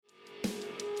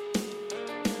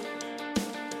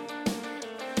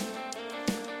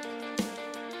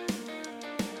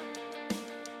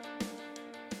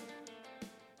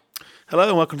Hello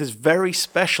and welcome to this very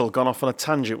special Gone Off on a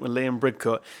Tangent with Liam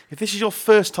Bridcut. If this is your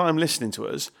first time listening to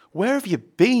us, where have you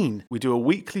been? We do a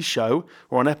weekly show.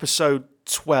 We're on episode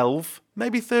 12,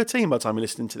 maybe 13 by the time you're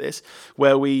listening to this,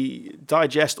 where we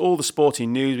digest all the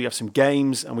sporting news, we have some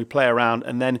games and we play around,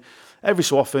 and then every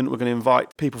so often we're going to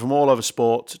invite people from all over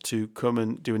sport to come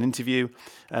and do an interview.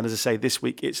 And as I say, this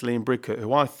week it's Liam Bridcut,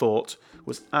 who I thought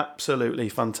was absolutely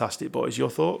fantastic. Boys, your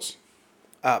thoughts?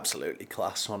 Absolutely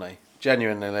class, wasn't he?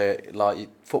 Genuinely, like,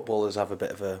 footballers have a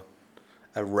bit of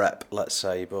a rep, let's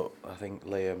say, but I think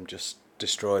Liam just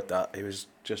destroyed that. He was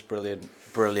just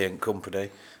brilliant company.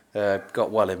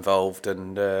 Got well involved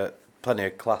and plenty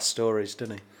of class stories,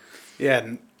 didn't he? Yeah,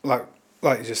 and like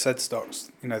you just said,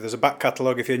 Stocks, you know, there's a back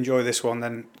catalogue. If you enjoy this one,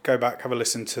 then go back, have a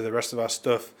listen to the rest of our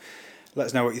stuff. Let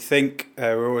us know what you think.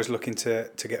 We're always looking to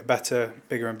get better,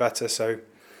 bigger and better. So,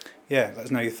 yeah, let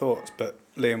us know your thoughts. But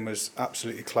Liam was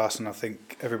absolutely class, and I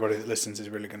think everybody that listens is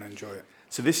really going to enjoy it.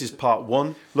 So this is part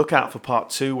 1. Look out for part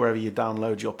 2 wherever you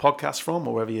download your podcast from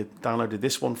or wherever you downloaded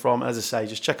this one from. As I say,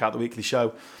 just check out the weekly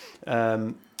show.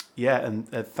 And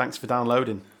thanks for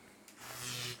downloading.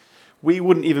 We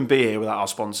wouldn't even be here without our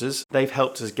sponsors. They've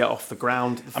helped us get off the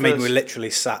ground. I mean, we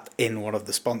literally sat in one of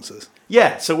the sponsors.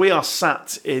 Yeah, so we are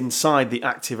sat inside the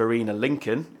Active Arena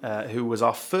Lincoln, who was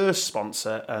our first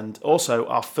sponsor and also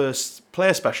our first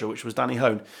player special, which was Danny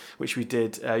Hone, which we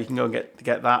did. You can go and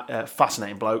get that.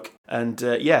 Fascinating bloke. And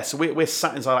so we're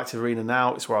sat inside Active Arena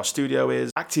now. It's where our studio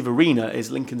is. Active Arena is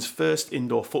Lincoln's first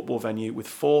indoor football venue with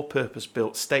 4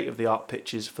 purpose-built state-of-the-art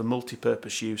pitches for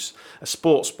multi-purpose use, a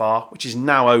sports bar, which is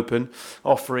now open,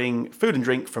 offering food and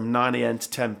drink from 9 a.m. to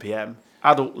 10 p.m.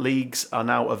 Adult leagues are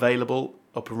now available,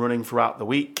 up and running throughout the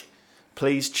week.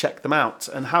 Please check them out.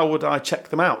 And how would I check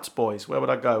them out, boys? Where would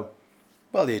I go?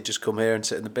 Well, you'd just come here and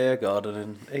sit in the beer garden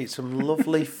and eat some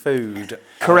lovely food.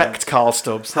 Correct, Carl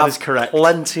Stubbs. That is correct.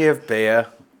 Plenty of beer.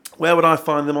 Where would I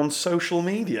find them on social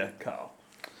media, Carl?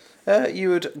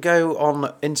 You would go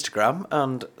on Instagram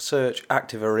and search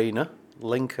Active Arena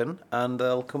Lincoln, and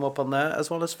they'll come up on there as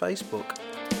well as Facebook.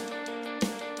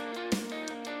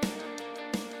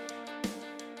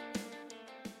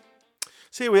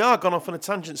 So here we are, Gone Off on a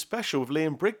Tangent special with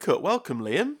Liam Bridcut. Welcome,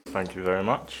 Liam. Thank you very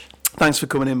much. Thanks for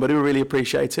coming in, buddy. We really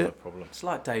appreciate it. No problem. It's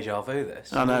like deja vu,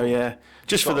 this. I know, yeah.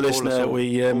 Just for the listener,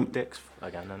 we... dicks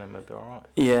again, and then we'll be all right.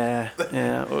 Yeah.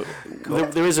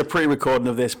 There is a pre-recording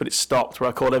of this, but it's stopped, where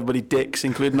I called everybody dicks,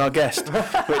 including our guest,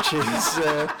 which is...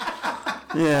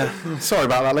 Sorry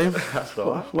about that, Liam. That's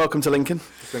all right. Welcome to Lincoln.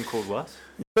 It's been called worse.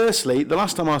 Firstly, the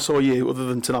last time I saw you, other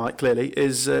than tonight, clearly,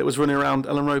 was running around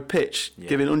Ellen Road pitch,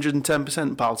 giving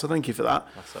 110%, pal, so thank you for that.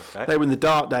 That's okay. They were in the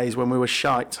dark days when we were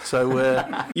shite, so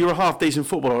you were a half-decent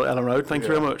footballer at Ellen Road, thank you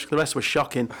very much. The rest was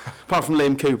shocking, apart from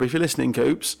Liam Cooper. If you're listening,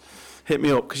 Coops, hit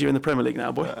me up, because you're in the Premier League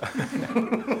now, boy.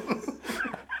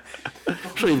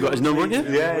 I'm sure you've got his number,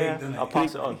 haven't you? Yeah. I'll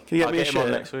pass it on. Can you get I'll me a get him on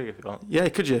shirt? next week if you want. Yeah,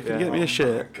 could you? Can you get me a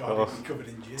shirt? God, he's covered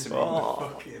in jizz.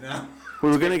 Fucking hell. We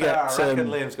were going to get... I reckon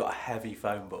Liam's got a heavy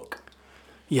phone book.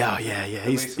 Yeah.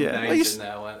 He's names in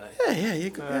there, weren't they? Yeah, you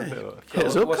could. Hit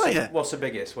us up, can't you? What's the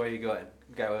biggest? Where are you going?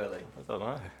 Go early. I don't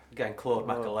know. Getting Claude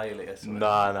Makalele or something.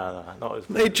 No. Not as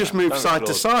He'd just move side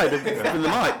to side with the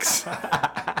mics.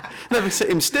 Never sit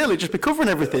him still, he'd just be covering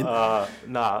everything. I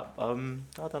don't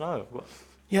know.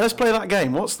 Yeah, let's play that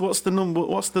game. What's the number?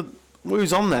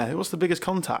 Who's on there? What's the biggest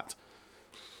contact?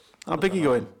 How big are you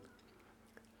going?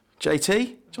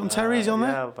 JT? John Terry, is he on there?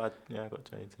 I got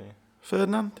JT.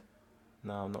 Ferdinand?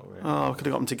 No, not really. Oh, I could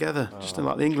have got them together, just in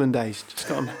like the England days. Just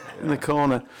got them in the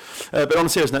corner. But on a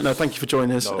serious note, no, thank you for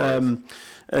joining us.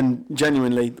 And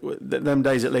genuinely, them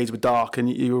days at Leeds were dark, and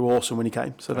you were awesome when you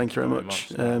came. So thank you very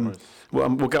much.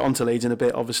 We'll get on to Leeds in a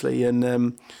bit, obviously. And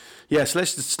so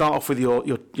let's just start off with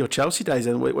your Chelsea days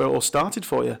and where it all started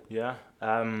for you. Yeah.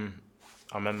 I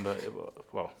remember,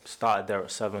 started there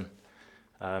at 7.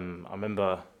 I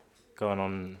remember going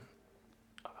on,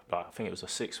 I think it was a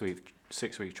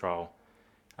 6-week trial.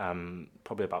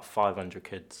 Probably about 500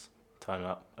 kids turning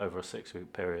up over a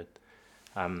 6-week period.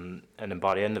 And then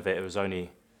by the end of it, it was only,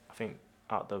 I think,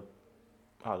 out of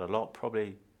the lot,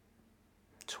 probably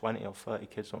 20 or 30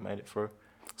 kids not made it through.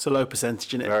 It's a low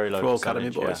percentage, isn't it? Very low for all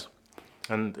percentage, academy boys.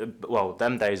 Yeah. And,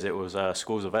 them days it was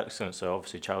schools of excellence, so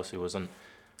obviously Chelsea wasn't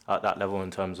at that level in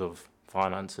terms of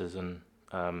finances, and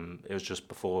it was just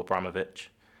before Abramovich.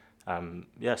 So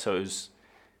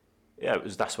it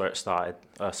was that's where it started.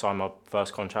 I signed my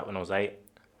first contract when I was 8,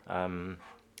 and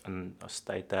I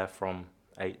stayed there from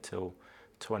 8 till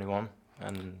 21.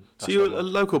 And so you're a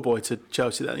local boy to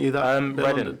Chelsea then? You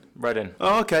that Reading.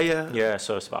 Oh, okay, yeah. Yeah,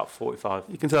 so it's about 45.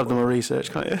 You can tell I've done my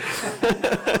research, can't you?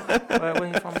 Where are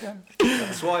you from again?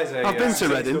 Swizzer, I've been to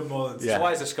Reading. Yeah.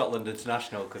 Swizzer Scotland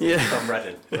international because Yeah. he's from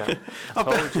Reading. I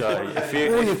told you,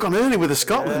 Oh, you've gone early with the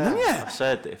Scotland, haven't I you?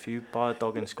 said if you buy a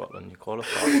dog in Scotland, you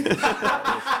qualify.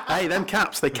 Hey, them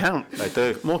caps, they count. They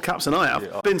do. More caps than I have.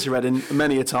 Yeah. Been to Reading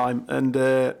many a time, and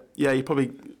you're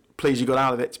probably pleased you got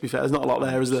out of it, to be fair. There's not a lot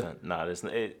there, is there? No, there's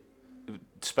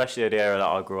especially the area that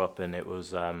I grew up in. It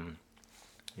was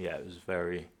it was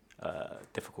very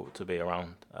difficult to be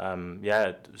around.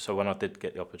 So when I did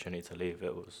get the opportunity to leave,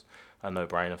 it was a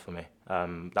no-brainer for me.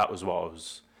 That was what I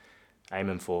was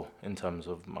aiming for in terms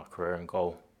of my career and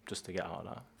goal, just to get out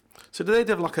of that. So do they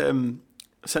have like a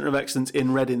centre of excellence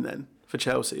in Reading then for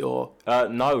Chelsea, or?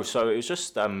 No, so it was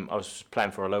just I was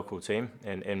playing for a local team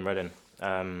in Reading,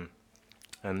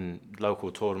 and local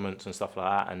tournaments and stuff like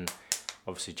that. And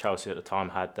obviously Chelsea at the time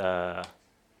had a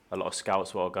lot of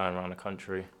scouts who were going around the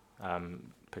country,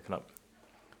 picking up.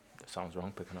 That sounds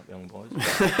wrong, picking up young boys.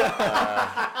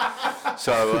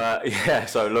 But,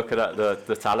 so looking at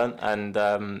the talent, and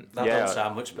That doesn't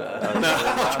sound much better.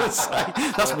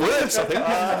 That's worse, I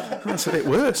think. That's a bit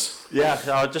worse. Yeah,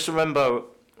 I just remember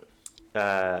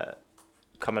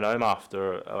coming home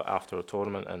after a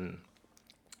tournament, and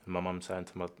my mum saying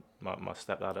to my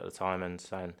stepdad at the time, and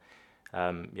saying,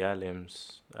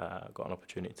 Liam's got an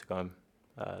opportunity to go and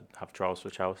have trials for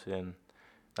Chelsea, and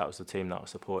that was the team that I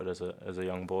supported as a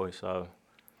young boy. So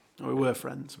We were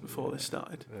friends before this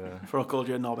started. Yeah. Before I called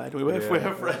you a knobhead, we were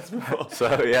friends before. So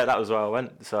that was where I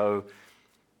went. So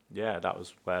that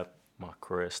was where my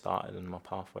career started and my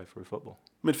pathway through football.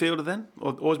 Midfielder then?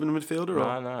 Or always been a midfielder?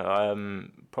 Or? No.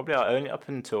 Probably only up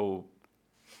until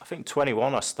I think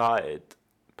 21 I started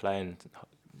playing.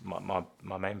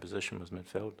 My main position was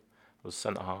midfield. I was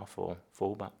centre half or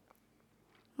fullback.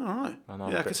 All right. I'm Yeah, a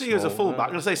I can bit see you as a small, fullback.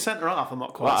 I'm going to say centre half, I'm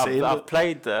not quite Well, seeing. I've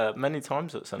played many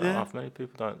times at centre Yeah. half. Many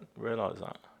people don't realise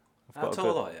that. How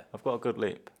tall are you? I've got a good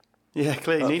leap. Yeah,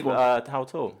 clearly you need one. How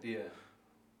tall? Yeah.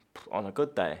 On a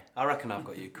good day. I reckon I've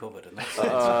got you covered. And that's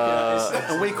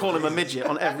And we call him a midget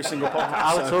on every single podcast.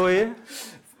 How so- tall are you?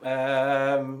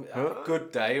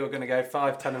 good day, we're going to go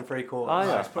 5'10" and 3/4. Oh,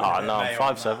 yeah. put a bit No, of I'm mayo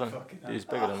on 5'7". that, fucking He's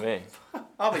bigger than me.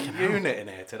 I'm a unit in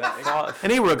here today.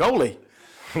 And he were a goalie.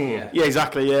 Yeah. Yeah,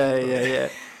 exactly. Yeah.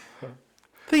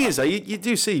 Thing is, though, you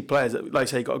do see players that, like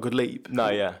say, got a good leap. No,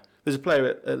 yeah. There's a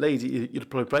player at Leeds you'd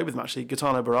probably play with him actually,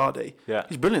 Gaetano Berardi. Yeah.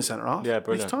 He's brilliant centre half. Yeah,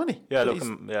 brilliant. He's tiny. Yeah, But look,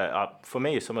 he's- for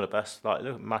me, some of the best. Like,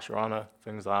 look at Mascherano,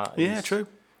 things like that. yeah, He's- true.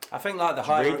 I think like the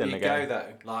higher up reading you the go game.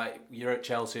 though, like you're at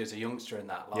Chelsea as a youngster and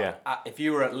that. Like, Yeah. If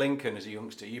you were at Lincoln as a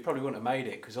youngster, you probably wouldn't have made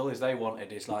it because all they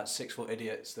wanted is like 6-foot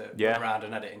idiots that Yeah. run around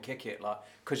and edit and kick it. Like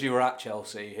because you were at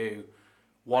Chelsea who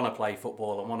want to play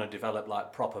football and want to develop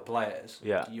like proper players.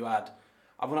 Yeah. You had.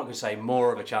 I'm not going to say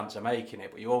more of a chance of making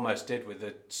it, but you almost did with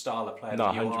the style of player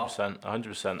No, that you are. 100%.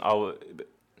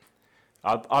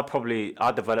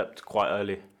 I developed quite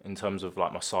early in terms of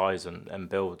like my size and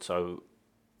build. So,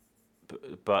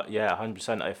 but yeah,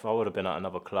 100%. If I would have been at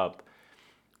another club,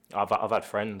 I've had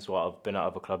friends. I've been at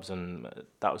other clubs, and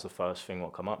that was the first thing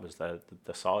what come up was the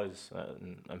size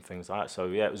and things like that. So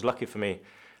yeah, it was lucky for me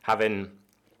having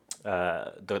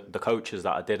the coaches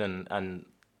that I did, and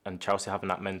Chelsea having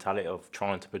that mentality of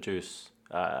trying to produce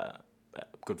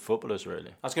good footballers,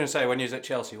 really. I was going to say, when you was at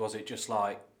Chelsea, was it just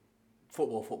like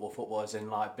football, as in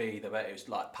like it was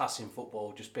like passing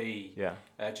football, just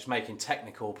just making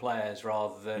technical players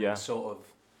rather than sort of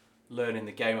learning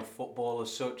the game of football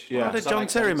as such? Yeah. How did John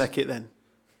Terry make it then?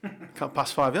 Can't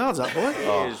pass 5 yards, that boy.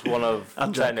 He is one of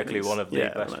technically one of the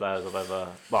Yeah, best right. players I've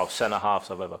ever, centre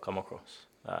halves I've ever come across.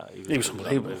 He was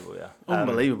unbelievable. Yeah.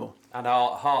 Unbelievable. And a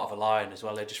heart of a lion as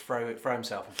well. They just throw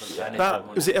himself in front of anything.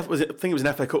 That was it. Was it? I think it was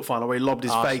an FA Cup final where he lobbed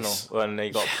his Arsenal, face. when he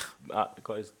got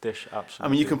his dish absolutely. I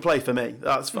mean, you can play for me.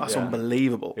 That's Yeah.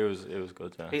 unbelievable. It was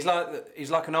good. Yeah. He's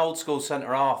like an old school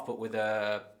centre half, but with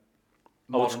a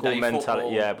Old modern school day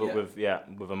mentality,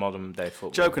 football. with a modern day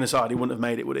football. Joking aside, he wouldn't have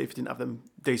made it, would he, if he didn't have them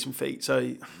decent feet? So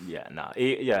Like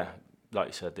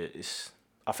you said,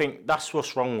 I think that's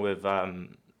what's wrong with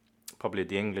probably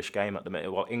the English game at the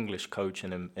minute. Well, English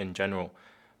coaching in general,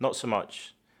 not so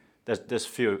much. There's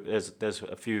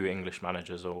a few English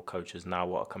managers or coaches now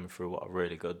what are coming through what are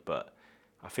really good, but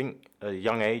I think at a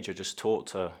young age you're just taught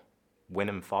to win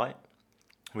and fight,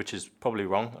 which is probably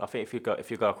wrong. I think if you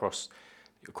go across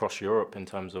Europe in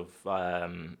terms of like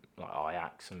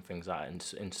Ajax and things like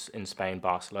that in Spain,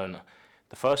 Barcelona,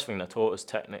 the first thing they're taught is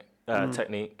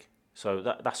technique, So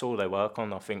that's all they work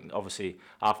on. I think obviously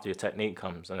after your technique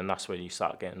comes, and then that's where you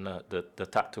start getting the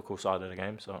tactical side of the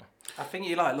game. So I think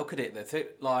you like look at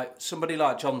it. Like somebody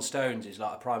like John Stones is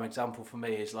like a prime example for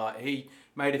me. Is like he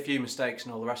made a few mistakes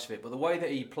and all the rest of it, but the way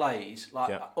that he plays,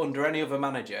 like under any other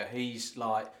manager, he's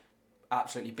like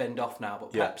absolutely binned off now.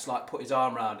 But Pep's like put his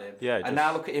arm around him. Yeah, and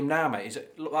now look at him now, mate. He's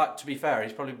like, to be fair,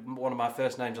 he's probably one of my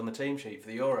first names on the team sheet for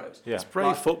the Euros. Yeah, it's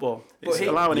brave football. It's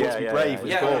allowing him to be brave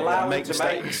with ball and make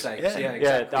mistakes. Yeah,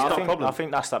 exactly. I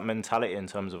think that's that mentality in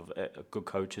terms of good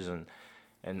coaches, and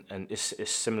it's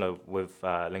similar with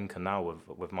Lincoln now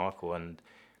with Michael, and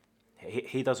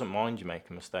he doesn't mind you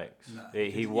making mistakes. No,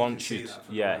 he wants you.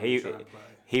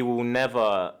 He will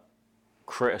never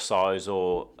criticise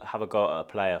or have a go at a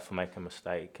player for making a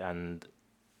mistake, and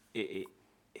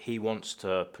he wants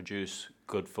to produce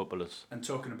good footballers. And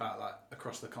talking about like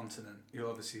across the continent,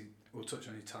 we'll touch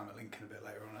on your time at Lincoln a bit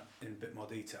later on in a bit more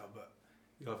detail, but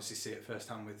you'll obviously see it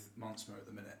firsthand with Monsmer at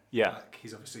the minute. Yeah, like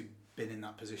he's obviously been in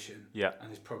that position. Yeah, and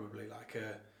he's probably like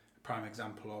a prime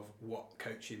example of what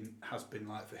coaching has been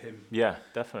like for him. Yeah,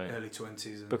 definitely. Early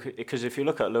 20s. Because if you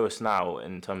look at Lewis now,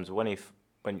 in terms of when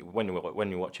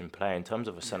you watch him play, in terms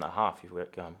of a centre half, you're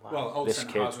going, wow, well, old this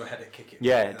centre kid. halves were header kicking.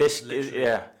 Yeah,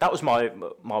 that was my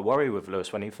worry with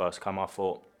Lewis when he first came. I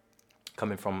thought,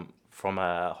 coming from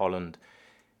Holland,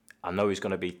 I know he's going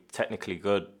to be technically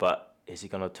good, but is he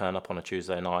going to turn up on a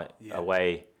Tuesday night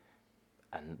away?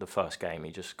 And the first game,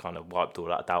 he just kind of wiped all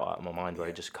that doubt out of my mind, where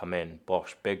he just come in,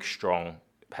 bosh, big, strong,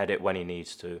 head it when he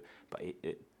needs to, but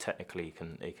technically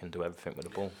he can do everything with the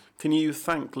ball. Can you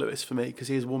thank Lewis for me, because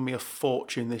he has won me a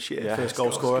fortune this year? Yeah. First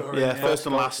goal scorer. First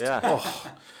and last. Yeah.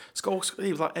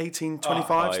 He was like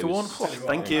 18-25 to 1.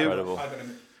 Thank you. Incredible. I got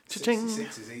him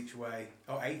 66s each way,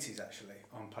 80s actually,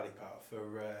 on Paddy Power for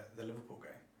the Liverpool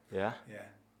game. Yeah. Yeah.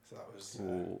 So that was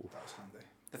handy.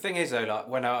 The thing is though, like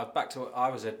when I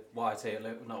was at YT,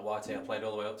 I played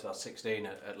all the way up to I was 16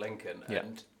 at Lincoln,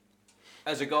 and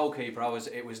as a goalkeeper,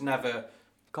 it was never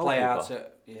play out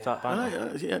at.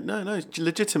 Yeah. No,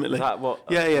 legitimately. Is that what?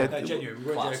 Yeah. No, genuine,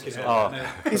 we weren't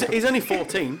joking. He's only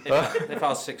 14. If I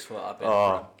was 6 foot, I'd be.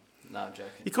 No, I'm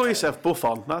joking. You call yourself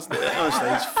Buffon. Honestly,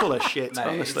 he's full of shit. Mate,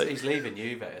 honestly, he's leaving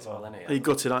Juve as well, isn't he? You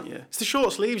gutted, aren't you? It's the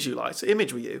short sleeves you like. It's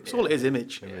image with you. It's all it is,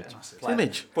 image. It's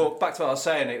image. But back to what I was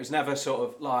saying, it was never sort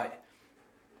of like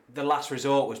the last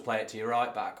resort was play it to your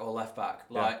right back or left back.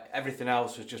 Like everything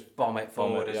else was just bomb it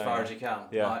forward as far as you can.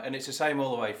 Yeah. Like, and it's the same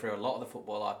all the way through. A lot of the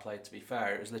football I played, to be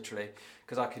fair, it was literally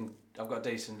because I've got a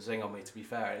decent zing on me. To be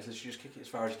fair, it's literally just kick it as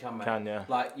far as you can, mate.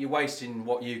 Like you're wasting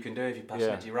what you can do if you pass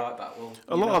it to your right back. Well,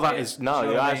 a lot of that is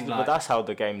but that's how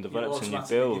the game develops, and you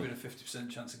build. Given a 50%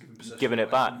 chance of giving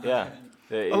it back. Yeah.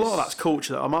 A lot of that's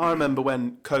culture. I remember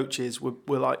when coaches were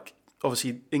like,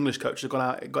 obviously English coaches have gone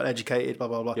out, got educated, blah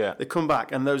blah blah. Yeah. They come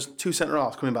back, and those two centre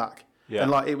halves coming back, and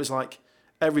like it was like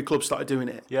every club started doing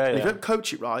it. Yeah. And if you don't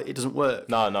coach it right, it doesn't work.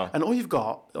 No. And all you've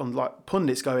got on like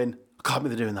pundits going, I can't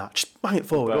believe they're doing that. Just bang it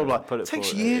forward. It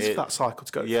takes years for that cycle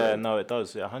to go through. Yeah, no, it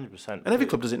does. Yeah, 100%. And every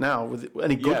club does it now with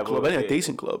any good club, any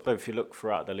decent club. But if you look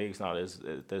throughout the leagues now,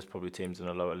 there's probably teams in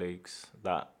the lower leagues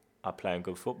that are playing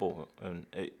good football, and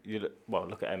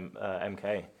look at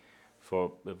MK.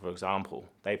 For example,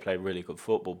 they play really good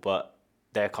football, but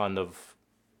they're kind of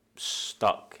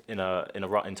stuck in a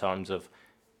rut in terms of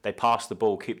they pass the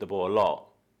ball, keep the ball a lot,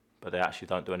 but they actually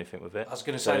don't do anything with it. I was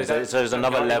going to say, so there's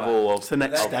another level of. It's the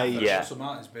next stage. Yeah. Russell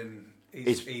Martin's been.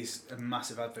 He's a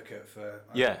massive advocate for.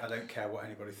 I don't care what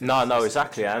anybody thinks. No,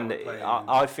 exactly, and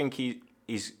I think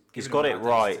he's got it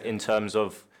right in terms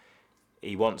of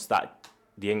he wants the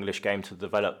English game to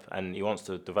develop, and he wants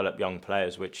to develop young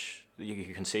players, which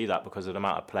you can see that because of the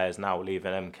amount of players now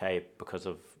leaving MK because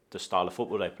of the style of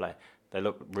football they play. They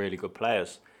look really good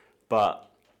players, but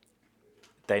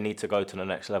they need to go to the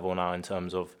next level now in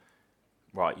terms of,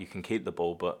 right, you can keep the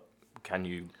ball, but can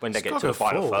you, when they get to the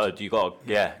final third, you got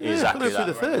exactly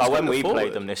that. Like when we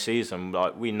played them this season,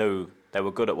 like we knew they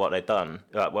were good at what they'd done,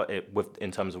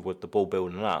 in terms of with the ball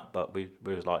building and that, but we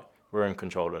was like, we're in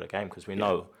control of the game because we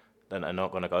know that they're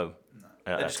not going to go.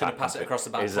 They're just going to pass it across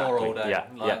the back four all day.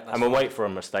 And we'll wait for a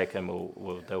mistake and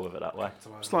we'll deal with it that way.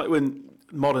 It's like when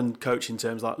modern coaching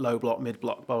terms like low block, mid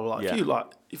block, blah blah blah.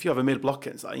 If you have a mid block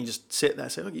against that, and you just sit there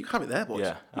and say, you have it there, boys.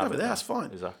 You have it there, that's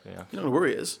fine. Exactly. Yeah. You don't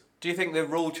worry us. Do you think the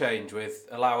rule change with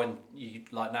allowing you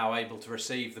like now able to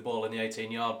receive the ball in the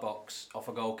 18-yard box off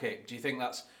a goal kick? Do you think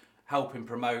that's helping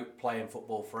promote playing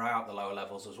football throughout the lower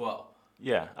levels as well?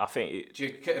 Yeah, I think.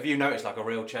 Have you noticed like a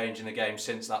real change in the game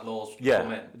since that law's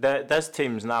come in? There's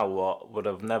teams now what would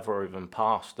have never even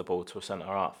passed the ball to a centre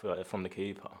half from the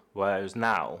keeper, whereas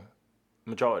now,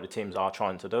 majority of the teams are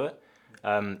trying to do it.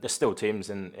 There's still teams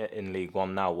in League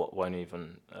One now what won't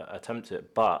even attempt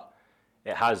it, but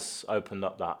it has opened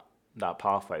up that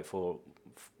pathway for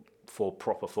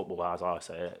proper football, as I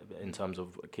say it, in terms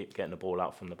of keep getting the ball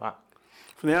out from the back.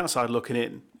 From the outside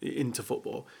looking into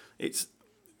football, it's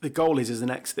the goalies is the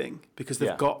next thing, because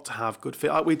they've got to have good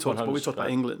feet. Like we talked about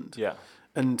England,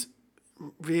 and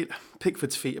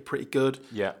Pickford's feet are pretty good.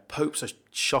 Yeah, Pope's are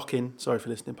shocking. Sorry for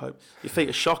listening, Pope. Your feet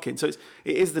are shocking. So it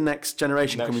is the next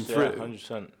generation coming through.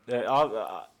 100%.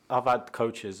 Yeah, I've had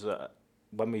coaches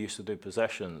when we used to do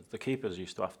possessions, the keepers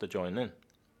used to have to join in.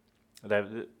 They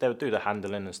would do the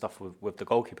handling and stuff with the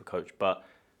goalkeeper coach, but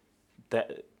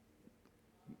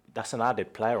that's an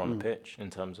added player on the pitch in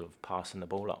terms of passing the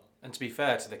ball up. And to be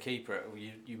fair to the keeper,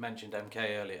 you mentioned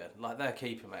MK earlier, like their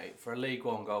keeper, mate, for a League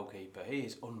One goalkeeper, he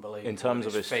is unbelievable. In terms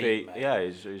of his feet, mate. Yeah,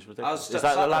 he's ridiculous. Is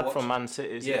that the lad from Man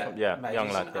City? Yeah, mate, young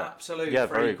he's lad. An absolute very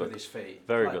freak good with his feet.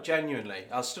 Very like, good. Genuinely,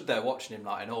 I stood there watching him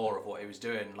like in awe of what he was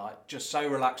doing, like just so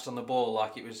relaxed on the ball,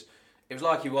 like it was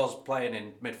like he was playing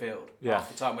in midfield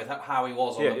half the time with how he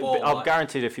was on the ball. I'm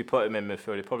guaranteed if you put him in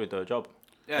midfield, he'd probably do a job.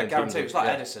 Yeah, guarantee. It's like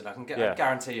Edison. I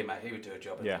guarantee you, mate, he would do a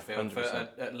job in midfield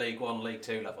at League One, League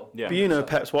Two level. Yeah. But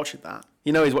Pep's watching that.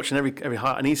 He's watching every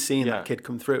Hart, and he's seeing that kid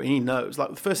come through, and he knows.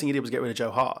 Like, the first thing he did was get rid of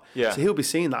Joe Hart. Yeah. So he'll be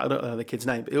seeing that. I don't know the kid's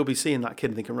name, but he'll be seeing that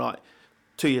kid and thinking, right,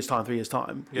 2 years' time, 3 years'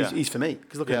 time, he's for me.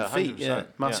 Because look at his feet,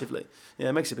 massively. Yeah,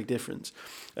 it makes a big difference.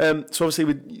 So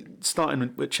obviously,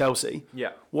 starting with Chelsea,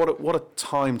 what a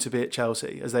time to be at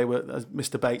Chelsea, as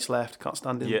Mr. Bates left, can't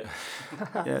stand him.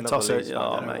 Yeah, Tosser.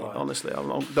 Mate, honestly,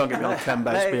 don't get me on Ken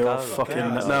Bates.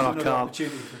 No, I can't.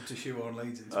 Opportunity to shoe on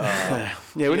Leeds.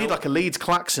 We need like a Leeds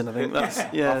klaxon. I think that's.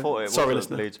 Yeah, I thought it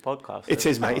was a Leeds podcast. It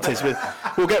is, mate. It is.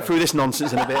 We'll get through this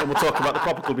nonsense in a bit, and we'll talk about the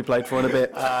proper club we played for in a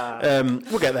bit.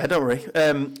 We'll get there, don't worry.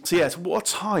 So what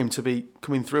a time to be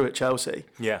coming through at Chelsea.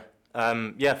 Yeah.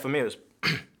 For me it was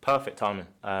perfect timing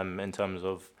in terms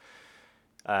of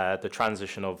the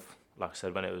transition of, like I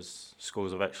said, when it was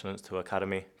schools of excellence to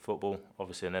academy football,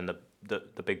 obviously, and then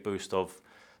the big boost of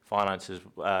finances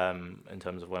in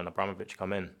terms of when Abramovich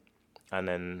come in, and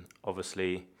then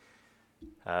obviously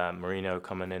Mourinho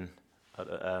coming in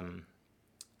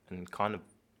and kind of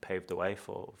paved the way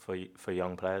for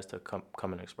young players to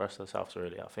come and express themselves.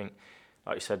 Really, I think,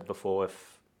 like you said before,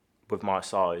 with my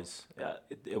size,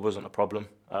 it wasn't a problem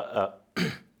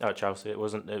at Chelsea. It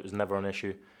was never an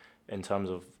issue in terms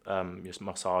of just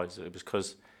my size. It was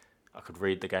because I could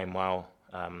read the game well,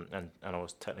 and I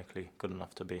was technically good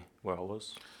enough to be where I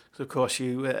was. So of course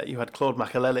you had Claude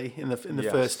Makelele in the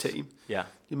first team. Yeah.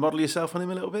 You model yourself on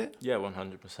him a little bit? Yeah,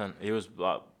 100%. He was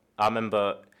like, I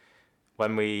remember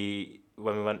when we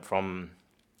went from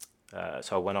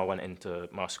when I went into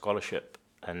my scholarship,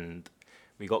 and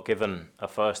we got given a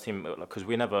first team, because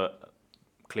we never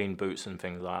cleaned boots and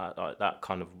things like that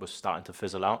kind of was starting to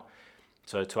fizzle out.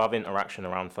 So to have interaction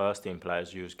around first team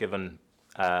players, you was given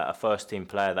a first team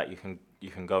player that you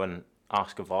can go and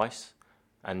ask advice,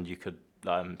 and you could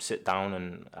sit down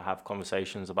and have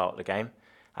conversations about the game.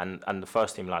 And the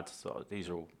first team lads, these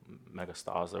are all mega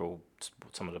stars. They're all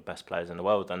some of the best players in the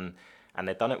world, and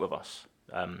they've done it with us.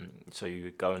 So you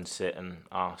would go and sit and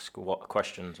ask what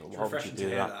questions, or what would you do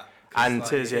that? And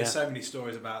there's so many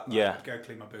stories about go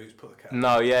clean my boots, put the kettle.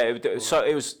 No, yeah. So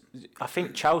it was. I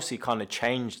think Chelsea kind of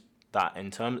changed that in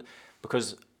terms,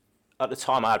 because at the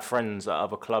time I had friends at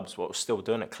other clubs what were still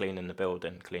doing it, cleaning the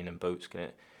building, cleaning boots.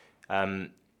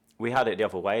 We had it the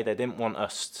other way. They didn't want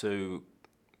us to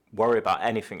worry about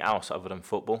anything else other than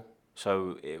football.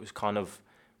 So it was kind of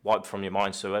wiped from your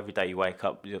mind. So every day you wake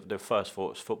up, the first thought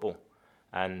was football.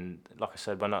 And like I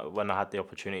said, when I had the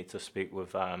opportunity to speak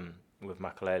with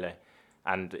Makelele,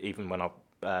 and even when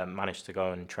I managed to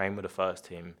go and train with the first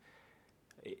team,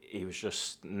 he was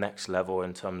just next level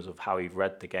in terms of how he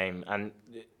read the game. And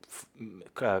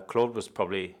Claude was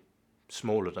probably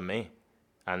smaller than me,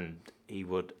 and he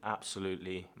would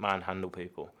absolutely manhandle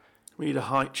people. We need a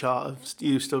height chart of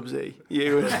you, Stubbsy.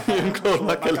 You and Claude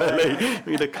Makelele.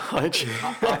 We need a height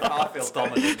chart. I feel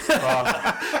dominant.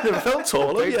 Never felt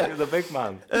taller, The big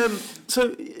man.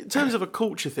 So in terms of a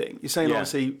culture thing, you're saying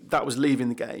obviously that was leaving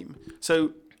the game.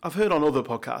 So I've heard on other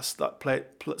podcasts that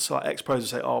so like ex-pros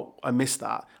will say, "Oh, I missed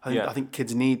that. I think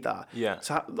kids need that." Yeah.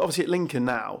 So obviously at Lincoln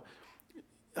now,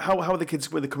 how are the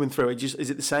kids when they're coming through? Is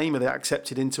it the same? Are they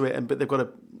accepted into it? But they've got to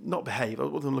not behave.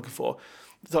 What I'm looking for,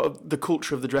 sort of the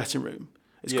culture of the dressing room.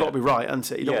 It's got to be right,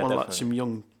 hasn't it? You don't want like some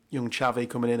young young Xavi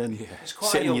coming in and It's quite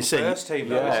a sitting in young your seat. first team,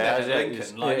 though, Yeah, isn't it, it Lincoln?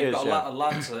 is. Like, It you've is, got a yeah. lot of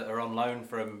lads that are on loan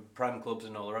from Prem clubs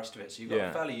and all the rest of it, so you've got Yeah.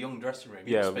 a fairly young dressing room.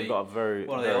 You Yeah, must we've be got a very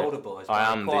one of very- the older boys. I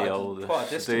but am quite the a- oldest, quite a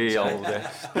distance, the eh?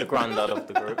 oldest, the granddad of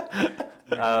the group.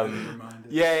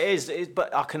 Reminders. Yeah, it is.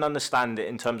 But I can understand it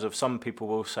in terms of some people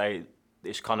will say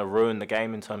it's kind of ruined the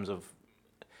game in terms of.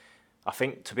 I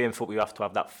think to be in football, you have to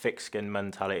have that thick skin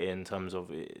mentality in terms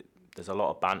of there's a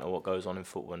lot of banter what goes on in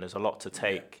football, and there's a lot to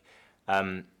take.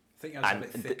 I think I was a And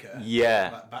bit thicker. yeah.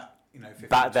 Like back, 15,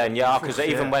 Back then, yeah, because Yeah.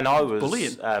 even when I was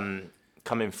Bullying.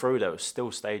 coming through, there was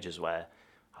still stages where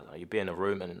I don't know, you'd be in a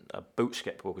room and a boot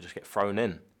skip ball could just get thrown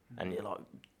in, and you're like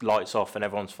lights off and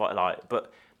everyone's fighting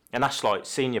and that's like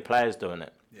senior players doing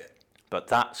it. Yeah. But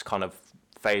that's kind of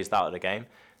phased out of the game.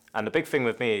 And the big thing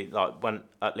with me, like when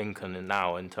at Lincoln and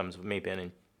now, in terms of me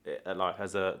being like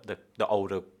as the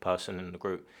older person in the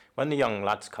group, when the young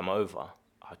lads come over,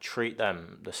 I treat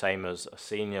them the same as a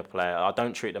senior player. I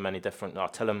don't treat them any different. I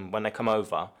tell them when they come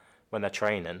over, when they're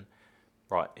training,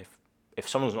 right, if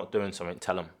someone's not doing something,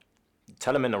 tell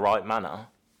them in the right manner,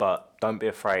 but don't be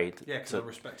afraid. Yeah, because I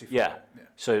respect you for Yeah. it. Yeah.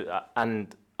 So,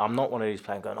 and I'm not one of these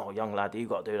players going, oh, young lad, you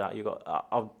got to do that.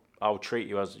 I'll treat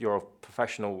you as you're a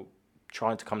professional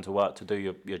trying to come to work to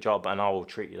do your job, and I will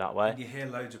treat you that way. And you hear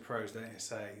loads of pros, don't you,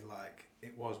 say, like,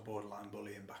 it was borderline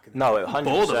bullying back in the No, day. it 100%.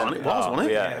 Borderline, it was, wasn't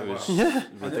it? Yeah, Yeah, it was well. Yeah.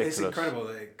 And ridiculous. it's incredible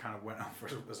that it kind of went on for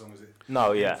as long as it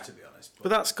No, did, yeah. to be honest. But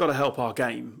that's got to help our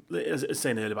game. As I was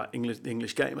saying earlier about the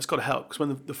English game, it's got to help because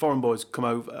when the foreign boys come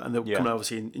over, and they're Yeah. coming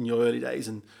obviously in your early days,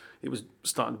 and it was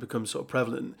starting to become sort of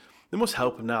prevalent. They must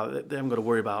help them now. They haven't got to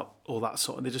worry about all that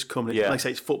sort of. They just come. Yeah. Like I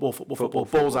say, it's football. Football,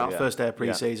 Balls out yeah. first day of Yeah.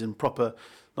 pre-season. Proper,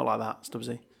 not like that.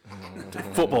 Stubbsy.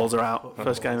 Footballs are out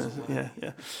first game. Yeah.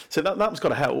 So that's got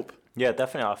to help. Yeah,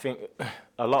 definitely. I think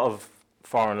a lot of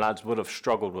foreign lads would have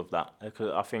struggled with that,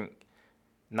 because I think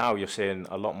now you're seeing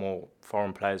a lot more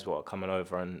foreign players what are coming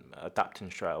over and adapting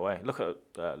straight away. Look at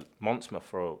Monsma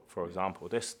for example.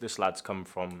 This lad's come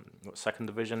from second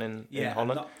division in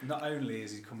Holland. Not only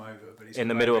has he come over, but he's In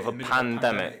the come middle over of a in the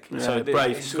pandemic. Yeah, So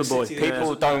brave, into good a boy. city that people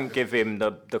doesn't don't have- give him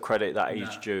the credit that he's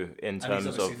No. due in and terms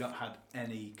he's obviously of not had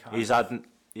any kind he's of... had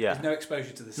yeah. There's no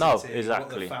exposure to the city, No, what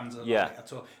exactly. the fans are Yeah. like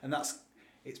at all. And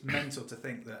it's mental to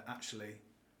think that actually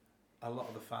a lot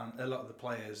of the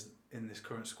players in this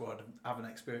current squad haven't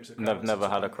experienced a crowd. Never since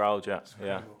had a then. crowd yet. It's Yeah.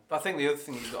 incredible. But I think the other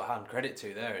thing you've got to hand credit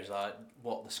to there is like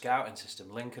what the scouting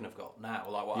system Lincoln have got now,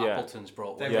 like what Yeah. Appleton's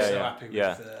brought They with were it. so Yeah, happy with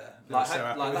yeah. they Like, were so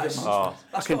happy like with that's, them. Oh.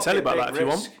 that's I can gotta tell be you a about big that if you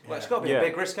risk. want. Well, it's got to be Yeah. a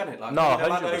big risk, hasn't it? Like, No, bringing a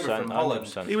lad 100%, over from Holland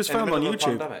 100%. He was in the found on middle of a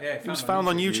YouTube. pandemic. Yeah, He was found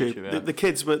on YouTube. YouTube, yeah. The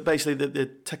kids were basically the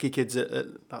techie kids at that.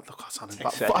 Look, I sounded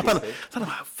about, Techie I don't know, kids. I don't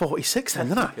know, about 46 then,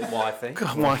 didn't I? Wi-Fi,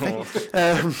 God, wifey.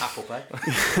 Apple Pay.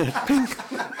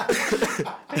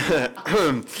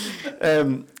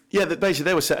 Yeah, basically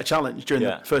they were set a challenge during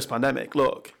Yeah. the first pandemic.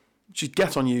 Look, just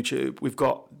get on YouTube. We've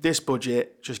got this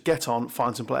budget. Just get on,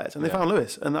 find some players, and they Yeah. found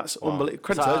Lewis, and that's Wow. unbelievable.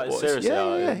 Credit Is to that- those boys. seriously,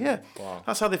 Yeah. Wow.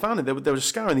 That's how they found him. They were just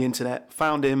scouring the internet,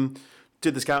 found him,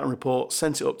 did the scouting report,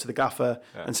 sent it up to the gaffer,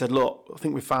 Yeah. and said, "Look, I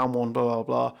think we found one." Blah blah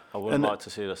blah. I would And like to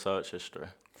see the search history.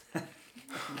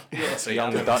 Yeah, so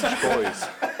Young Dutch boys.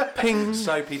 ping.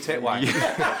 soapy titwag.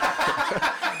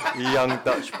 Young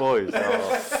Dutch boys.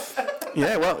 Oh.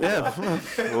 Yeah, well, yeah.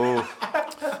 Ooh.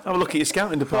 Have a look at your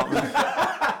scouting department.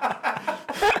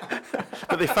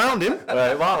 But they found him.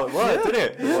 Wow, it worked, didn't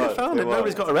it? Yeah, they found him.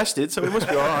 Nobody's got arrested, so we must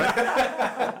be all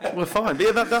right. We're fine. But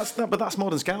yeah, that's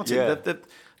modern scouting. Yeah. The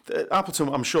Appleton,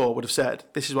 I'm sure, would have said,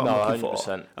 "This is what No, I'm looking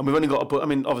 100%. for." And we've only got. I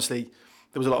mean, obviously,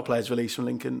 there was a lot of players released from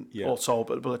Lincoln Yeah. or sold,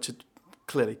 but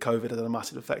clearly COVID had a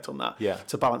massive effect on that. Yeah.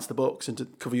 To balance the books and to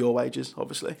cover your wages,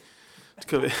 obviously. To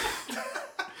cover.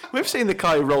 We've seen the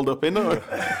car you rolled up in. Haven't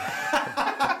we?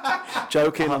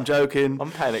 Joking, I'm joking.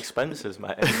 I'm paying expenses,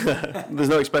 mate. There's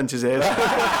no expenses here.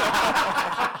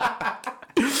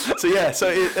 So yeah,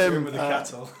 With the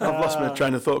cattle. I've lost my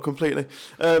train of thought completely.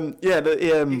 You got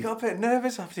a bit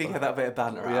nervous after you get that bit of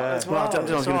banter out as Well, I well. don't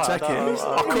know I was going to take it. That's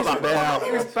I'll cut that bit out.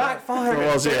 It was backfiring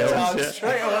It was, yeah, it was, yeah.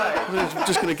 straight away. I'm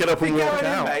just going to get up and Go walk in,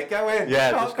 out. mate, go in. Yeah,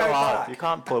 You just can't go out. back. You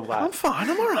can't pull back. I'm fine.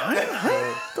 I'm all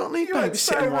right. Don't need You look babysitting,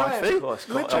 so red. wifey. Of course,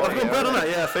 Oh, I've gone bad on it.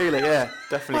 Yeah, I feel it. Yeah,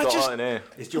 Definitely I got just- out in here.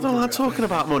 It's I don't like talking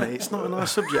about money. It's not a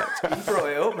nice subject. You brought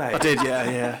it up, mate. I did,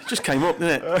 yeah. Just came up,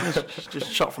 didn't it?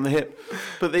 Just shot from the hip.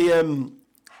 But the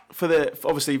for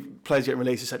obviously players getting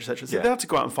released, etc., so Yeah. they had to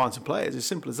go out and find some players. As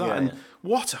simple as that. Yeah, and yeah.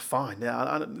 what a find!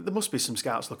 Yeah, and there must be some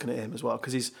scouts looking at him as well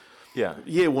because he's Yeah.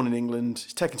 year one in England.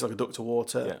 He's taken to like a duck to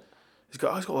water. Yeah. He's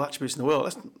got all the attributes in the world.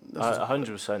 That's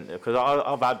 100%. Because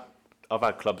I've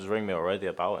had clubs ring me already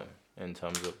about him in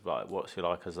terms of like what's he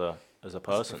like as a as a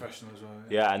person. Professional as well.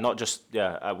 Yeah, and not just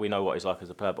we know what he's like as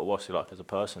a player, but what's he like as a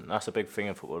person. That's a big thing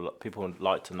in football. People would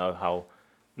like to know how,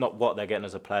 not what they're getting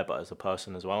as a player, but as a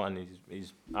person as well. And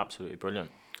he's absolutely brilliant.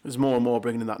 There's more and more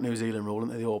bringing in that New Zealand rule, isn't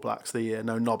there? The All Blacks, the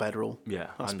no knobhead rule. Yeah,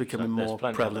 That's becoming there's more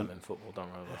plenty prevalent of them in football.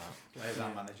 Don't worry about that. Players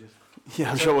and managers. Yeah,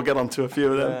 I'm sure we'll get on to a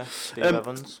few of them. Yeah, Steve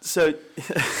Evans. So,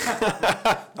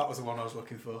 That was the one I was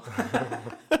looking for.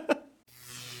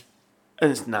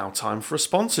 and it's now time for a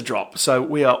sponsor drop. So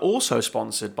we are also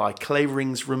sponsored by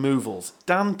Claverings Removals.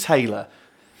 Dan Taylor,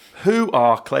 who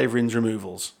are Claverings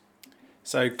Removals?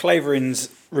 So Claverings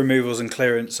Removals and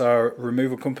Clearance are a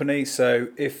removal company. So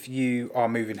if you are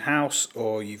moving house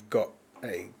or you've got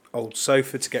a old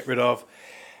sofa to get rid of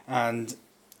and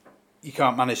you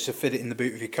can't manage to fit it in the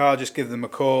boot of your car, just give them a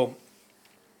call.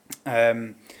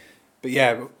 But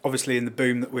yeah, obviously in the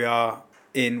boom that we are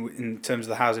in terms of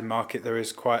the housing market, there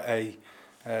is quite a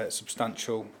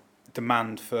substantial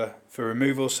demand for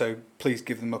removal. So please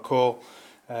give them a call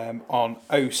on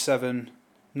 07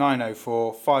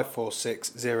 904 546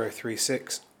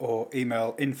 036 or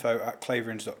email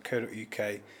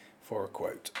info@claverings.co.uk for a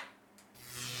quote.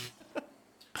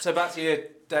 So back to your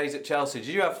days at Chelsea. Did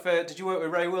you work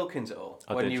with Ray Wilkins at all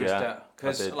I when did, you was yeah. there?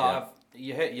 Because I did, like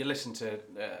you listen to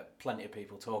plenty of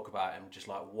people talk about him, just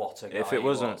like what a guy If it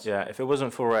wasn't, he was. if it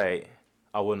wasn't for Ray,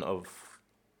 I wouldn't have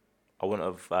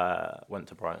went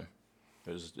to Brighton.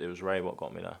 It was Ray what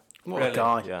got me there. What Really? a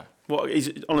guy. Yeah. What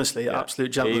he's honestly an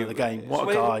absolute gentleman of the game. What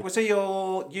a guy. Was he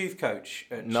your youth coach?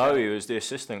 At No, Sheffield? he was the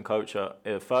assistant coach,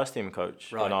 first team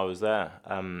coach Right. when I was there.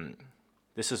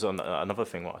 This is another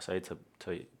thing what I say to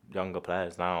younger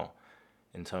players now,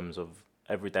 in terms of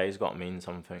every day's got to mean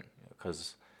something,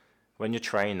 because when you're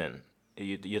training,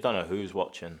 you don't know who's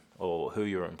watching or who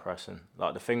you're impressing.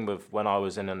 Like the thing with when I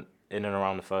was in and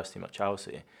around the first team at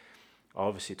Chelsea, I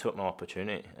obviously took my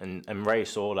opportunity, and Ray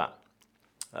saw that.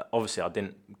 Obviously, I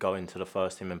didn't go into the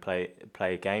first team and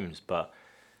play games, but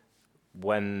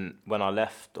when I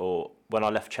left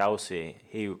Chelsea,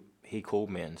 he called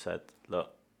me and said,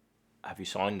 "Look, have you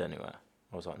signed anywhere?"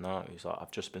 I was like, "No." He's like,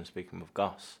 "I've just been speaking with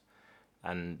Gus,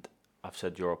 and I've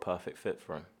said you're a perfect fit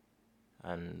for him,"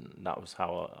 and that was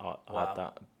how I Wow. had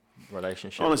that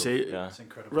relationship. Honestly, yeah. That's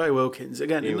incredible. Ray Wilkins,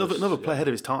 again, He was, another player yeah. ahead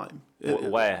of his time.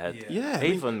 Way ahead. Yeah. Yeah, I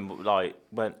mean- Even like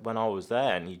when I was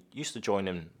there, and he used to join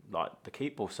in like the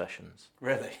keep ball sessions,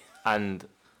 Really? and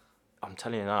I'm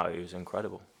telling you now, he was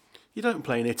incredible. You don't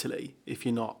play in Italy if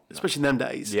you're not, especially in them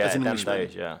days. Yeah, as an them Englishman.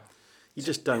 days, yeah. You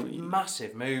just don't.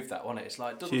 Massive move that, wasn't it? It's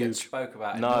like doesn't Huge. get spoke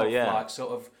about No, enough. yeah. Like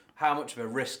sort of how much of a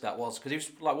risk that was, because he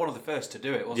was like one of the first to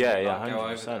do it, wasn't Yeah, he? yeah, Like, go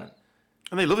over 100%. there.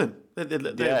 And they love him. They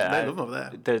Yeah, love him over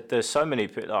there. There's so many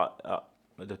people.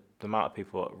 The amount of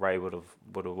people that Ray would have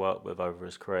worked with over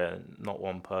his career, not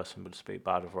one person would speak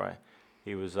bad of Ray.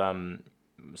 He was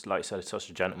like you said, such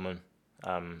a gentleman,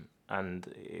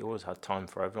 and he always had time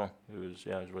for everyone. He was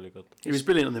really good. He was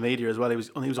brilliant on the media as well. He was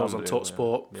always on Unbelievable, Talk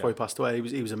Sport yeah. before he passed away.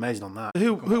 He was amazing on that.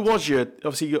 Who was your,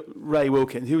 obviously you got Ray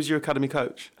Wilkins, who was your academy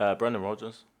coach? Brendan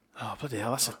Rodgers. Oh, bloody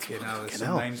hell, that's a Fucking hell, there's fucking some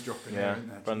hell. names dropping there, Yeah, isn't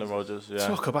there? Brendan Jesus. Rodgers. Yeah.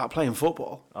 Talk about playing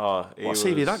football. Oh, he What a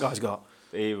CV that guy's got.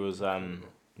 He was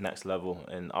next level,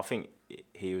 and I think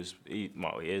he is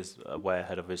way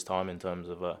ahead of his time in terms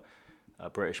of a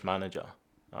British manager.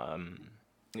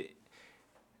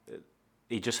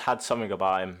 He just had something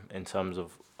about him in terms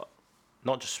of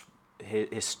not just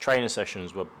his training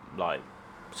sessions were like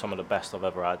some of the best I've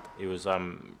ever had. He was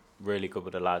really good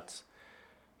with the lads,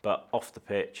 but off the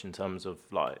pitch in terms of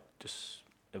like just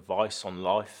advice on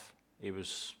life, he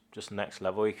was just next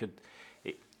level.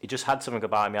 He just had something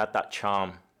about him. He had that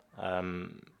charm,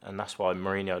 and that's why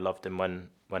Mourinho loved him when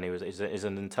he's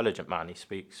an intelligent man. He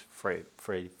speaks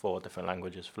 4 different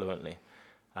languages fluently,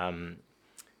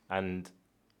 and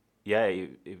yeah, he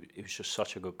was just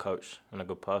such a good coach and a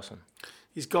good person.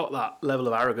 He's got that level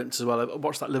of arrogance as well. I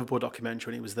watched that Liverpool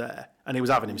documentary when he was there, and he was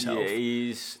having himself. Yeah,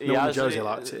 he No one has. Josie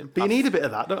liked him. But you need a bit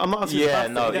of that. I'm not saying it's a Yeah,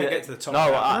 bad no, thing. You don't yeah. get to the top No,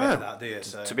 of I- that, do you?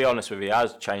 So. To be honest with you, he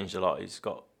has changed a lot. He's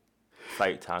got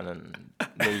fake tan and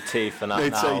new teeth and that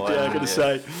They'd now. say, yeah, I'm going to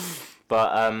say.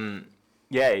 But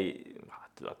yeah, I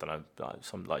don't know.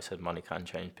 Like I said, money can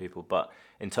change people. But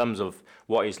in terms of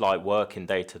what he's like working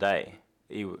day to day,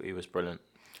 he was brilliant.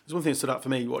 There's one thing that stood out for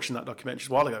me watching that documentary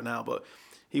a while ago now, but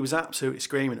he was absolutely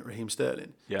screaming at Raheem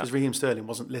Sterling Yeah. because Raheem Sterling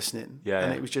wasn't listening. Yeah,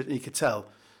 and yeah. it was just, you could tell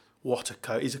what a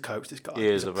coach. He's a coach, this guy. He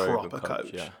is He's a very proper good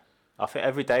coach. Yeah, I think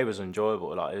every day was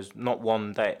enjoyable. Like it was not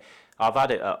one day. I've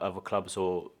had it at other clubs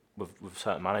or with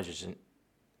certain managers. And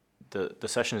the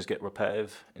sessions get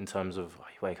repetitive in terms of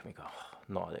you wake up and you go,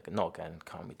 not again.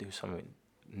 Can't we do something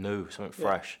new, something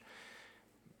fresh?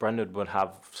 Brendan would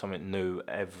have something new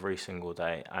every single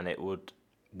day, and it would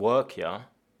work you,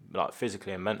 like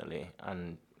physically and mentally,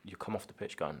 and you come off the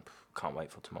pitch going, can't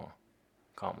wait for tomorrow,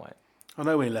 can't wait. I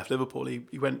know when he left Liverpool, he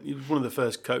was one of the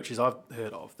first coaches I've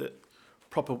heard of that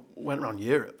proper went around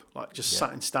Europe, like just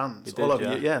sat in stands all over,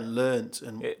 and learnt.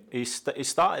 And he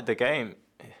started the game.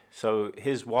 So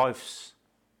his wife's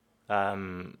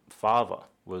father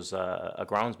was a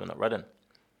groundsman at Reading,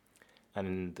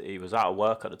 and he was out of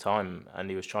work at the time, and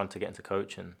he was trying to get into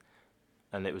coaching,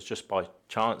 and it was just by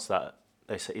chance that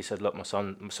he said, look, my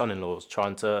son-in-law's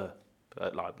trying to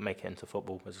like make it into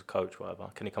football as a coach, whatever.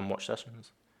 Can he come watch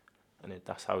sessions? And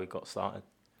that's how he got started.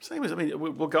 Same as, I mean,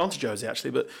 we'll go on to Jose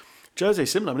actually, but Jose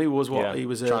similar. I mean, he was what? He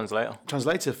was a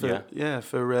translator for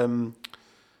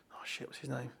what's his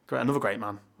name? Another great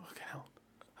man. Okay, hell.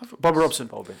 Bobby Robson.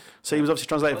 Bobby. So he was obviously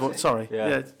translated for. Sorry.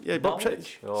 Yeah. Bob.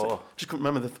 Just couldn't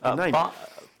remember the name.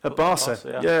 At Barca.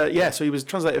 So he was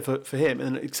translated for him,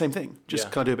 and same thing.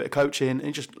 Just kind of do a bit of coaching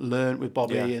and just learn with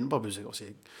Bobby. And Bobby was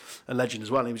obviously a legend as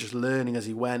well. And he was just learning as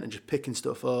he went and just picking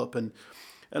stuff up. And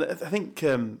I think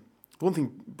one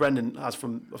thing Brendan has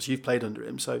from, obviously you've played under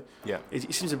him, so he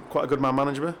seems quite a good man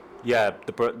manager. Yeah,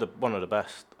 the one of the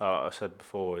best. I said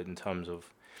before in terms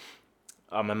of.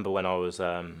 I remember when I was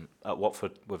at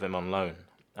Watford with him on loan,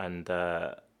 and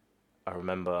I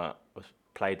remember I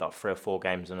played like 3 or 4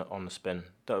 games on the spin.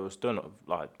 I was doing all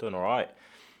right,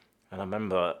 and I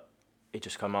remember he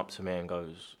just come up to me and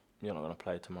goes, "You're not going to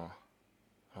play tomorrow."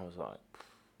 I was like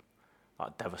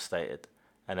devastated,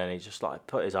 and then he just like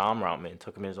put his arm around me and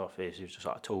took me in his office. He was just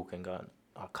like talking, going,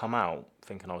 "I come out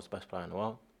thinking I was the best player in the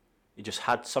world." He just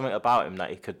had something about him that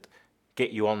he could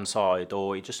get you on side,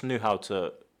 or he just knew how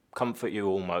to comfort you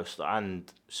almost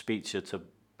and speak to you to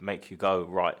make you go,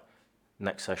 right,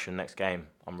 next session, next game,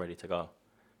 I'm ready to go.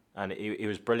 And he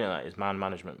was brilliant at it. His man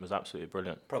management was absolutely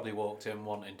brilliant. Probably walked in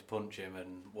wanting to punch him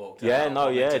and walked there's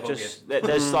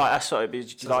like, that's what it'd be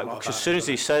like, like as soon as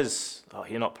he says, "Oh,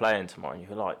 you're not playing tomorrow," and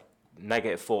you're like,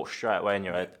 negative thought straight away in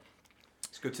your head.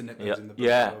 It's good to nip those in the bud.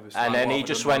 Yeah, and then he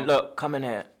just went, "Look, come in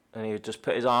here," and he would just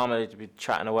put his arm and he'd be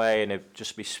chatting away, and it'd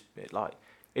just be like,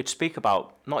 he'd speak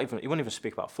about, he wouldn't even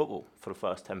speak about football for the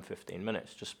first 10-15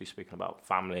 minutes, just be speaking about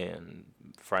family and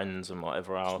friends and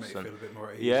whatever else. Just make you feel a bit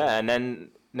more at ease. Yeah, and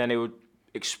then he would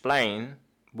explain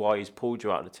why he's pulled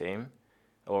you out of the team,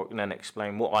 or then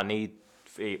explain what he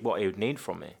would need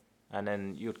from me, and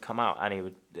then you'd come out and he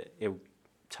would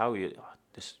tell you,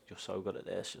 "You're so good at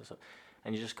this,"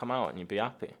 and you just come out and you'd be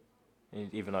happy,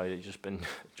 even though you'd just been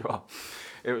dropped.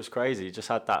 It was crazy. He just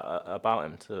had that about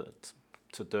him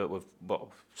to do it with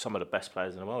some of the best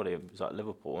players in the world. He was at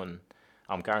Liverpool, and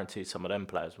I'm guaranteed some of them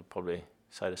players would probably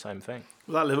say the same thing.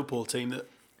 Well, that Liverpool team that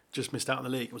just missed out on the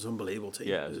league was an unbelievable team.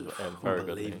 Yeah, it was a very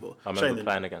good team. I remember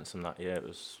playing against them that year. It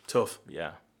was tough.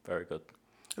 Yeah, very good.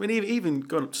 I mean, even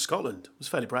going up to Scotland was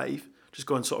fairly brave. Just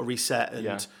go and sort of reset and...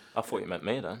 Yeah, I thought you meant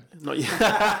me then. Not yet.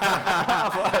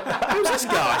 Who's this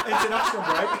guy?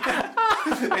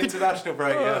 International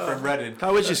break, from Reading.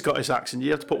 How is your Scottish accent?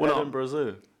 You have to put one on. Edinburgh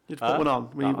Zoo. You'd put one on.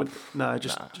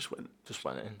 Just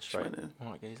went in straight.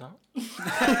 All right, geezer.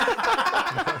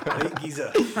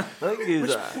 Geezer.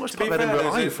 Which part of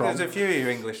Edinburgh are you from? There's a few of you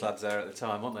English lads there at the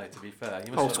time, weren't they, to be fair?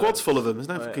 Whole squad's full of them. There's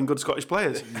no fucking good Scottish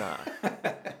players. Nah,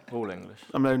 all English.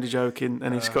 I'm only joking.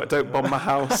 And he's got, "Don't bomb my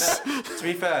house." To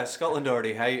be fair, Scotland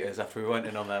already hate us after we went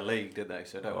in on their league, didn't they?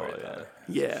 So don't worry about it.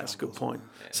 Yeah, that's a good point.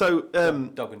 Yeah. So,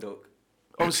 dog and duck.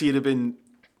 Obviously, you'd have been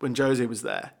when Jose was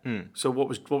there. So, what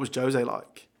was Jose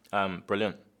like?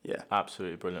 Brilliant. Yeah,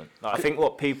 absolutely brilliant. Like, I think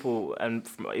what people, and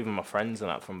even my friends and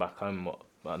that from back home, what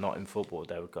not in football,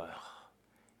 they would go, "Oh,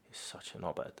 he's such a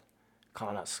knobhead.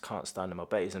 Can't stand him. I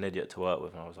bet he's an idiot to work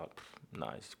with." And I was like, "No,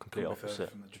 he's the complete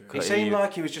opposite." He seemed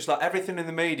like he was just like, everything in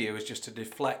the media was just to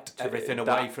deflect everything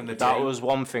away from the team. That was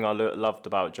one thing I loved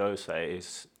about Jose,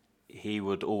 is he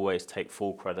would always take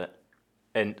full credit,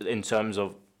 in terms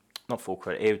of, not full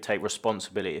credit, he would take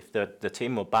responsibility. If the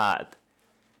team were bad,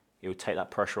 he would take that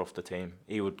pressure off the team.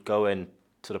 He would go in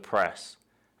to the press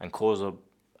and cause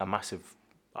a massive,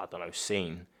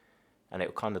 scene, and it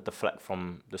would kind of deflect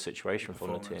from the situation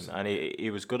from the team. And he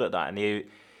was good at that, and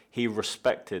he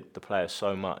respected the players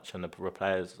so much, and the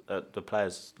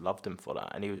players loved him for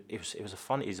that. And he's a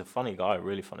funny guy, a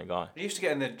really funny guy. He used to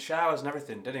get in the showers and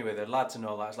everything, didn't he, with the lads and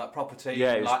all that? It's like proper team.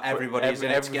 Yeah, like everybody's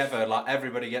in it together. Like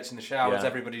everybody gets in the showers. Yeah.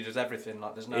 Everybody does everything.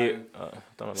 Like there's no.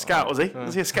 Scout was he?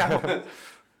 Was he a scout?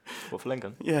 What, for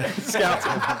Lincoln? Yeah, scout.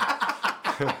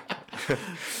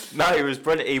 No, he was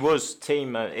brilliant. He was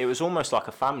team. It was almost like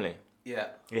a family. Yeah.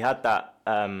 He had that.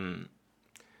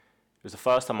 It was the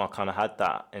first time I kind of had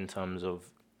that in terms of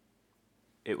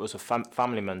it was a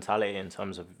family mentality in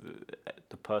terms of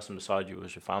the person beside you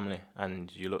was your family,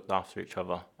 and you looked after each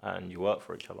other and you worked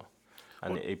for each other,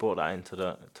 and he brought that into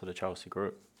the Chelsea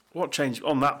group. What changed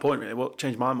on that point, really, what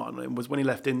changed my mind on him was when he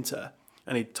left Inter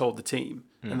and he told the team,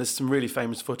 and there's some really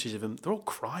famous footage of him, they're all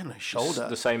crying on his shoulder.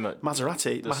 The same at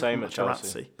Maserati. The same at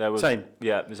Chelsea. There was, same.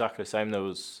 Yeah, exactly the same. There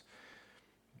was,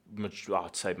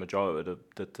 I'd say, majority of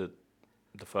the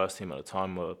first team at the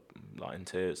time were like in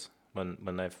tears when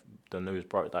the news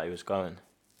broke that he was going,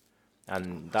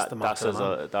 and that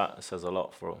says a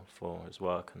lot for his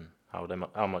work and how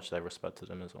much they respected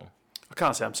him as well. I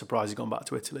can't say I'm surprised he's gone back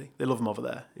to Italy. They love him over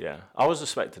there. Yeah, I was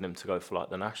expecting him to go for like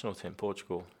the national team,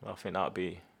 Portugal. I think that would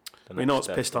be. You know what's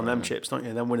pissed on them chips, don't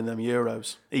you? Them winning them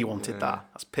Euros. He wanted that.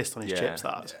 That's pissed on his chips.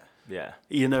 That. Yeah.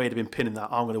 You know he'd have been pinning that.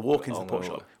 I'm going to walk into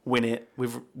Portugal, win it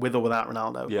with or without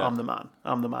Ronaldo. Yeah. I'm the man,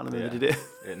 and then they did it.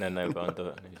 And then they were going to do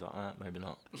it, and he's like, maybe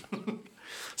not.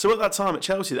 So at that time at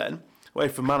Chelsea, then away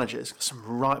from managers, got some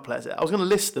right players there. I was going to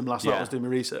list them last night. I was doing my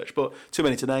research, but too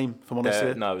many to name. If I'm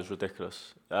honest. No, it was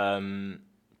ridiculous. Deco,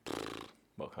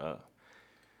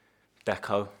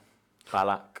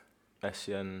 Ballack,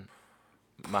 Essien,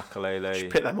 Makelele. Just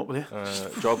pick them up, will you?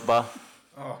 Drogba,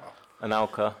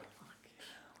 Anelka,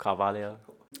 Carvalho.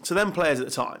 So them players at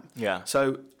the time. Yeah.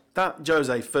 So that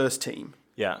Jose first team.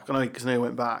 Yeah. Because I know he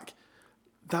went back.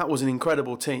 That was an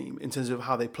incredible team in terms of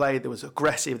how they played. They was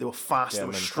aggressive. They were fast. They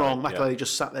were strong. Makelele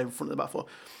just sat there in front of the back four.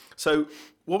 So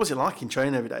what was it like in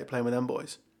training every day playing with them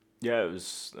boys? Yeah, it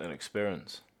was an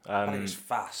experience. I think it was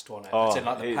fast, wasn't it? Oh, it's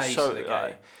like the pace of the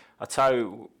game. I tell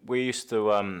you, we used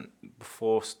to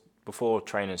before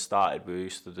training started, we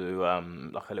used to do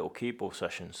like a little keep ball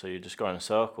session. So you just go in a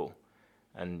circle,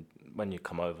 and when you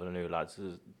come over, the new lads,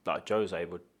 like Jose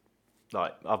would,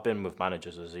 like I've been with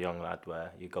managers as a young lad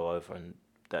where you go over and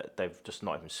they've just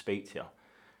not even speak to you.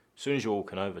 As soon as you're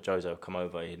walking over, Jose would come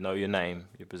over, he'd know your name,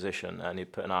 your position, and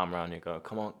he'd put an arm around you and go,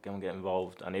 come on, get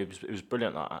involved. And it was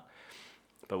brilliant like that.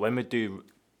 But when we do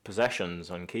possessions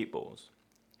on keep balls,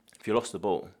 if you lost the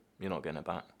ball, you're not getting it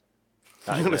back.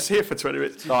 You're going to see it for 20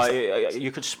 minutes. Like,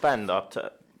 you could spend up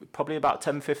to probably about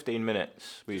 10-15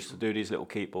 minutes. We used to do these little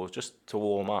keep balls just to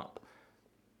warm up.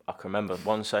 I can remember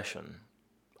one session,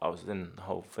 I was in the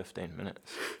whole 15 minutes.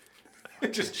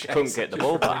 Just couldn't get the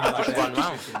ball back. Just run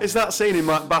round. It's that scene in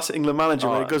Bassett England Manager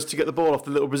where he goes to get the ball off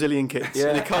the little Brazilian kids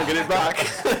and he can't get it back.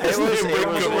 it was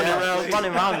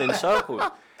running around in circles.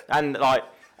 And like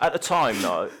at the time,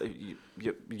 though,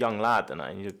 you're a young lad and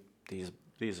these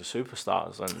are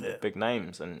superstars and big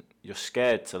names, and you're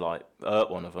scared to like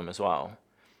hurt one of them as well,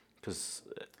 because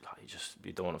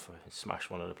you don't want to smash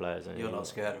one of the players. And you're not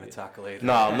scared of a tackle either.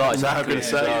 No, I'm not exactly.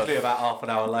 Usually about half an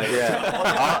hour later.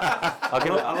 Yeah, I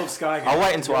love Sky games. I'll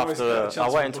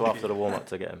wait until after the warm up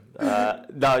to get him.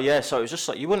 So it was just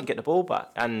like you wouldn't get the ball back,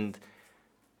 and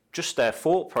just their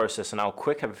thought process and how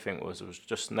quick everything was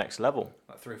just next level.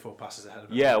 Like 3 or 4 passes ahead of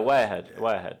them. Yeah, way ahead.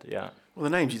 Yeah. Well, the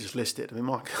names you just listed, I mean,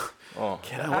 Mike. What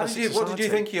did you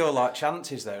think of your like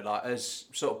chances though, like as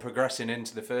sort of progressing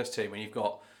into the first team when you've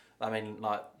got, I mean,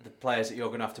 like the players that you're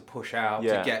going to have to push out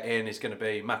to get in is going to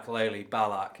be Makelele,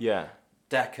 Ballack,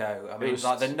 Deco. I mean,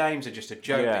 like the names are just a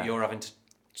joke that you're having to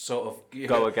sort of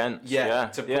go against.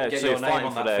 Get so your name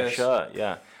on that first shirt.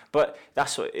 Yeah, but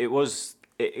that's what it was.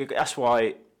 That's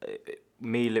why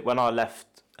when I left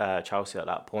Chelsea at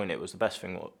that point, it was the best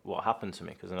thing what happened to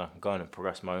me, because then I can go on and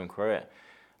progress my own career.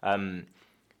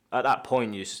 At that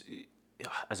point,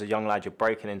 as a young lad, you're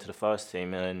breaking into the first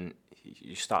team, and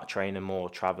you start training more,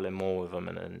 travelling more with them,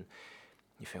 and then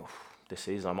you think, this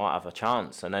season I might have a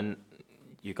chance. And then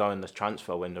you go in the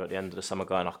transfer window at the end of the summer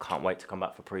going, I can't wait to come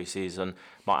back for pre-season,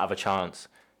 might have a chance.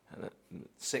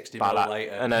 60 minutes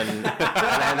later. And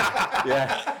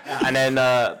then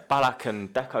Ballack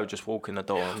and Deco just walk in the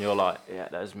door, and you're like, yeah,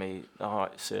 there's me. All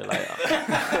right, see you later.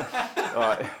 All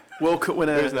right. World Cup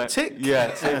winner, tick.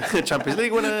 Yeah. Champions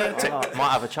League winner, tick.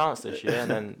 Might have a chance this year,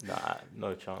 and then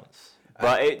no chance.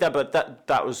 But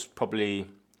that was probably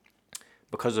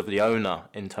because of the owner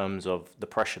in terms of the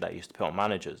pressure that he used to put on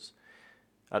managers.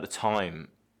 At the time,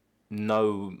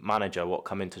 no manager what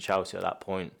come into Chelsea at that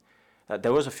point.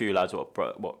 There was a few lads what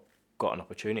got an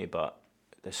opportunity, but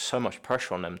there's so much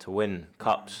pressure on them to win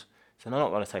cups. So they're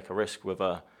not going to take a risk with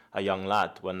a young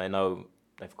lad when they know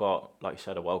they've got, like you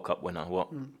said, a World Cup winner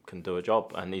can do a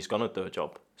job, and he's going to do a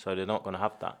job. So they're not going to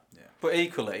have that. Yeah. But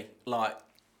equally, like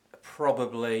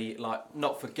probably like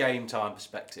not for game time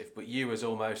perspective, but you as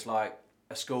almost like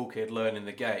a school kid learning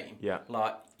the game. Yeah.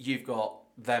 Like you've got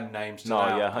them names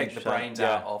to pick the brains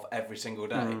out of every single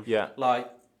day. Yeah. Like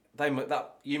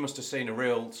you must have seen a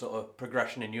real sort of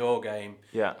progression in your game,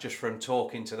 just from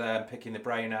talking to them, picking the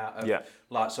brain out of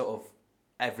like sort of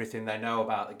everything they know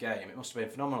about the game. It must have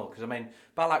been phenomenal, because I mean,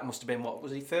 Ballack must have been, what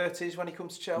was he, 30s when he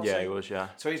comes to Chelsea? Yeah, he was. Yeah.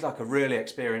 So he's like a really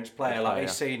experienced player. Like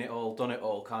he's seen it all, done it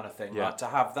all, kind of thing. Like to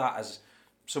have that as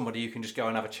somebody you can just go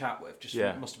and have a chat with, just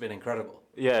must have been incredible.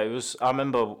 Yeah, it was. I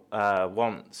remember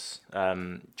once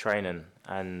training,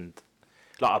 and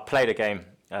like I played a game.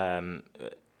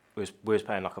 We was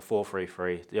playing like a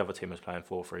 4-3-3. The other team was playing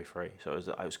 4-3-3.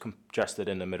 So I was congested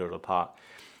in the middle of the park,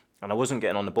 and I wasn't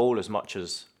getting on the ball as much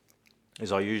as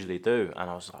I usually do. And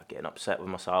I was like getting upset with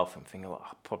myself and thinking, I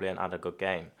probably hadn't had a good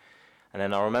game. And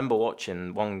then I remember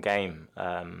watching one game.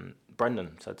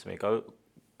 Brendan said to me, "Go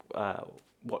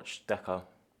watch Deco."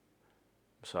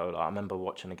 So like, I remember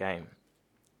watching a game,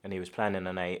 and he was playing in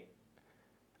an 8,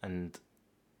 and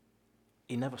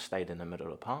he never stayed in the middle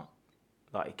of the park.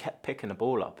 Like he kept picking the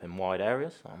ball up in wide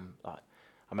areas. I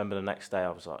remember the next day I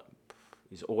was like,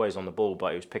 he's always on the ball, but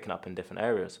he was picking up in different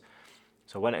areas.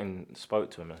 So I went and spoke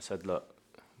to him and I said, "Look,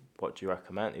 what do you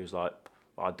recommend?" He was like,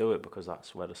 "I do it because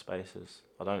that's where the space is.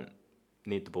 I don't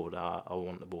need the ball there. I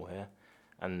want the ball here."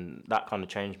 And that kind of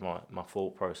changed my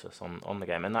thought process on the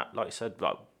game. And that, like you said,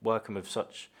 like working with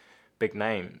such big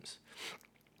names,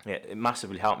 it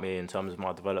massively helped me in terms of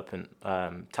my development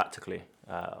tactically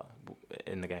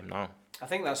in the game now. I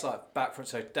think that's like back from,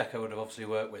 so Deco would have obviously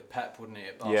worked with Pep, wouldn't he,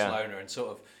 at Barcelona, and sort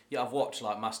of, I've watched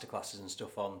like masterclasses and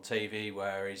stuff on TV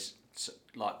where he's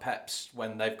like Pep's,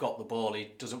 when they've got the ball,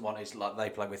 he doesn't want his, like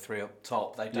they play with 3 up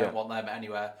top, they don't want them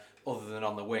anywhere other than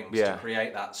on the wings to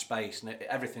create that space, and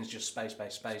everything's just space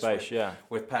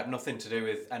with Pep, nothing to do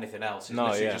with anything else. It's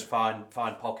literally just find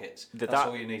pockets. That's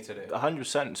all you need to do.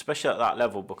 100%, especially at that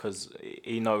level, because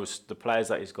he knows the players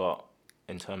that he's got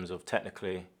in terms of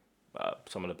technically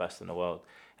some of the best in the world.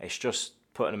 It's just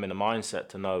putting them in a mindset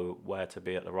to know where to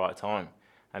be at the right time.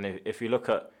 And if you look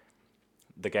at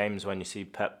the games when you see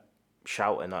Pep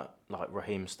shouting at like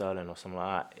Raheem Sterling or something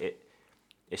like that,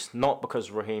 it's not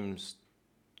because Raheem's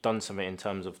done something in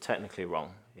terms of technically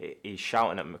wrong. He's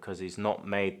shouting at him because he's not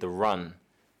made the run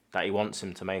that he wants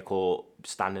him to make, or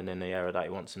standing in the area that he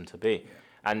wants him to be. Yeah.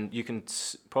 And you can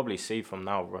probably see from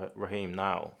now, Raheem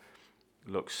now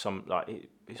looks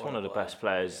he's one of the best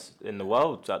players in the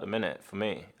world at the minute for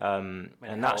me. And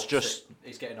that's just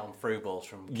he's getting on through balls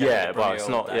from but it's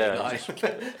not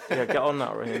get on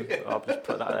that, Raheem. I'll just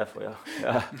put that there for you.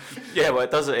 Well,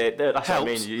 it does it. That's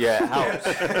helps. What I mean. Yeah, it helps.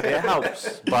 It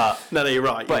helps. But no, you're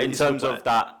right. But in terms of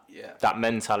that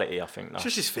mentality, I think it's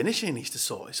just his finishing needs to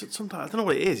sort. Sometimes I don't know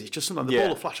what it is. It's just sometimes the ball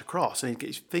will flash across and he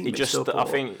gets his feet mixed up. I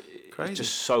think. Crazy. It's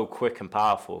just so quick and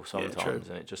powerful sometimes,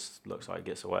 and it just looks like he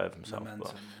gets away with himself.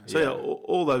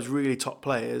 All those really top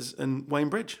players, and Wayne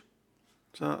Bridge.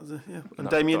 So and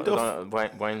Damien Duff.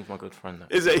 Wayne's my good friend.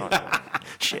 Is he?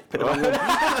 Shit. To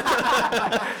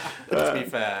be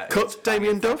fair, cut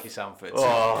Damien Duff.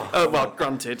 Well,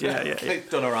 granted, yeah.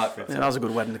 Done all right for him. Yeah, that was a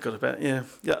good wedding. Cut a bit, yeah.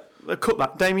 Cut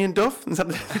that. Damien Duff. He was a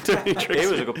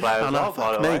good player as well,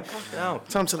 by the way.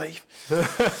 Time to leave.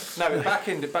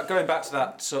 Going back to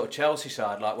that sort of Chelsea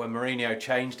side, like when Mourinho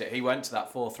changed it, he went to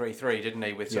that 4-3-3, didn't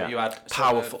he? With you had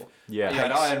powerful. You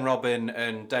had Iron Robin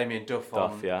and Damien Duff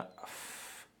on.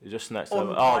 He's just next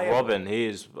level. Robin,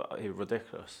 he's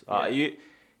ridiculous.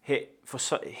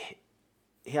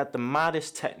 He had the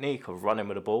maddest technique of running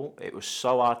with the ball. It was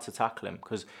so hard to tackle him,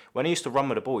 because when he used to run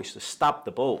with the ball, he used to stab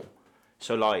the ball.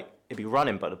 So like he'd be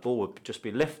running, but the ball would just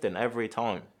be lifting every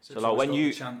time. So like when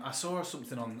I saw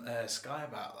something on Sky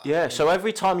about that. Yeah. So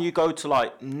every time you go to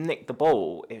like nick the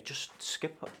ball, it just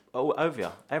skip over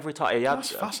you every time.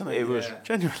 That's fascinating. It was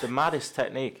genuinely the maddest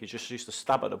technique. He just used to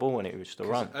stab at the ball when he used to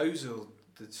run. Ozil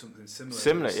did something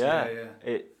similar.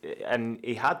 And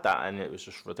he had that, and it was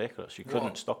just ridiculous. You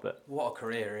couldn't stop it. What a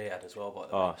career he had as well, by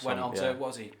the way. Went on to, what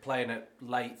was he, playing at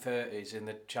late 30s in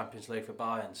the Champions League for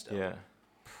Bayern still? Yeah.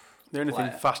 The only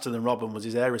thing faster than Robin was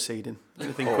his hair receding.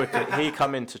 Anything quicker. He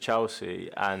come into Chelsea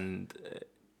and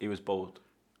he was bald.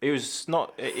 He was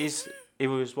not. He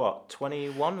was what,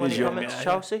 21 when he came into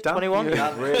Chelsea? 21. Really?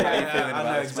 I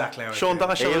know exactly how. Sean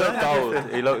Dyche. He looked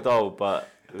old. He looked old, but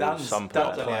Dan's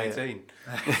only 18.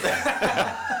 The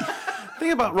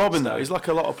thing about Robin though is, like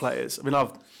a lot of players, I mean,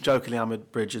 I've jokingly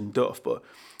hammered Bridge and Duff, but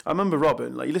I remember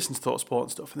Robin, like you listen to Talk Sport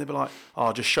and stuff, and they'd be like,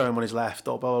 just show him on his left,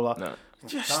 or blah blah blah. No.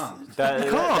 Just do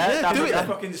it.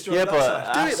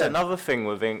 That's another thing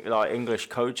with English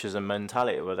coaches and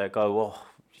mentality, where they go,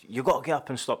 you got to get up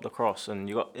and stop the cross, and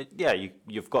you've got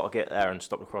to get there and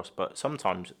stop the cross. But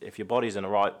sometimes, if your body's in the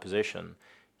right position,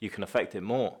 you can affect it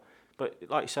more. But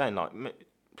like you're saying, like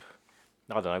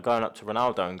I don't know, going up to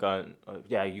Ronaldo and going,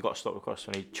 yeah, you got to stop the cross,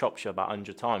 and he chops you about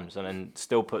 100 times and then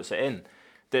still puts it in.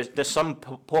 There's some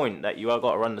point that you have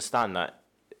got to understand that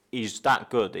he's that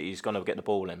good that he's going to get the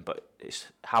ball in, but it's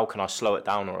how can I slow it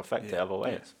down or affect it other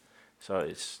ways? Yeah. So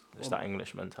it's that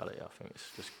English mentality. I think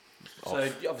it's just. So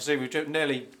obviously we've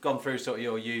nearly gone through sort of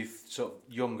your youth, sort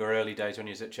of younger early days when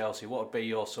you was at Chelsea. What would be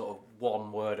your sort of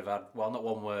one word of not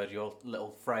one word, your little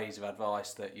phrase of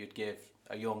advice that you'd give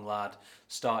a young lad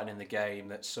starting in the game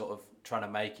that's sort of trying to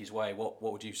make his way? What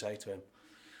would you say to him?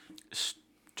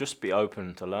 Just be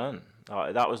open to learn.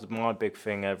 That was my big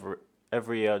thing.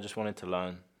 Every year I just wanted to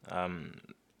learn,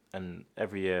 and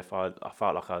every year if I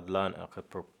felt like I'd learned, I could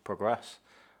progress.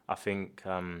 I think.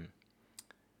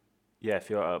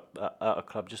 If you're at a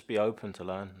club, just be open to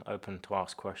learn, open to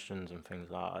ask questions and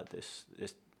things like that. This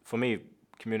for me,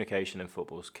 communication in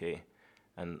football is key,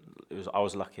 and I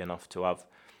was lucky enough to have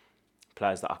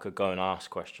players that I could go and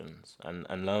ask questions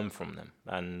and learn from them.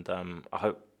 And I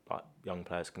hope like young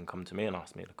players can come to me and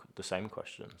ask me the same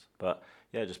questions. But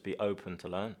yeah, just be open to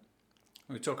learn.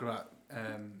 We're talking about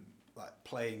like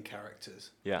playing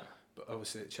characters. Yeah. But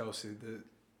obviously at Chelsea,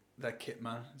 their kit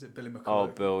man, is it Billy McCullough? Oh,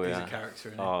 Bill, He's yeah. a character,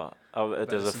 isn't he?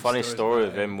 There's a funny story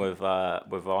of him with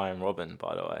Ryan Robin,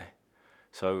 by the way.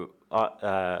 So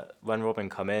when Robin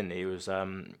come in, he was I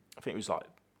think he was like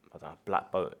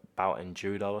black belt in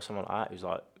judo or something like that. He was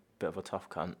like a bit of a tough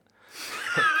cunt.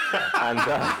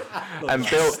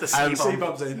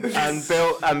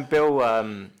 and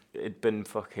Bill he'd been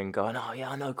fucking going, oh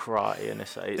yeah, I know karate, and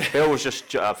this. Bill was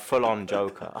just a full on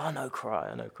joker. I know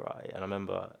karate. And I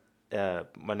remember.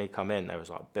 When he come in, there was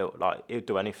like Bill, like he'd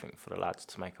do anything for the lads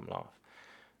to make them laugh.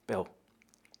 Bill,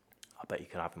 I bet you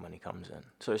can have him when he comes in.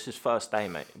 So it's his first day,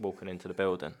 mate, walking into the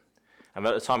building, and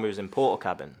at the time he was in porter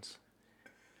cabins,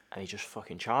 and he just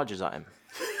fucking charges at him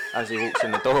as he walks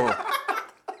in the door.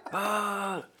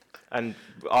 And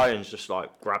Irons just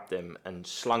like grabbed him and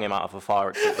slung him out of a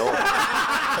fire exit door.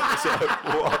 It's like,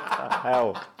 what the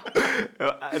hell?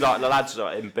 Like the lads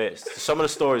are in bits. Some of the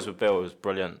stories with Bill was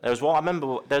brilliant. There was one I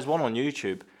remember. There's one on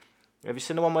YouTube. Have you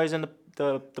seen the one where he's in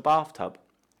the bathtub?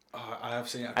 Oh, I have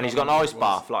seen it. And he's got an ice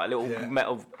bath, like a little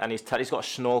metal, and he's got a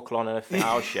snorkel on and everything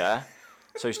else, yeah.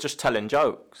 So he's just telling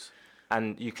jokes,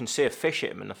 and you can see a fish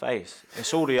hit him in the face.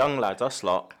 It's all the young lads, us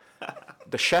lot.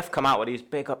 The chef come out with these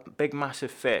big, massive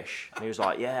fish, and he was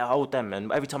like, "Yeah, hold them."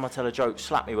 And every time I tell a joke,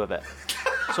 slap me with it.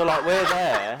 So like we're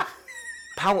there,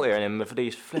 pelting him with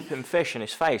these flipping fish in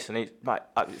his face, and he's like,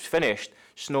 it was finished.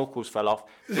 Snorkels fell off,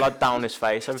 blood down his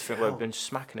face, everything. We've been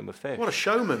smacking him with fish. What a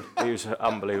showman! He was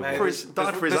unbelievable. There's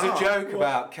a joke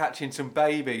about catching some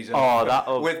babies.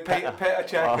 With Peter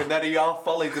Cech, and then he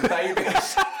half-volleyed the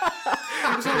babies.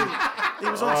 He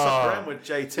was on Sub with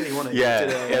JT, wasn't he?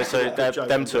 Yeah. So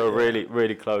them two are really,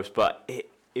 really close. But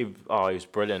he was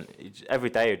brilliant. Every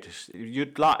day,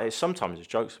 you'd laugh. Sometimes his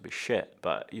jokes would be shit,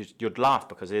 but you'd laugh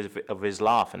because of his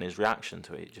laugh and his reaction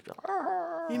to it. You'd just be like,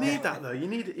 you need that though. You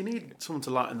need someone to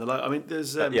lighten the load. I mean,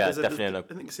 there's definitely. I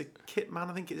think it's a Kit Man.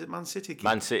 I think it's Man City.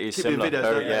 Man City is similar.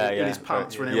 Videos, in his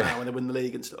pants running around when they win the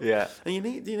league and stuff. Yeah. And you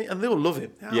need, and they'll love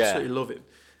him. They absolutely love him,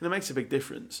 and it makes a big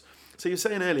difference. So you're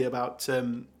saying earlier about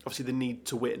obviously the need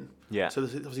to win. Yeah. So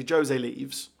obviously Jose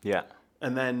leaves. Yeah.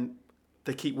 And then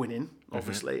they keep winning,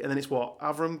 obviously, and then it's what,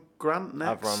 Avram Grant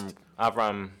next.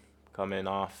 Avram come in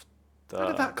after. How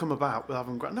did that come about with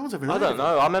Avram Grant? No one's ever. I don't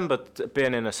know. I remember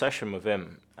being in a session with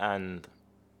him, and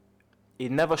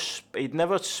he'd never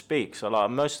speak. So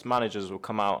like most managers would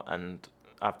come out and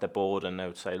have their board, and they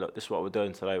would say, "Look, this is what we're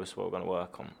doing today. This is what we're going to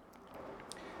work on."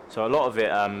 So a lot of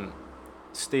it,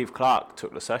 Steve Clarke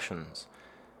took the sessions,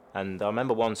 and I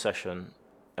remember one session,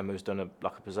 and we was doing a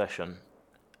possession,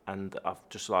 and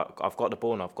I've got the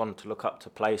ball and I've gone to look up to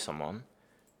play someone,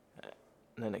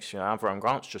 and then next thing you know, Avram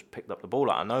Grant's just picked up the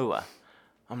ball out of nowhere.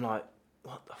 I'm like,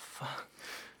 what the fuck?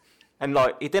 And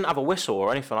like, he didn't have a whistle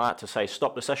or anything like that to say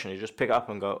stop the session. He just pick it up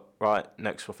and go, right,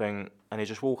 next thing, and he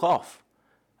just walk off.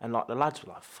 And like the lads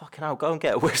were like, fucking hell, go and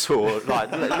get a whistle. Or,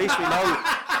 like at least we know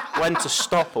when to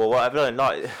stop or whatever. And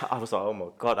like, I was like, oh my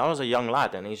God. I was a young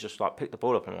lad, and he's just like picked the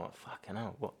ball up, and I'm like, fucking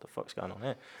hell, what the fuck's going on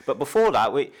here? But before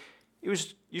that, he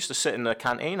used to sit in the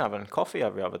canteen having coffee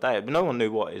every other day. No one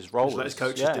knew what his role was. Let his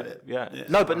coaches did it. Yeah.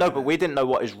 No, but we didn't know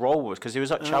what his role was because he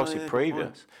was at Chelsea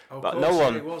previous. But no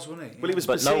one. He was, wasn't he? Well, he was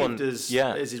perceived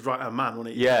as his right hand man,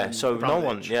 wasn't he? Yeah. So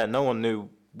no one knew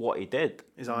what he did.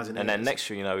 His eyes and then next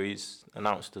thing you know, he's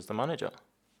announced as the manager.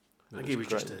 I think he was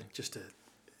just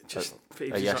just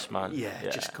a yes man. Yeah,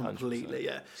 just completely. 100%.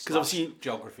 Yeah, because obviously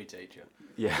geography teacher.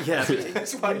 Yeah. Yeah,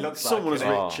 That's what it looks someone like.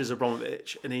 as rich as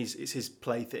Abramovich, and it's his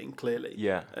plaything clearly.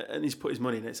 Yeah. And he's put his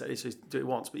money in it, so he's do it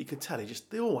once. But you can tell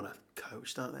they all want to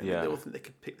coach, don't they? Yeah. They all think they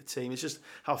could pick the team. It's just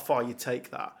how far you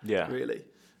take that. Yeah. Really.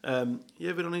 You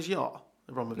ever been on his yacht,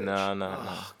 Abramovich?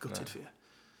 No. Gutted for you.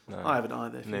 No. I haven't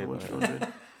either. If you're Neither.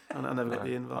 wondering, and I never got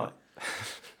the invite.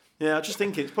 Yeah, I just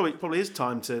think it's probably is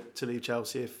time to leave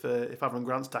Chelsea if Avram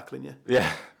Grant's tackling you.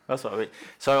 Yeah, that's what I mean.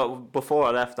 So before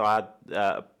I left, I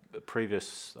had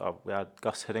we had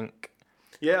Gus Hiddink.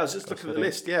 Yeah, I was just looking at the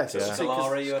list. Yeah, so Yeah.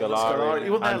 Scolari. Scolari. He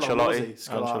wasn't there long, was he?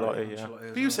 Ancelotti, yeah.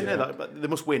 But you were saying there that they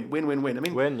must win. I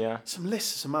mean, Win, yeah. some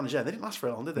lists, some managers, they didn't last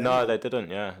very long, did they? No, they didn't.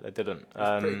 Yeah, they didn't. It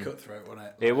was pretty cutthroat, wasn't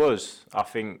it? It was. I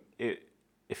think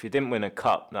if you didn't win a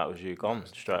cup, that was you gone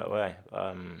straight away.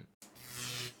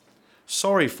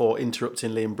 Sorry for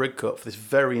interrupting Liam Bridcut for this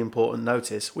very important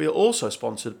notice. We are also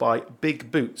sponsored by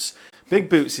Big Boots. Big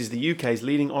Boots is the UK's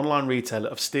leading online retailer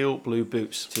of steel blue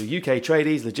boots. To UK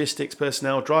tradies, logistics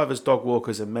personnel, drivers, dog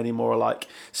walkers and many more alike.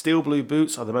 Steel blue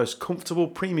boots are the most comfortable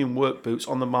premium work boots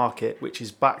on the market, which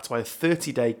is backed by a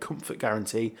 30-day comfort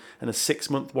guarantee and a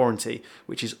 6-month warranty,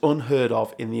 which is unheard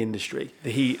of in the industry.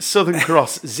 The Southern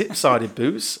Cross zip-sided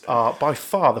boots are by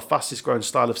far the fastest growing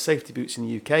style of safety boots in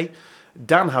the UK.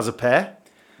 Dan has a pair.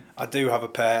 I do have a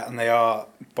pair, and they are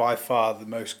by far the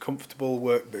most comfortable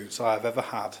work boots I have ever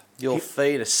had. Your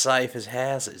feet are safe as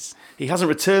houses. He hasn't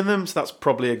returned them, so that's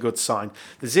probably a good sign.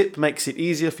 The zip makes it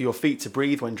easier for your feet to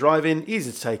breathe when driving,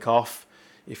 easy to take off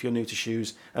if you're new to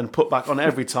shoes, and put back on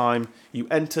every time you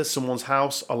enter someone's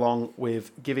house, along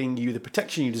with giving you the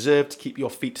protection you deserve to keep your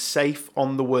feet safe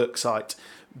on the work site.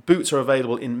 Boots are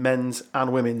available in men's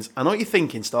and women's. I know what you're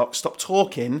thinking, Stock. Stop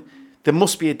talking. There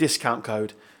must be a discount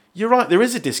code. You're right, there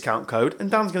is a discount code, and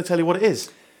Dan's going to tell you what it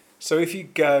is. So if you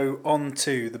go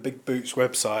onto the Big Boots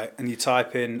website and you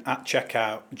type in at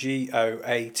checkout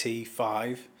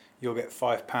GOAT5, you'll get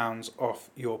 £5 off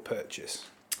your purchase.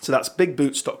 So that's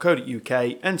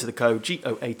bigboots.co.uk. Enter the code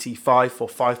GOAT5 for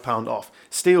 £5 off.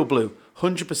 Steel blue,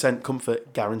 100%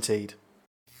 comfort guaranteed.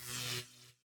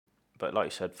 But like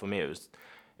you said, for me, it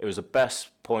was the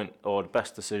best point or the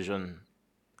best decision.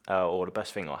 Or the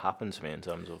best thing that happened to me in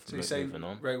terms of moving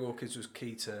on. Ray Wilkins was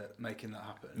key to making that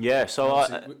happen. Yeah, so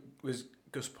was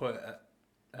Gus Poyet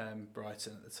at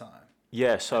Brighton at the time.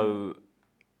 Yeah, so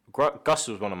Gus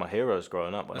was one of my heroes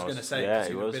growing up. I was going to say, yeah,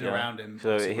 he was. Been around him.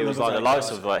 So he was like the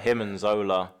likes of like him and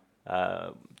Zola,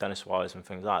 Dennis Wise and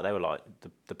things like that. They were like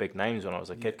the big names when I was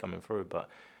a kid coming through. But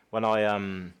when I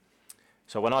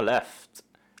left,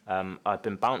 I'd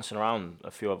been bouncing around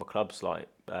a few other clubs. Like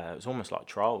it was almost like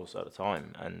trials at the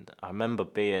time, and I remember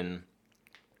being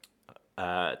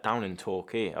down in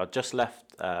Torquay. I'd just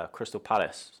left Crystal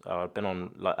Palace. I'd been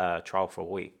on trial for a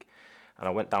week, and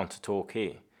I went down to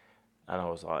Torquay, and I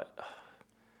was like,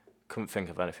 couldn't think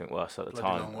of anything worse at the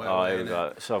time.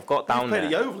 So I've got down there.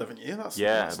 You've played at Yeovil, haven't you?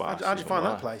 How do you find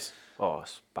that place? Oh,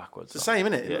 it's backwards. It's the same,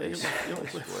 isn't it? Yeah, it's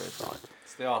weird. Like.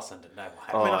 It's the arse end of nowhere.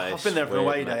 I've been there for a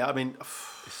away day. Mate. I mean,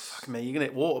 fuck me, you're going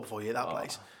to hit water before you hit that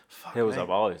place. Fuck Hills me. have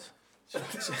eyes.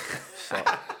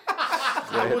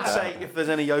 I would say if there's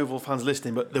any Yeovil fans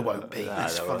listening, but there won't be.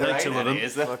 There's fucking two of them.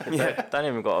 Don't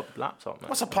even got a laptop, man.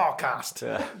 What's a podcast?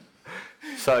 Yeah.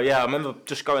 So yeah, I remember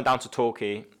just going down to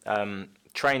Torquay,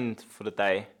 trained for the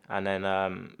day, and then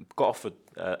got offered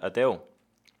a deal.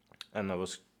 And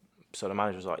so the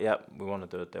manager was like, "Yeah, we want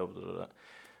to do a deal." Blah, blah, blah.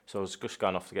 So I was just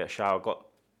going off to get a shower. Got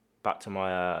back to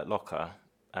my locker,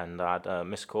 and I had a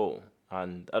missed call.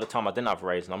 And at the time, I didn't have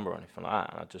Ray's number or anything like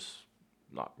that. And I just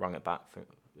like rung it back.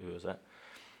 Who was it?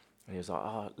 And he was like,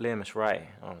 "Oh, Liam, it's Ray."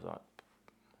 And I was like,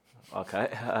 "Okay."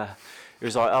 He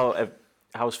was like, "Oh,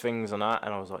 how's things and that?"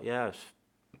 And I was like, "Yeah,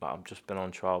 I've just been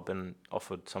on trial, been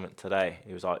offered something today."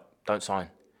 He was like, "Don't sign."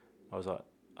 I was like,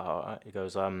 "Oh, all right." He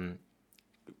goes,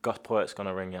 "Gus Poyet's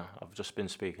gonna ring you. I've just been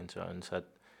speaking to her and said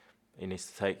he needs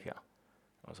to take you."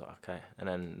 I was like, "Okay." And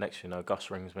then next thing you know,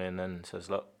 Gus rings me and then says,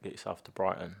 "Look, get yourself to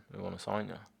Brighton. We want to sign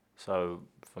you." So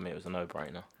for me, it was a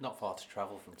no-brainer. Not far to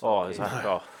travel from Oh, Torquay. exactly.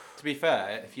 Oh. To be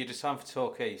fair, if you'd have signed for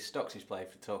Torquay, Stocksy's played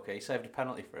for Torquay, he saved a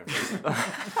penalty for him.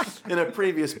 In a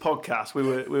previous podcast, we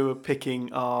were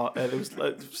picking our.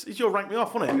 It's your rank me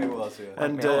off, wasn't it? It was, yeah.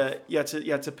 And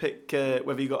you had to pick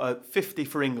whether you got a 50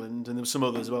 for England, and there were some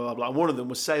others, blah blah blah. And one of them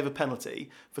was save a penalty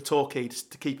for Torquay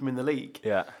to keep him in the league.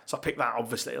 Yeah. So I picked that,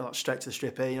 obviously, like straight to the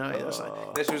strip here. You know, it was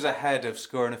like, This was ahead of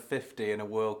scoring a 50 in a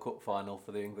World Cup final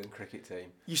for the England cricket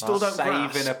team. you still don't Saving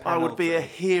grasp. a I would be a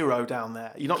penalty. hero down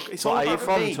there. You're not. It's all Are you about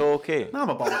from me. Torquay? No, I'm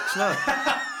a bollocks. No.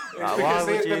 Why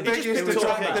would you? The biggest We've been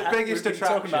talking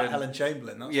attraction. about Helen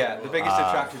Chamberlain. That's Yeah, what the it biggest was.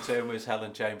 attraction to him was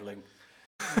Helen Chamberlain.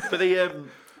 But the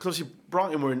because obviously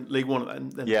Brighton were in League One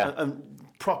then, Yeah. and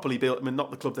properly built. I mean, not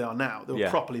the club they are now. They were Yeah.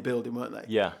 properly building, weren't they?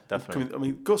 Yeah, definitely. I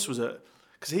mean, Gus was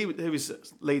because he was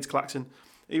at Leeds Claxton.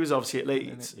 He was obviously at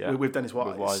Leeds Yeah. with Dennis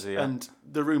Wise, Wisey, yeah. and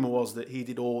the rumor was that he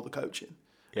did all the coaching.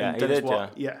 Yeah, And he Dennis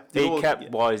did. Yeah, He all- kept yeah,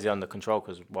 Wisey under control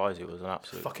because Wisey was an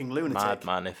absolute fucking lunatic.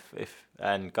 madman.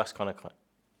 And Gus kind of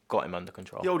got him under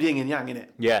control. The old yin and yang, innit?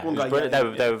 Yeah, One it was guy, brilliant.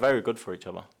 yeah, They were very good for each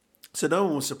other. So no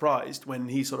one was surprised when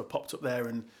he sort of popped up there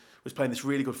and was playing this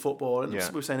really good football. And Yeah.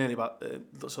 we were saying earlier about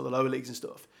the sort of lower leagues and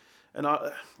stuff. And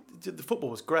the football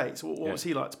was great. So what was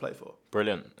he like to play for?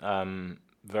 Brilliant.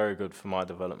 Very good for my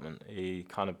development. He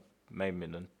kind of made me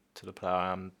to the player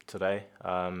I am today.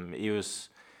 He was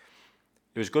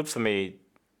good for me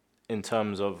in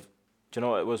terms of, do you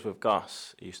know what it was with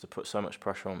Gus? He used to put so much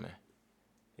pressure on me.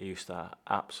 He used to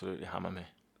absolutely hammer me.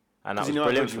 And that 'Cause was he knew how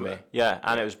brilliant good for you me. were. Yeah,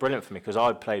 and it was brilliant for me because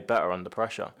I played better under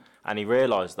pressure. And he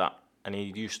realised that. And he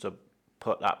used to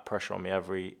put that pressure on me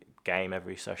every game,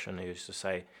 every session. He used to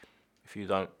say, if you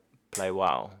don't play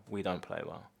well, we don't play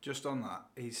well. Just on that,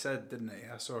 he said, didn't he?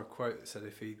 I saw a quote that said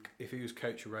if he was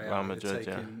coach of Real, Real he'd have Madrid,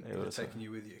 taken, yeah, he'd it have was, taken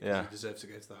you with you because yeah. you deserve to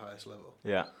go to the highest level.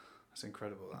 Yeah. That's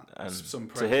incredible. That And That's some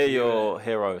to praise hear for you, your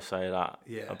hero say that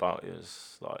Yeah. about you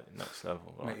is like next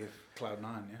level. make Like, you cloud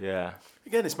nine. Yeah. yeah,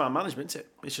 Again, it's man management, isn't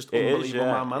it? It's just it unbelievable is. Yeah,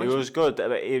 man it management. was good.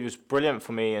 It was brilliant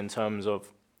for me in terms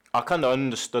of I kind of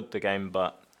understood the game,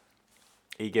 but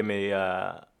he gave me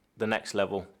the next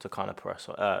level to kind of press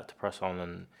on,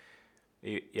 and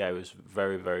it was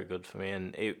very, very good for me,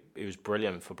 and it was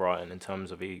brilliant for Brighton in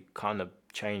terms of he kind of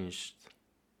changed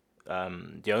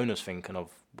the owners' thinking of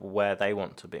where they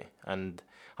want to be, and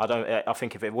I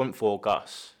think if it weren't for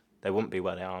Gus, they wouldn't be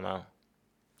where they are now.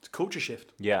 It's a culture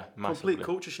shift. Yeah, massively. Complete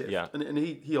culture shift. Yeah. And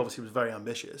he obviously was very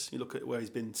ambitious. You look at where he's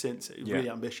been since, he was Yeah. really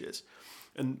ambitious.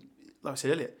 And like I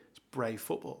said earlier, it's brave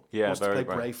football. Yeah, He wants very to play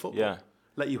brave. brave football. Yeah.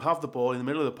 Let you have the ball in the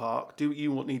middle of the park, do what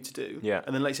you need to do, Yeah.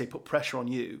 and then let's say put pressure on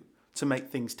you to make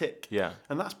things tick. Yeah.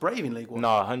 And that's brave in League One. No,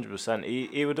 100%.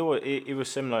 He would always, he was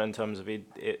similar in terms of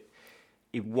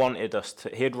he wanted us to.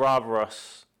 He'd rather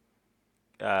us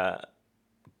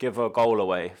give a goal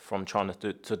away from trying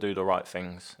to do the right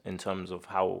things in terms of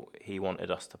how he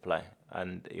wanted us to play,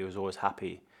 and he was always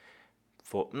happy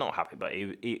for not happy, but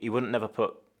he wouldn't never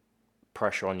put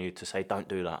pressure on you to say don't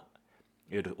do that.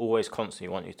 He'd always constantly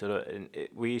want you to do it. And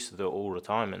we used to do it all the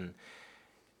time, and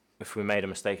if we made a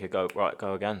mistake, he'd go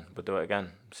again. We'll do it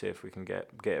again. See if we can get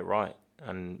it right.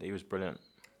 And he was brilliant.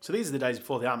 So these are the days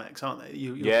before the Amex, aren't they?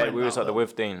 You were Yeah, playing we was that at the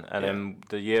level, Withdean, and Yeah. then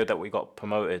the year that we got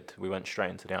promoted, we went straight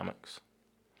into the Amex.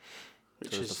 which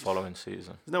Which was is the following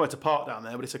season. There's nowhere to park down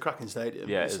there, but it's a cracking stadium.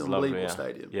 Yeah, it's it's an lovely. unbelievable Yeah.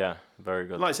 stadium. Yeah, very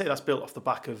good. And like I say, that's built off the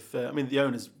back of. I mean, the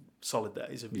owner's solid there.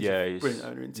 He's a brilliant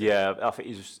owner. Isn't he? Yeah, I think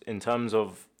he's in terms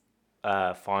of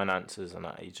finances and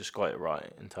that. He just got it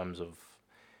right in terms of.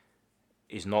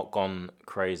 He's not gone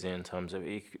crazy in terms of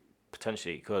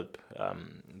potentially he could.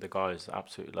 The guy's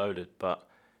absolutely loaded, but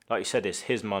like you said, it's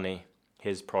his money,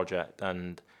 his project,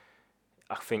 and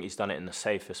I think he's done it in the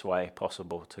safest way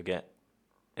possible to get.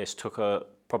 It's took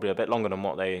probably a bit longer than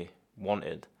what they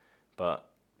wanted, but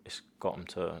it's got them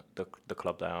to the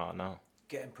club they are now.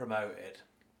 Getting promoted,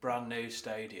 brand new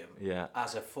stadium, Yeah.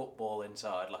 as a football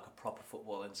inside, like a proper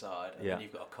football inside, and Yeah. then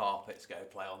you've got a carpet to go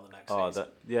play on the next Oh, season.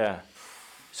 yeah.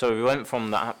 So we went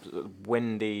from that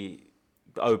windy,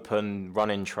 open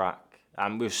running track,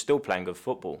 and we were still playing good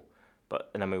football,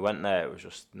 and then we went there. It was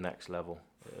just next level.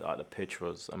 Like the pitch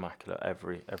was immaculate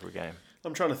every game.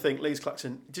 I'm trying to think. Leeds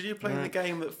Claxton. Did you play in the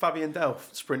game that Fabian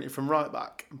Delph sprinted from right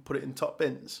back and put it in top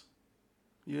bins?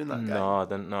 You in that game? No, I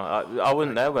didn't know. I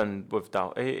wasn't there when with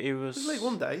Doubt. He was. It was League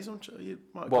One days. I'm sure you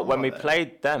might have What gone when by we there.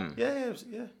 played them? Yeah, it was,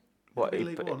 yeah. What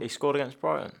League One. he scored against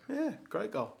Brighton. Yeah,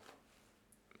 great goal.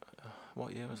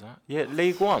 What year was that? Yeah,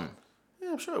 League One.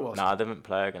 Yeah, I'm sure it was. No, I didn't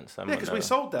play against them. yeah, because we no.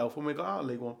 sold Delph when we got out of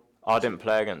League One. I didn't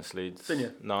play against Leeds. Didn't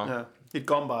you? No. Yeah. You'd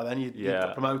gone by then. You'd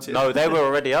got promoted. No, they were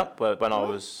already up when I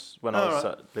was Oh, at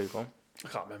right. League One. I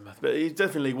can't remember, but he's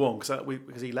definitely League One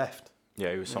because he left.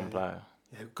 Yeah, he was some player.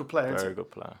 Yeah, good player. isn't Very he?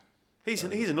 good player. He's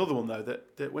another one though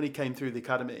that when he came through the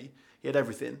academy, he had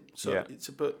everything. So Yeah.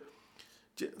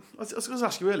 I was going to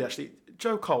ask you earlier actually,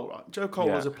 Joe Cole, right? Joe Cole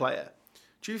Yeah. as a player,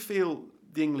 do you feel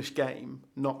the English game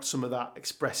knocked some of that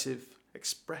expressive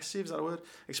is that a word?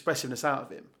 Expressiveness out of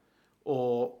him,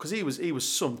 or because he was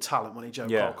some talent when Joe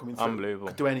Yeah, Cole coming through, unbelievable.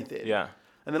 could do anything. Yeah.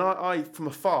 And then I from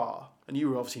afar, and you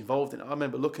were obviously involved in it. I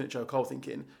remember looking at Joe Cole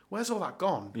thinking, "Where's all that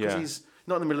gone?" Because Yeah. he's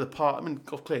not in the middle of the park. I mean,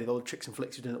 clearly all the tricks and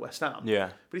flicks he was doing at West Ham. Yeah.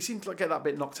 But he seemed to get that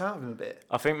bit knocked out of him a bit.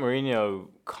 I think Mourinho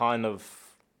kind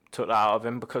of took that out of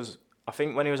him because I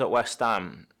think when he was at West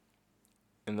Ham,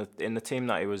 in the team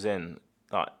that he was in,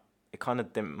 like it kind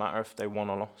of didn't matter if they won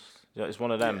or lost. It's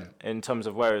one of them. Yeah. In terms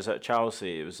of whereas at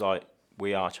Chelsea, it was like,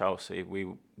 we are Chelsea, we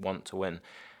want to win.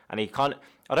 And he kind of,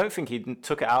 I don't think he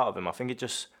took it out of him. I think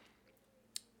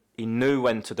he knew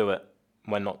when to do it,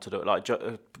 when not to do it. Like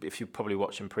if you probably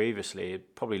watched him previously,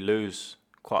 he'd probably lose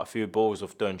quite a few balls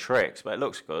of doing tricks, but it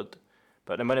looks good.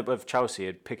 But then when it with Chelsea,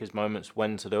 he'd pick his moments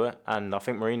when to do it. And I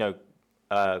think Mourinho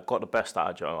got the best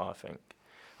out of Joe,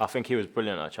 I think he was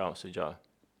brilliant at Chelsea, Joe.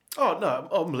 Oh no,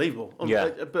 unbelievable! Yeah,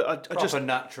 but I just a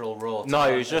natural raw.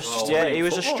 No, he was just he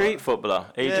was a street footballer.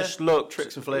 He just looked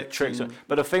tricks and flicks.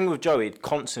 But the thing with Joe, he'd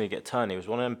constantly get turned. He was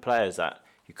one of them players that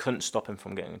you couldn't stop him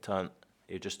from getting turned.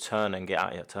 He'd just turn and get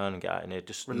at you, turn and get at you, and he'd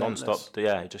just non-stop.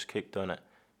 Yeah, he'd just keep doing it.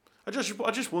 I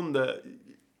just wonder,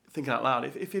 thinking out loud,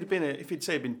 if he'd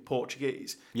say he'd been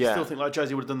Portuguese, yeah. I still think like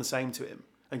Jose would have done the same to him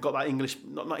and got that English,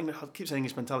 not English, I keep saying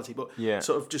English mentality, but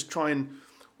sort of just try and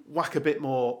whack a bit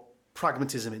more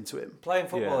pragmatism into him. Playing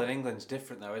football in England's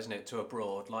different though, isn't it, to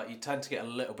abroad? Like you tend to get a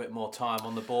little bit more time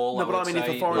on the ball. No, but I mean, if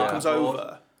a foreigner comes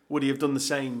over, would he have done the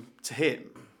same to him,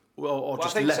 or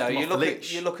just left him off the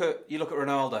leash? You look at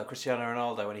Ronaldo, Cristiano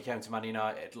Ronaldo, when he came to Man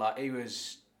United. Like he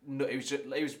was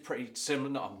pretty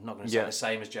similar. I'm not going to say the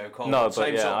same as Joe Cole. No, but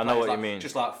same sort of I know what like, you mean.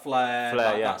 Just like flair,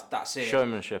 that's it.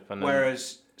 Showmanship, and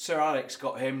whereas Sir Alex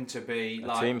got him to be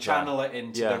like channel it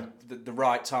into the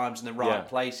right times and the right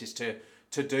places to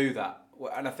do that.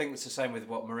 And I think it's the same with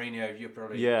what Mourinho. You're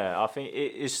probably I think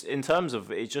it is in terms of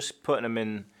it's just putting him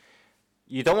in.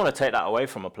 You don't want to take that away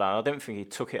from a player. I don't think he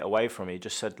took it away from him. He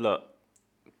just said, look,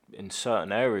 in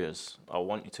certain areas, I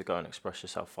want you to go and express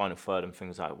yourself, final third and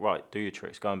things like, right, do your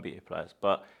tricks, go and beat your players.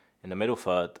 But in the middle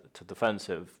third to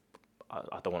defensive,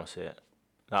 I don't want to see it.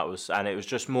 And it was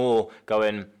just more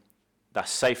going,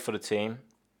 that's safe for the team,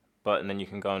 and then you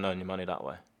can go and earn your money that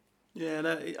way. Yeah,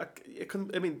 no, it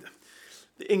couldn't. I mean,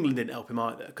 England didn't help him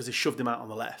either because they shoved him out on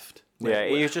the left.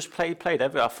 He was just played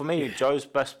everywhere. For me, Joe's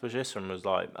best position was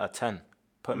like a 10.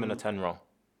 Put him in a 10 role.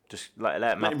 Just let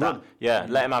him have that. Yeah,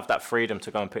 let him have that freedom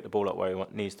to go and pick the ball up where he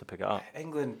needs to pick it up.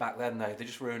 England back then, though, they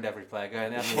just ruined every player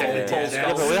going.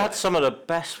 But we had some of the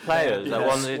best players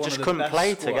that just couldn't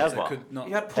play together.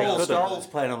 You had Paul Scholes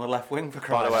playing on the left wing for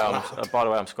crying out loud. By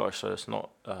the way, I'm Scottish, so it's not.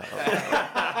 We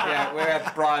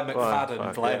had Brian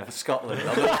McFadden playing for Scotland.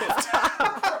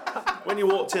 When you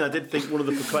walked in, I did think one of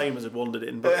the Proclaimers had wandered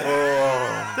in. But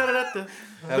that's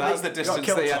the distance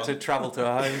that you had to travel to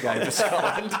a home game for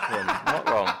Scotland. Not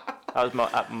wrong. That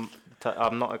was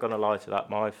I'm not going to lie to that.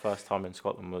 My first time in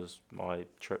Scotland was my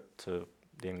trip to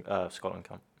the Scotland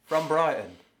camp. From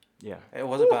Brighton? Yeah. It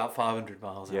was about 500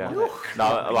 miles. Yeah.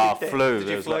 I flew. Did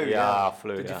you flew? I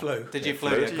flew. Did you flew? Did you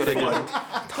flew?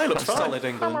 They looked fine. Solid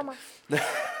England.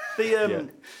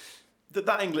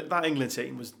 That England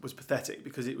team was pathetic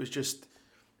because it was just,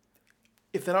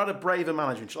 if they had a braver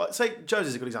manager, like say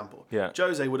Jose's a good example. Yeah.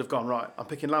 Jose would have gone, right, I'm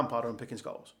picking Lampard or I'm picking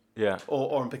Scholes. Yeah.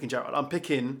 Or I'm picking Gerrard. I'm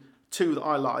picking two that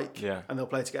I like and they'll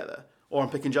play together. Or I'm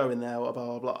picking Joe in there or blah,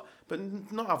 blah, blah. But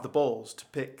not have the balls to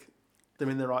pick them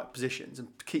in the right positions and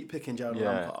keep picking Joe and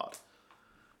Lampard.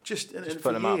 Just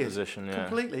put them out of position,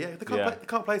 completely, They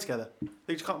can't play together.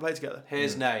 They just can't play together.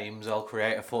 Here's names. I'll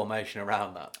create a formation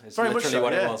around that. It's very much so,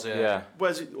 what it was. Yeah.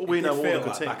 Whereas we know all the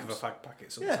good teams. Back of a fag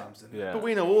packet sometimes, didn't it? But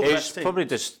we know all the best teams. Probably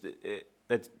just he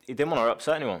didn't want to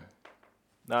upset anyone.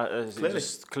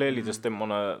 Clearly just didn't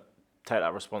want to take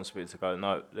that responsibility to go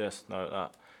no this, no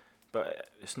that. But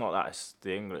it's not that. It's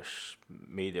the English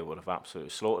media would have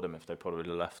absolutely slaughtered him if they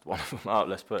probably left one of them out.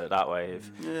 Let's put it that way.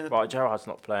 Right, Gerrard's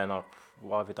not playing up.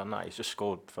 Why have you done that? He's just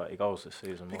scored 30 goals this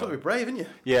season. You've got to be brave, haven't you?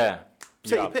 Yeah.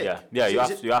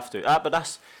 You have to. But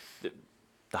that's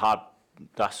the hard.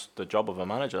 That's the job of a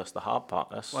manager. That's the hard part.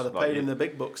 That's why they paid him the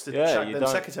big bucks to shack them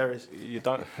secretaries. You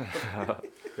don't.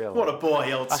 What a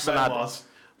boy old Sven was.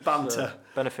 Banter.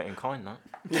 Benefit in kind,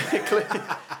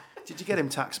 that. Did you get him,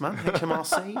 tax man?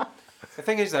 HMRC. The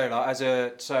thing is though,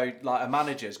 a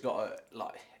manager's got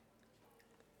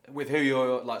with who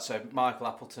you're like. So Michael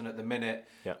Appleton at the minute,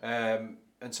 and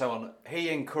so on. He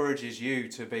encourages you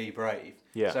to be brave.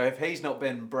 Yeah. So if he's not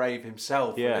been brave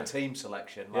himself with the team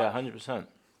selection, 100%.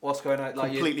 What's going on?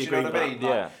 Like, completely do you know what I mean?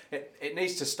 Yeah. It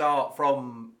needs to start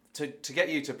from to get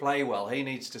you to play well. He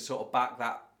needs to sort of back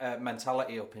that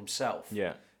mentality up himself.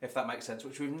 Yeah. If that makes sense,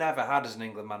 which we've never had as an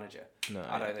England manager. No,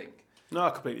 I don't think. No, I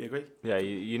completely agree. Yeah,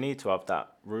 you need to have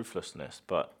that ruthlessness,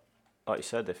 but like you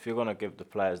said, if you're going to give the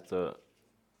players the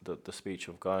speech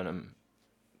of going and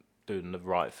doing the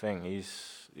right thing.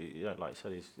 Like I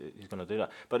said, he's going to do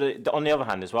that. But on the other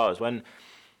hand, as well, is when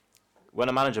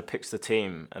a manager picks the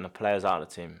team and a player's out of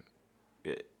the team,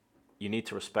 you need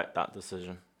to respect that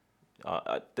decision.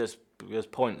 There's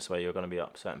points where you're going to be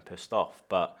upset and pissed off,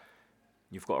 but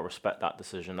you've got to respect that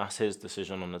decision. That's his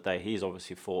decision on the day. He's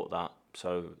obviously thought that,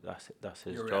 so that's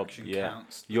his Your job. reaction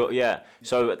counts.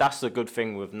 So that's the good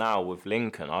thing with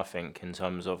Lincoln, I think, in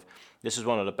terms of this is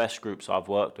one of the best groups I've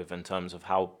worked with in terms of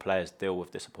how players deal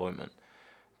with disappointment.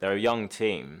 They're a young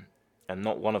team, and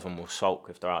not one of them will sulk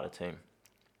if they're out of the team.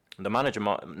 The manager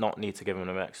might not need to give them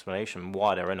an explanation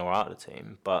why they're in or out of the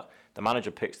team, but the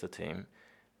manager picks the team.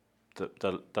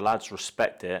 The lads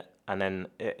respect it, and then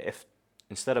if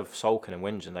instead of sulking and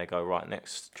whinging, they go, right,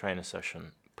 next training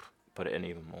session, put it in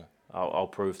even more. I'll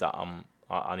prove that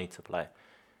I need to play.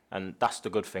 And that's the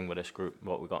good thing with this group,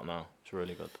 what we got now. It's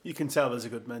really good. You can tell there's a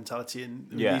good mentality, and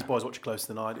Yeah. these boys watch it closer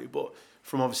than I do, but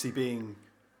from obviously being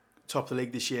top of the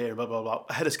league this year and blah, blah, blah,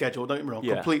 ahead of schedule, don't get me wrong,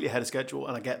 Yeah. completely ahead of schedule,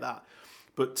 and I get that.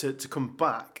 But to come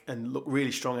back and look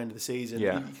really strong end of the season,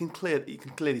 Yeah. you can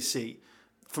clearly see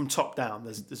from top down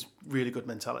there's really good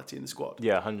mentality in the squad.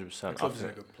 Yeah, 100%. The club's in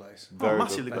a good place. Very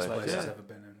massively good good Best place, place yeah. it's ever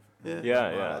been in.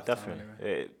 Yeah. Yeah, Right,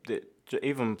 definitely.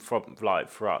 Even from like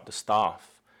throughout the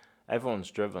staff,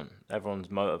 everyone's driven, everyone's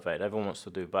motivated, everyone wants to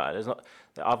do better.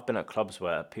 I've been at clubs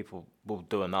where people will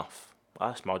do enough.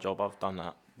 That's my job. I've done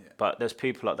that. Yeah. But there's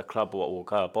people at the club what will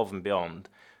go above and beyond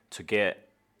to get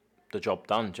the job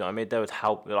done. Do you know what I mean? They would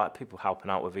help, like people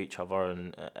helping out with each other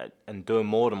and doing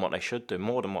more than what they should do,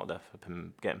 more than what they've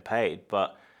been getting paid.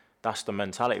 But that's the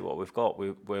mentality what we've got.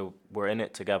 We're in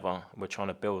it together. We're trying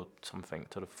to build something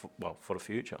for the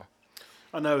future.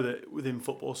 I know that within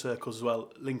football circles as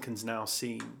well, Lincoln's now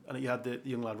seen, and you had the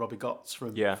young lad Robbie Gotts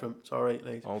from sorry,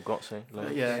 Leeds. Oh, Gotsy.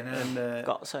 Yeah, and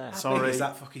Gotsy. sorry, How big is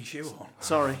that fucking shoe on?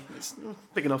 sorry, it's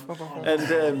big enough.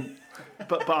 And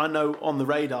but I know on the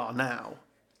radar now,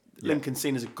 Lincoln's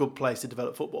seen as a good place to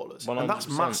develop footballers, and that's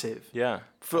 100%. massive. Yeah.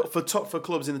 For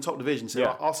clubs in the top division. So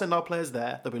Yeah. I'll send our players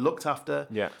there. They'll be looked after.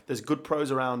 Yeah. There's good pros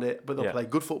around it, but they'll Yeah. play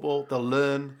good football. They'll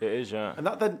learn, It is, yeah. and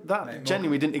that Mate,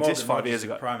 genuinely didn't exist 5 years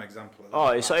ago. A prime example of that. Oh,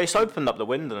 it's opened up the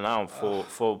window now for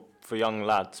young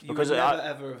lads You because would never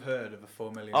ever have heard of a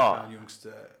 £4 million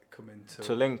youngster coming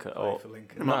to Lincoln play or for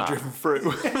Lincoln. It might have Nah. driven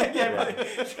through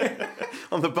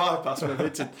on the bypass when I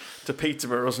hit to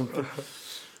Peterborough or something.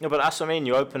 Yeah, but that's what I mean.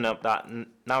 You open up that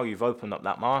now. You've opened up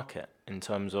that market in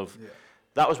terms of. Yeah.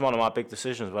 That was one of my big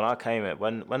decisions when I came in.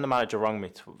 When the manager rang me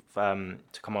to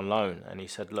come on loan, and he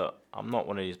said, "Look, I'm not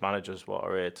one of these managers what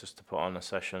are here just to put on a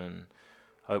session and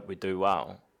hope we do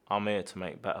well. I'm here to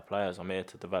make better players. I'm here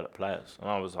to develop players." And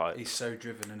I was like, He's so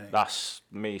driven, isn't he? "That's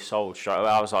me sold straight away."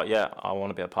 I was like, "Yeah, I want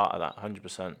to be a part of that,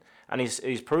 100%." And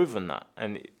he's proven that.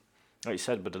 And like you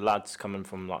said, with the lads coming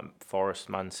from like Forest,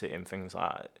 Man City, and things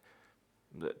like that.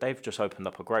 They've just opened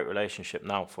up a great relationship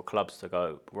now for clubs to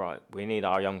go, right, we need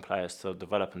our young players to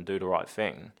develop and do the right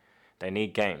thing. They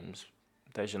need games.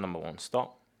 There's your number one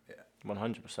stop. Yeah.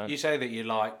 100%. You say that you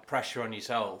like pressure on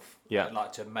yourself, Yeah.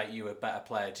 like to make you a better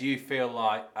player. Do you feel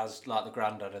like, as like the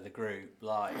granddad of the group,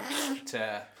 like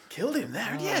to Killed him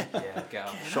there, yeah. get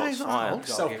on? Shots Yeah, fired.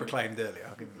 Self-proclaimed earlier.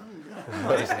 I'll give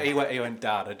him He went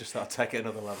dad. I just thought I'd take it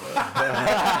another level.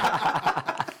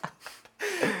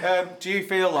 Do you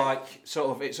feel like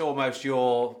sort of it's almost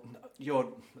your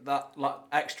that like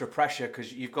extra pressure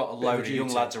because you've got a load of young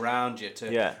duty. lads around you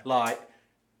to like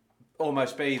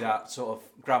almost be that sort of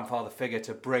grandfather figure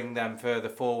to bring them further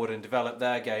forward and develop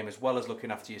their game as well as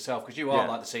looking after yourself because you are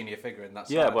like the senior figure in that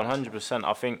side. Yeah, 100%.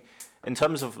 I think in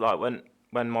terms of like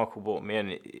when Michael brought me in,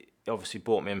 he obviously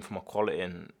brought me in for my quality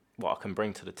and what I can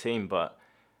bring to the team. But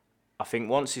I think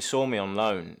once he saw me on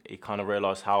loan, he kind of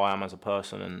realised how I am as a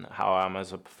person and how I am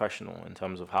as a professional in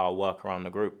terms of how I work around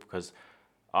the group because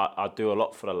I do a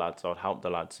lot for the lads. I'd help the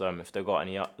lads. If they've got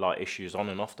any like issues on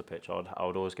and off the pitch, I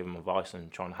would always give them advice and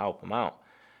try and help them out.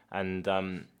 And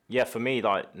for me,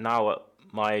 like now at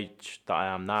my age that I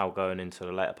am now, going into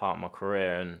the later part of my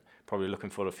career and probably looking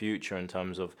for the future in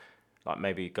terms of like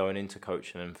maybe going into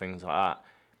coaching and things like that,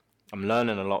 I'm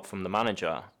learning a lot from the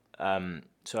manager. And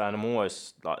I'm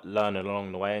always like learning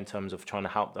along the way in terms of trying to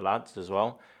help the lads as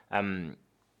well.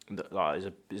 Like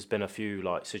there's been a few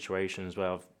like situations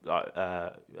where I've like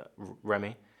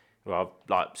Remy, where I've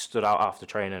like stood out after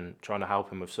training trying to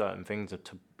help him with certain things to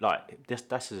like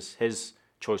this is his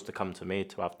choice to come to me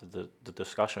to have the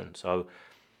discussion. So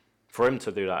for him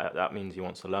to do that means he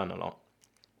wants to learn a lot,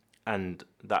 and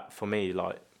that for me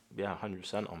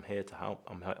 100%. I'm here to help.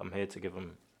 I'm here to give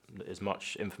them as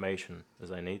much information as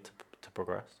they need to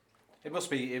progress. It must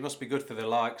be good for the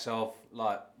likes of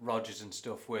like Rodgers and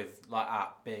stuff with like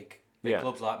at big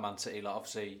clubs like Man City. Like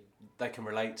obviously they can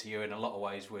relate to you in a lot of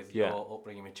ways with your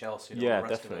upbringing with Chelsea and all the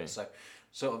rest of it. So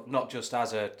sort of not just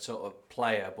as a sort of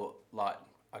player, but like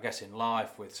I guess in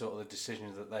life with sort of the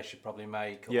decisions that they should probably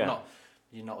make. Yeah.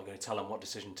 You're not going to tell them what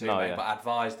decision to make, but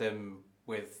advise them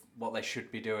with what they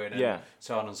should be doing and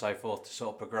so on and so forth to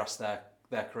sort of progress their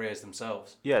careers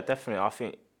themselves. Yeah, definitely. I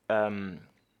think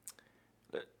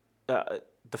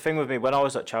the thing with me, when I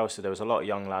was at Chelsea, there was a lot of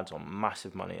young lads on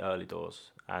massive money early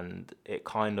doors, and it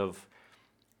kind of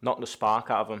knocked the spark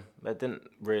out of them. They didn't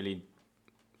really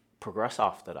progress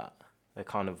after that. They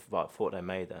kind of like thought they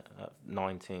made it at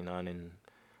 19, earning,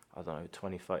 I don't know,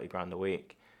 20, 30 grand a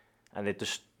week, and they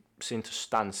just seemed to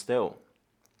stand still.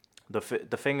 The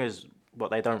thing is,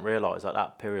 what they don't realise at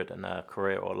that period in their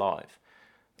career or life,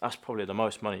 that's probably the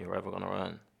most money you're ever going to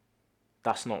earn.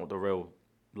 That's not the real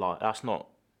life. That's not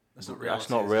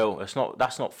real.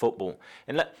 That's not football.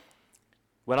 And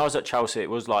when I was at Chelsea, it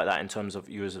was like that in terms of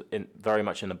you was very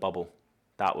much in a bubble.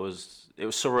 It was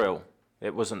surreal.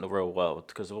 It wasn't the real world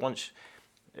because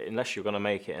unless you're going to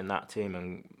make it in that team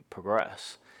and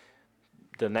progress,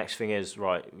 the next thing is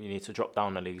right. You need to drop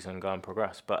down the leagues and go and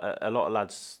progress. But a lot of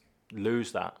lads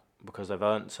lose that because they've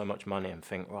earned so much money and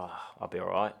think, I'll be all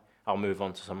right. I'll move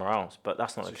on to somewhere else. But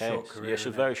that's not the case. It's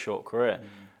a very short career,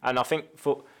 and I think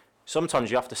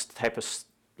sometimes you have to take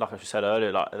like I said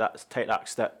earlier, take that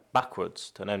step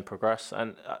backwards to then progress.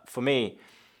 And for me,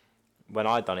 when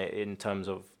I done it in terms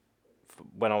of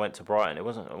when I went to Brighton, it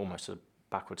wasn't almost a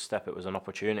backward step; it was an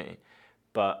opportunity.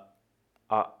 But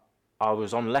I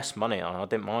was on less money and I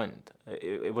didn't mind.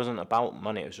 It wasn't about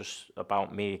money; it was just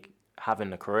about me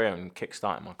having a career and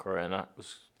kick-starting my career, and that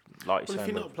was. Like if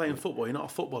you're not playing football, you're not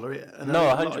a footballer, are you? And no,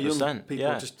 100%.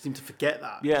 People just seem to forget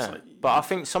that. Yeah, but I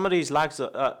think some of these lads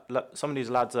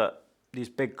at these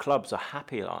big clubs are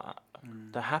happy like that.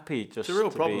 They're happy just. It's a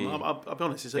real problem. I'll be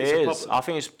honest. It's a problem. I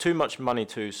think it's too much money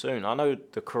too soon. I know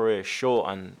the career is short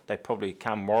and they probably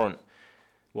can warrant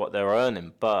what they're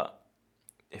earning, but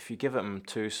if you give them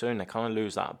too soon, they kind of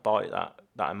lose that bite,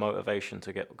 that motivation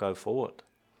to go forward.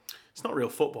 It's not real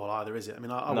football either, is it? I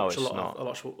mean, I watch a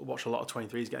lot of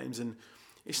 23s games, and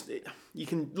you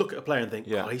can look at a player and think,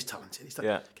 oh, he's talented.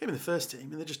 Came in the first team,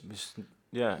 and they're just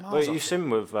Well, you've seen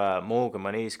with Morgan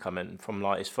when he's come in from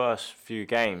like his first few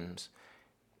games,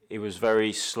 he was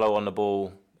very slow on the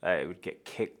ball. It would get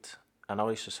kicked, and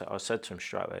I said to him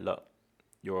straight away, look,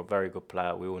 you're a very good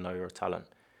player. We all know you're a talent,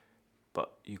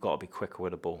 but you got to be quicker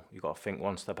with the ball. You got to think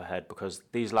one step ahead because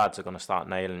these lads are going to start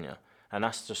nailing you. And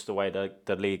that's just the way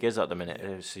the league is at the minute.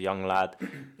 It's a young lad,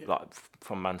 like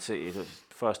from Man City, the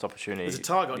first opportunity. There's a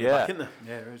target on your back, isn't there?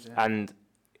 Yeah, there is. Yeah. And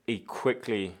he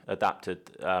quickly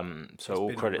adapted. So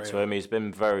all credit to him. He's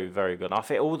been very, very good. I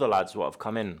think all the lads what have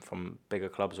come in from bigger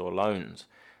clubs or loans,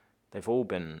 they've all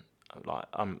been like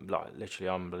literally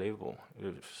unbelievable.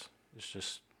 It's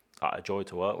just like a joy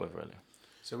to work with, really.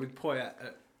 So with Poyet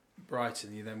at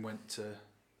Brighton, you then went to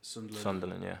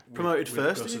Sunderland, yeah. Promoted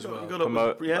first, Gus as well.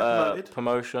 Promoted.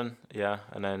 Promotion, yeah,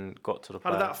 and then got to the. How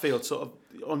did that feel? Sort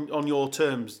of on your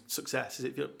terms, success? Is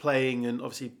it playing and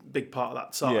obviously big part of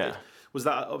that side? Yeah. Was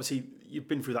that obviously you've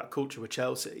been through that culture with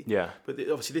Chelsea? Yeah. But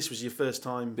obviously this was your first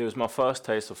time. It was my first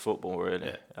taste of football,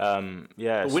 really.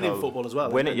 Yeah. But winning football as well.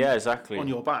 Winning, yeah, exactly. On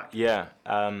your back. Yeah,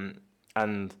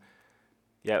 and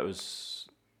yeah, it's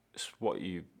what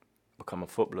you become a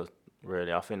footballer.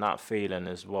 Really, I think that feeling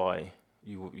is why.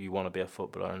 You want to be a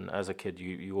footballer, and as a kid,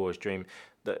 you always dream.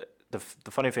 The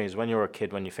funny thing is, when you're a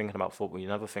kid, when you're thinking about football, you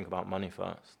never think about money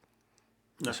first.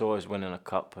 No. It's always winning a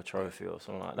cup, a trophy, or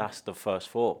something like that. That's the first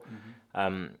thought.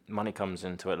 Mm-hmm. Money comes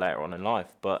into it later on in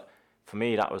life, but for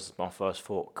me, that was my first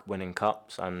thought, winning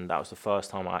cups, and that was the first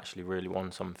time I actually really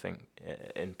won something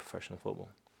in professional football.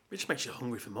 It just makes you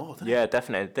hungry for more, doesn't it? Yeah,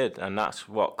 definitely it did, and that's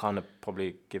what kind of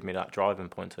probably gave me that driving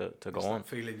point to go on. That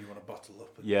feeling you want to bottle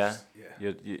up.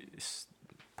 And It's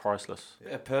priceless.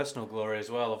 A personal glory as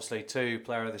well. Obviously, 2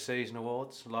 Player of the Season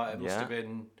awards. Like it must have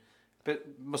been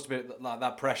like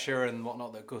that pressure and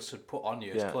whatnot that Gus had put on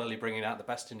you. It's clearly bringing out the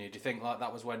best in you. Do you think like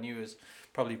that was when you was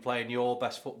probably playing your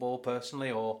best football personally,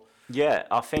 or? Yeah,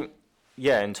 I think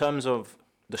in terms of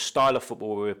the style of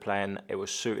football we were playing, it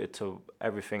was suited to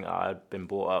everything I had been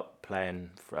brought up playing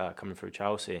coming through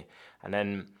Chelsea, and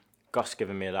then Gus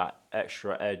giving me that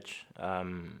extra edge,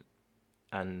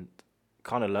 and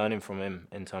kind of learning from him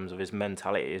in terms of his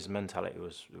mentality. His mentality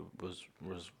was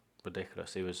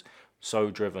ridiculous. He was so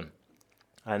driven,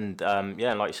 and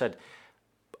like you said,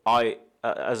 I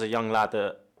as a young lad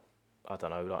at I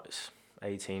don't know, like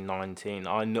 18, 19,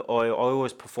 I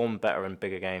always performed better in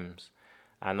bigger games.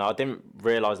 And I didn't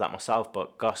realise that myself,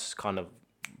 but Gus kind of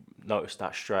noticed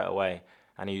that straight away,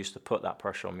 and he used to put that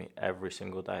pressure on me every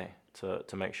single day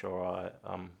to make sure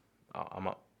I'm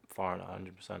up firing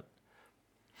 100%.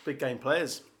 Big game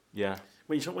players. Yeah.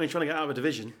 When you're trying to get out of a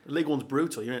division, League One's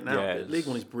brutal. You're in it now. Yeah, League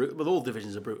One is brutal. But all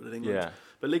divisions are brutal in England. Yeah.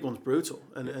 But League One's brutal.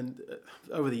 And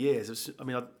over the years,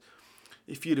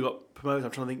 if you'd have got promoted,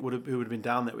 I'm trying to think who would have been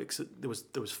down there. Because there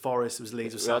was Forest, there was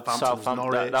Leeds, there was Southampton, there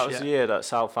was Norwich. That was the year that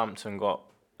Southampton got,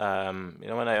 when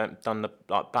they done the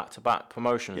back-to-back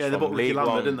promotions. Yeah, they bought Ricky League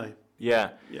Lambert, One. didn't they?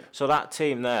 Yeah. Yeah. So that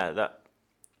team there,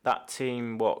 that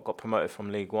team what got promoted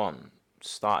from League One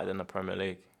started in the Premier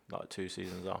League like 2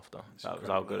 seasons after. That was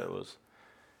how good it was.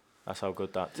 That's how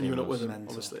good that team And you were not was. with them,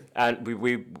 obviously. And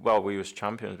we was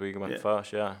champions. We went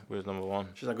first. Yeah, we was number 1.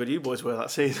 Which is how good you boys were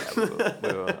that season.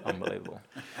 We were unbelievable.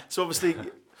 So obviously,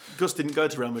 Gus didn't go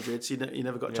to Real Madrid, so you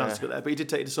never got a chance to go there. But he did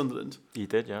take you to Sunderland. He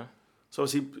did, yeah. So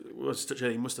obviously,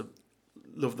 he must have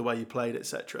loved the way you played,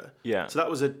 etc. Yeah. So that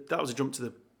was a jump to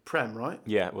the Prem, right?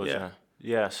 Yeah, it was.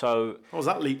 Yeah. So what was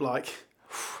that leap like?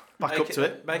 Back up to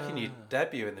it. Making your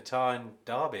debut in the Tyne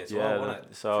derby as well, wasn't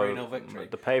it? So 3-0 victory.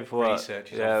 the paperwork.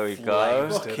 Research is there on we go.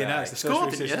 flames Fucking today. hell, it's the Scored,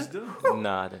 first didn't research you? is done.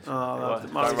 Nah, I didn't.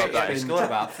 that Don't rub that He in. scored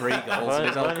about 3 goals in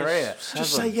his whole career.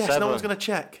 Just say yes. No one's going to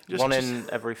check. Just, One in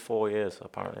every 4 years,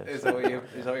 apparently. Is that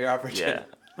what you're averaging? Yeah.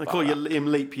 They call you him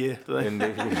leap year. Do they?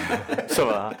 Some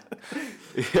of that.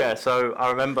 Yeah, so I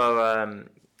remember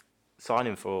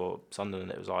signing for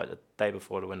Sunderland. It was like the day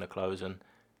before the window closing.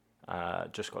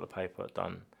 Just got the paperwork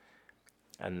done.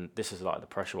 And this is like the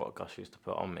pressure what Gus used to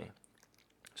put on me.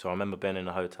 So I remember being in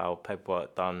a hotel,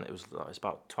 paperwork done. It's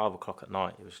about 12 o'clock at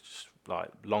night. It was just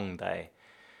like long day.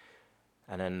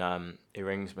 And then he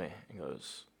rings me and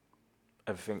goes,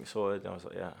 "Everything sorted?" And I was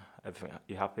like, "Yeah." "Everything?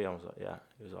 You happy?" I was like, "Yeah."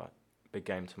 He was like, "Big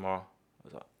game tomorrow." I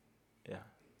was like,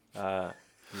 "Yeah."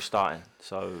 "You're starting,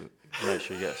 so make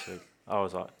sure you get sleep." I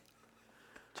was like,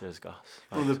 "Cheers, Gus."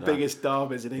 One of the biggest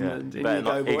derbies in England.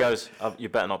 Yeah. He goes, "You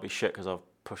better not be shit because I've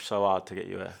pushed so hard to get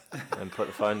you here." And put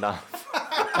the phone down.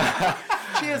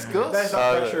 Cheers, Gus. There's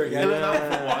that pressure again.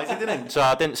 Didn't he? So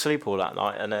I didn't sleep all that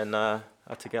night, and then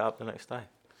had to get up the next day.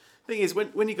 Thing is,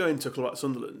 when you go into a club like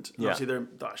Sunderland, Yeah. obviously they're in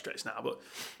dire straits now, but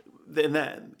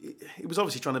then he was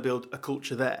obviously trying to build a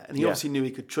culture there, and he Yeah. obviously knew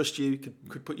he could trust you,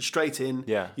 could put you straight in.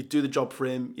 Yeah. You'd do the job for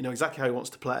him. You know exactly how he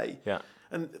wants to play. Yeah.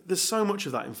 And there's so much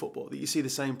of that in football that you see the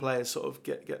same players sort of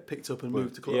get picked up and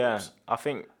moved to clubs. Yeah, I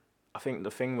think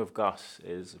the thing with Gus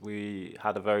is we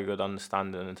had a very good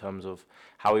understanding in terms of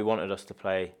how he wanted us to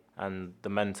play and the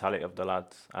mentality of the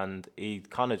lads, and he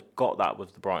kind of got that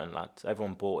with the Brighton lads.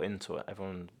 Everyone bought into it.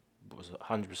 Everyone was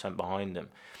 100% behind him.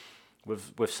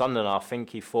 With Sunderland, I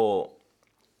think he thought,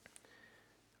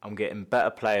 I'm getting better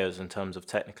players in terms of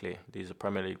technically. These are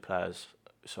Premier League players.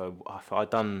 So if I'd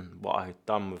done what I had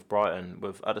done with Brighton,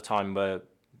 at a time where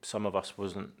some of us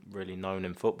wasn't really known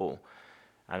in football,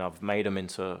 and I've made them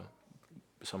into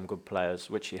some good players,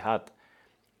 which he had,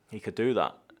 he could do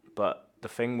that. But the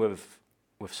thing with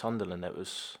Sunderland, it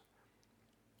was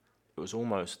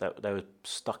almost that they were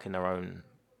stuck in their own,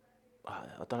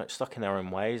 stuck in their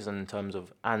own ways in terms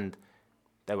of, and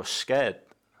they were scared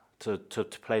to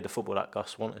play the football that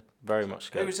Gus wanted. Very much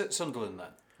scared. Who was at Sunderland then?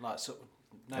 Like sort of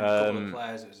name a couple of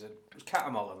players. It was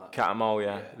Catamol and that. Catamol,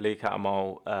 yeah. Lee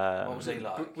Catamol. What was he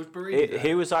like? Was Bereaved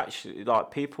He was actually, like,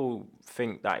 people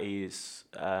think that he's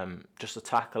just a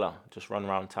tackler, just run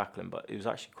around tackling, but he was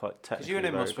actually quite technical. Because you and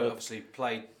him must have obviously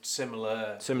played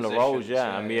similar roles,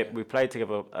 yeah. And yeah. we played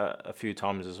together a few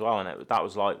times as well, and that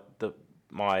was like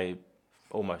my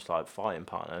almost like fighting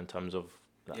partner in terms of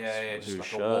just like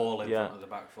shirt, a wall in front of the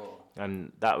back four.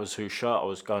 and that was whose shirt I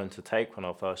was going to take when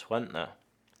I first went there.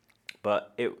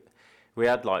 But we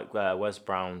had like Wes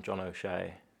Brown, John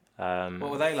O'Shea. What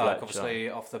were they like? Fletcher. Obviously,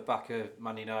 off the back of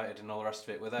Man United and all the rest of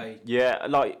it, were they? Yeah,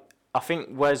 like I think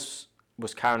Wes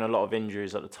was carrying a lot of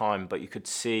injuries at the time, but you could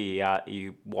see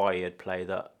why he had played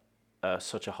at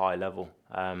such a high level.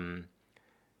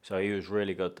 So he was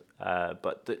really good.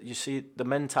 But you see, the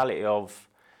mentality of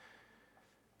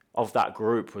that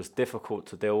group was difficult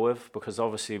to deal with, because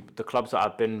obviously the clubs that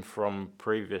I'd been from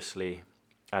previously,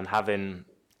 and having,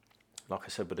 like I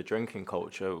said, with the drinking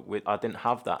culture, I didn't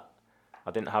have that.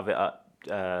 I didn't have it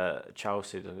at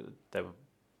Chelsea. They were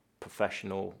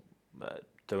professional,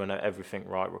 doing everything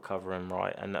right, recovering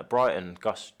right. And at Brighton,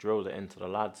 Gus drilled it into the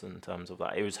lads in terms of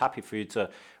that. He was happy for you to,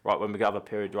 right, when we have a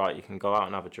period, right, you can go out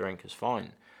and have a drink, it's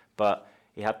fine. But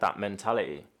he had that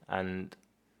mentality, and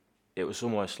it was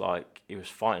almost like he was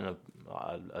fighting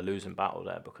a losing battle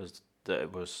there, because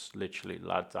it was literally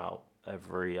lads out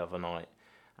every other night.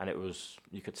 and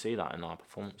you could see that in our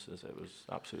performances. It was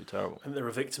absolutely terrible. And they're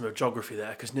a victim of geography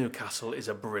there, because Newcastle is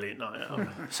a brilliant night out.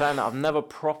 Saying that, I've never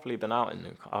properly been out in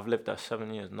Newcastle. I've lived there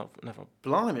 7 years, never.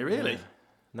 Blimey, really? Yeah,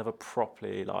 never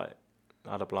properly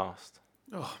had a blast.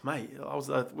 Oh, mate, I was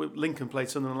Lincoln played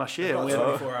Sunderland last year. And we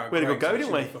About had 24-hour a good Greggs, go, which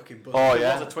didn't we? is fucking Oh buzzing. It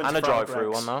yeah, was a and a 24-hour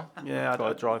drive-through Greggs. one now. Yeah,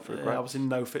 Got a drive-through I Greggs. was in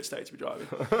no fit state to be driving.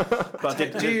 But I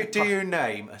did. Do you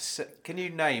name can you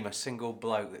name a single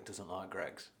bloke that doesn't like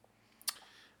Greggs?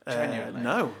 Genuinely.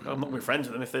 No, I'm not with friends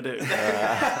with them if they do.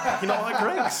 You not like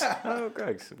Greggs? Oh,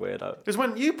 Greg's weirdo. Because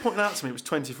when you pointed out to me it was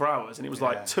 24 hours and it was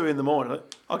like 2 a.m, like,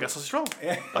 I guess I was strong.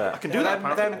 I can do that.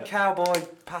 Them apparently. cowboy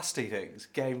pasty things,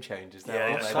 game changers. Yeah, Aren't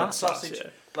yeah, they? that's Like sausage, yeah.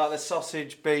 like the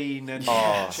sausage, bean, and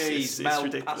cheese, it's melt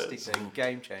ridiculous. pasty thing,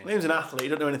 game changer. Liam's an athlete. You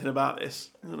don't know anything about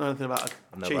this. You don't know anything about I've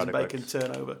a never cheese had and a bacon Greggs.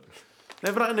 turnover.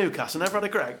 Never had a Newcastle. Never had a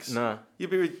Greggs. No. You'll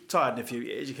be retired in a few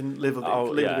years. You can live a bit, Oh,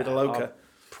 live a bit of loca. I'll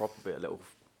probably be a little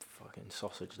fucking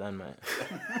sausage then, mate.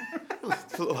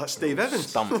 Look like Steve Evans.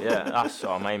 Stump, yeah, that's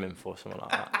what I'm aiming for, something like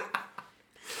that.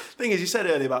 Thing is, you said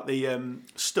earlier about the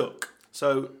stuck.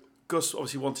 So Gus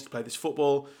obviously wanted to play this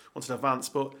football, wanted to advance,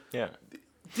 but Yeah.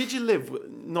 did you live with,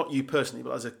 not you personally,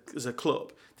 but as a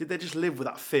club, did they just live with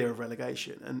that fear of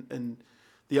relegation? And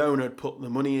the owner had put the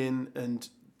money in, and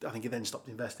I think he then stopped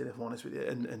investing, if I'm honest with you,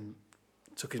 and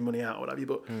took his money out or whatever.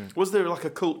 But was there like a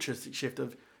culture shift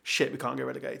of shit, we can't get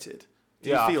relegated? Did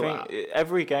Yeah, you feel I think that?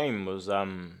 every game was.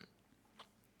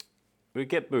 We'd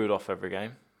get booed off every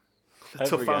game.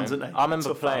 Tough Every fans, game. aren't they? I remember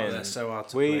Tough playing. They're so hard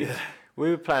to we play. we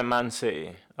were playing Man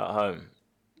City at home,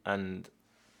 and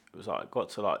it was like got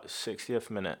to like 60th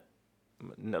minute.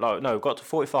 No, got to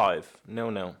 45,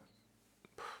 0-0.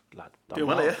 Lad, done Doing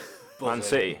well well. here. Man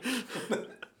City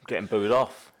getting booed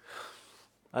off.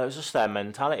 It was just their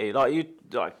mentality. Like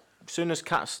as soon as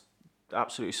Cats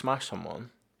absolutely smash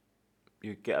someone,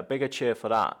 you get a bigger cheer for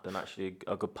that than actually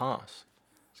a good pass.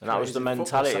 And that was the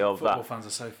mentality of Football that. fans are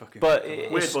so fucking. But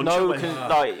fickle. it's bunch, no aren't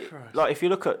they? like if you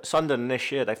look at Sunderland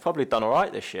this year, they've probably done all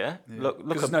right this year. Look 'Cause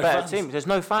at there's no better fans. teams. There's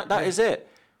no fan. That is it.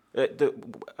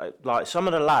 Like some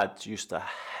of the lads used to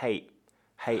hate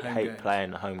games.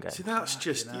 playing the home games. See, that's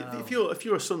just hell. if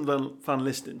you're a Sunderland fan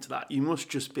listening to that, you must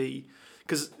just be,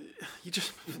 because you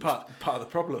just part of the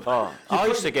problem. Oh, I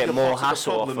used to get you're more part of the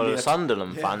hassle problem, for yeah. the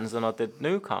Sunderland Yeah. fans than I did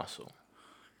Newcastle.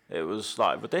 It was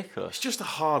like ridiculous. it's just a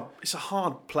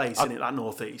hard place, isn't it? That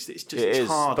northeast, it's just It it's is,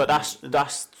 hard. but that's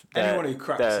Anyone who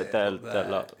cracks it their up there.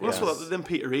 luck. Well, that's yeah. what them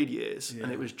Peter Reid years,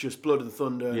 and it was just blood and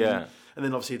thunder. Yeah. and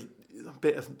then obviously a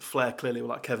bit of flair clearly with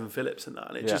like Kevin Phillips and that,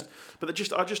 and it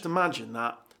Yeah. I just imagine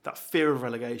that fear of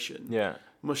relegation. Yeah.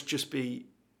 must just be.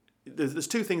 There's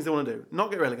two things they want to do: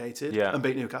 not get relegated Yeah. and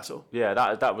beat Newcastle. Yeah,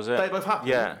 that was it. They both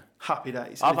happy. Yeah. Happy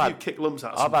days. I've And if you had- kick lumps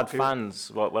out. of I've had someone,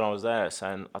 fans when I was there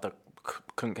saying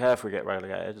couldn't care if we get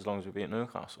relegated as long as we beat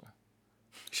Newcastle.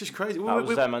 It's just crazy. That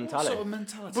was their What mentality. sort of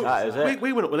mentality? That is it.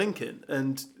 We went up with Lincoln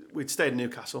and we'd stayed in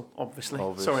Newcastle, obviously.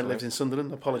 Obviously. Sorry, lives in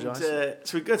Sunderland. I apologise.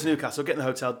 So we go to Newcastle, get in the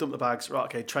hotel, dump the bags. Right,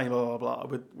 okay, train, blah blah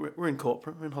blah. We're in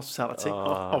corporate, we're in hospitality,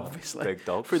 obviously. big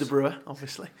dogs. Through the brewer,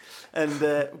 obviously. And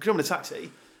we jump in a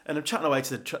taxi, and I'm chatting away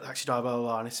to the taxi driver, blah blah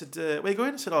blah. And he said, "Where you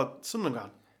going?" I said, "Oh, Sunderland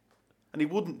ground." And he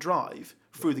wouldn't drive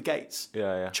through the gates.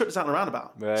 Yeah, yeah. Chucked us out in a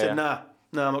roundabout. Yeah, Said, yeah.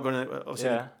 "Nah, I'm not going to." Obviously,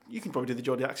 Yeah. you can probably do the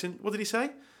Geordie accent. What did he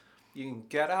say? You can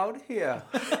get out here.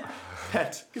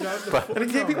 Pet.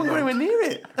 And people weren't anywhere near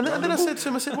it. And then I said to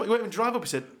him, "What, you won't even drive up?" He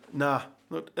said, "Nah."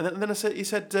 Look. And then he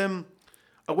said,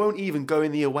 "I won't even go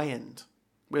in the away end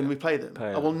when we play them. Pay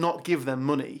I will not give them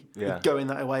money Yeah. and go in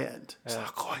that away end." It's like,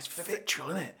 oh, it's vitriol,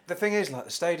 isn't it? The thing is, like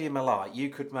the Stadium of Light, you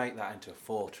could make that into a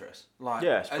fortress. Like,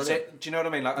 Yeah, it's as brilliant. do you know what I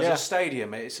mean? Like Yeah. as a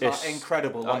stadium, it's like It's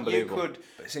incredible. Like you unbelievable.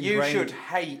 It's you ingrained. should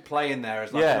hate playing there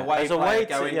as like Yeah, an away as a player way to-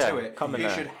 going yeah, to it. coming You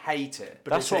there. should hate it.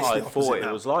 That's it's what I the thought opposite it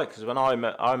now. was like. Because when I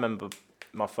remember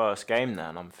my first game there,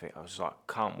 and I was like,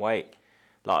 can't wait.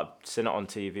 Like I've seen it on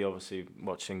TV, obviously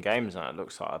watching games, and it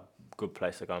looks like a good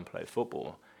place to go and play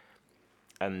football.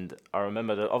 And I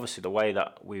remember that obviously the way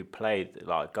that we played,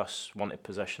 like Gus wanted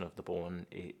possession of the ball, and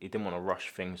he didn't want to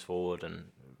rush things forward and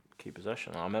keep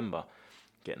possession. I remember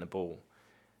getting the ball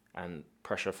and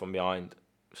pressure from behind,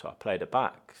 so I played it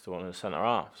back to one of the centre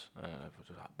halves. And everyone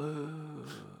was like, "Boo!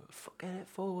 Get it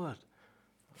forward."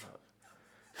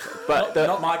 But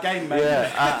Not my game, mate.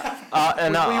 yeah,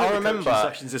 and Were you in I the remember. coaching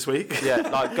sessions this week. Yeah,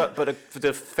 like, but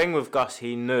the thing with Gus,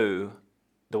 he knew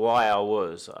the way I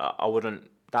was. I wouldn't.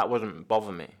 That wouldn't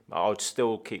bother me. I would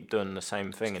still keep doing the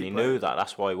same thing, and he knew that.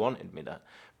 That's why he wanted me there.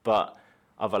 But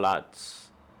other lads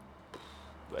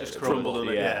Just crumbled on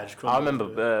it, yeah, just I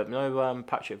crumbled, remember,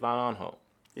 Patrick Van Aanholt.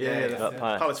 Yeah, that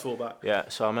player. Palace fullback. Yeah,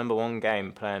 so I remember one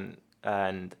game playing,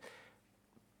 and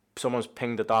someone's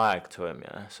pinged a diag to him,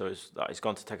 yeah. So it's like he's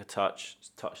gone to take a touch, it's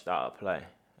touched out of play,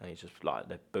 and he just like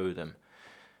they booed him.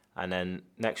 And then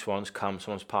next one's come,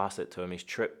 someone's passed it to him, he's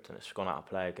tripped and it's gone out of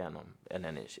play again. And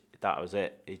then that was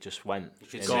it. He just went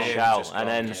in a shell. And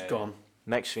then Just gone.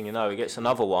 next thing you know, he gets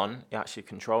another one, he actually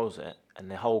controls it,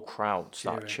 and the whole crowd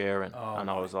start cheering. And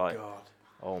I was like, God.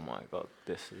 oh my God,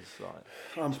 this is like...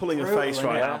 I'm pulling a face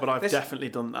right now, but I've definitely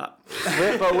done that.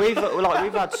 But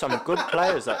we've had some good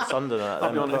players at Sunderland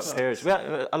at them periods. We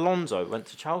had, Alonso went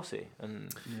to Chelsea,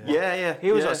 and Yeah.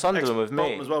 he was at Sunderland with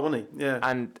me as well, wasn't he? Yeah.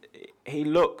 and he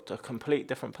looked a complete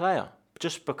different player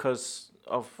just because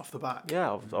of Off the back.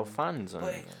 of fans. And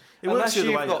It works the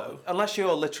other way, though. Unless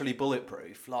you're literally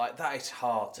bulletproof, like that is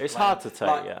hard to it's play. hard to take,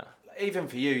 Like, yeah. Even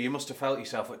for you must have felt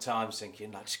yourself at times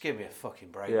thinking, like, just give me a fucking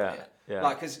break. Yeah, here. yeah.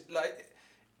 Like, because like,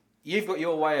 you've got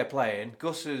your way of playing.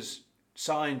 Gus has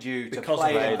signed you to Because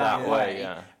play of it it, that yeah. way,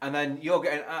 Yeah. and then you're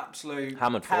getting absolute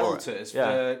Hammered for it. pelters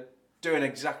Yeah. for doing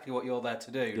exactly what you're there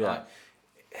to do. Yeah. Like,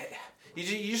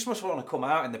 you just must want to come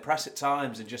out in the press at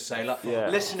times and just say, like, Yeah.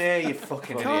 listen here, you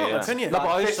fucking Can't, idiot. can you? No, but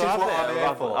I Like, used this to is have what it. I'm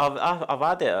here for. I've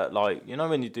had it at, like, you know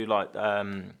when you do like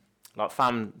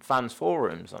fans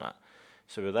forums and that.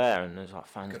 So we're there and there's like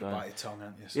fans Got to going. bite your tongue,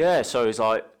 haven't you? Yeah, so he's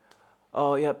like,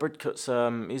 oh yeah, Bridcut's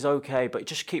he's okay, but he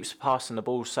just keeps passing the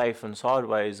ball safe and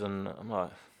sideways, and I'm like,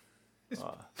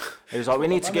 he was like, we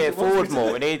need to get it forward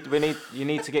more. You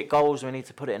need to get goals. We need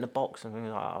to put it in the box. And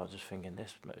I was just thinking,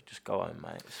 just go home,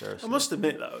 mate. Seriously. I must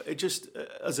admit, though, it just,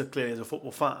 as a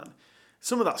football fan,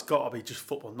 some of that's got to be just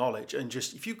football knowledge, and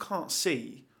just if you can't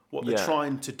see what they're Yeah.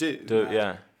 trying to do,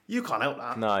 yeah. you can't help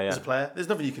that No, yeah. as a player. There's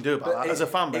nothing you can do about that. As a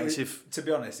fan base, to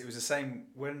be honest, it was the same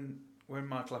when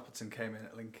Michael Appleton came in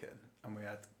at Lincoln and we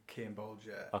had Kean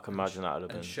Bolger. I can imagine that would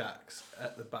have and been. Shax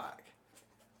at the back,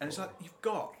 and it's like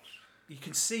you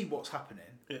can see what's happening,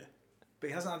 yeah. but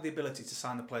he hasn't had the ability to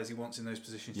sign the players he wants in those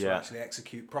positions to Yeah. actually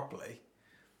execute properly.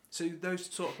 So those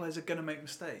sort of players are going to make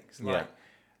mistakes. Yeah.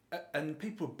 And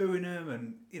people are booing them,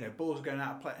 and balls are going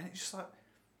out of play, and it's just like,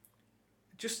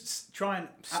 just try and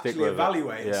Stick actually with it.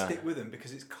 evaluate and Yeah. stick with them,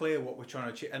 because it's clear what we're trying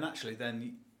to achieve. And actually,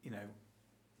 then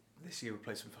this year we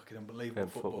played some fucking unbelievable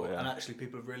Good football, football, yeah. and actually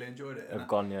people have really enjoyed it. Have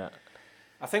gone, yeah.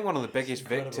 I think one of the biggest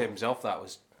incredible. victims of that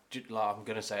was, like, I'm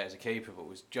going to say it as a keeper, but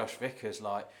was Josh Vickers.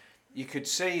 Like, you could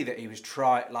see that he was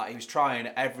trying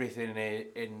everything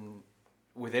in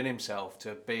within himself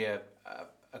to be a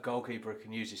goalkeeper who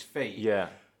can use his feet. Yeah.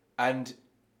 And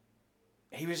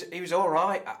he was all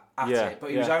right at Yeah, it,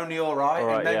 but he was yeah. only all right. All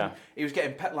right, And then yeah. he was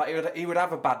getting he would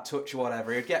have a bad touch or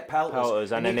whatever. He'd get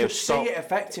pelters, and then you he'll could stop. see it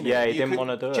affecting him. Yeah, he You didn't could- want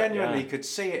to do it. Genuinely yeah. could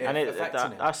see it and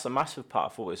affecting him. that's a massive part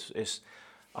of football. It's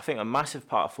I think a massive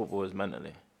part of football is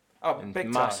mentally. Oh, big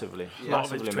time. Massively, Yeah. Lot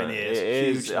of it's massively. between mentally. ears. It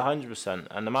is Hugely. 100%,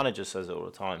 and the manager says it all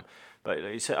the time. But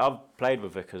he said, I've played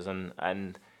with Vickers, and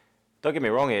don't get me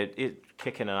wrong, he'd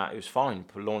kicking and that, he was fine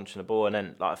for launching the ball, and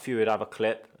then like a few would have a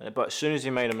clip. But as soon as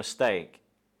he made a mistake,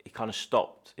 he kind of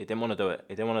stopped. He didn't want to do it.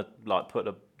 He didn't want to like put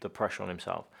the pressure on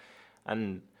himself.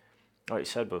 And like you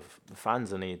said, with the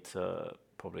fans, they need to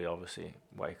probably obviously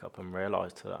wake up and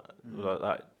realise to that. Like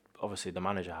that obviously the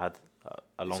manager had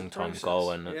a long time process, goal,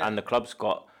 and yeah. the club's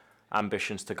got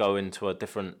ambitions to go into a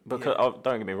different. Because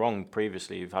don't get me wrong,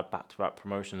 previously you've had back-to-back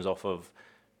promotions off of,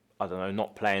 I don't know,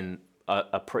 not playing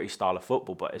a pretty style of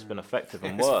football, but it's been effective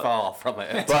and It's worked. far from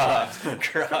it. But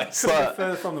Christ. but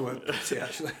Further from the word pretty,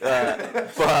 actually.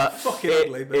 but Fucking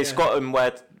ugly, but it's yeah. got them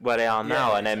where they are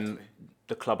now, Yeah, and then exactly.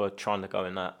 the club are trying to go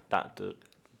in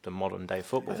the modern day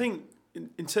football. I think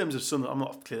in terms of Sunderland, I'm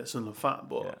not clear Sunderland fan,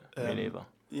 but yeah, me neither.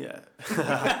 Yeah.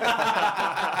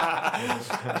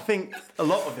 I think a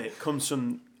lot of it comes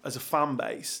from, as a fan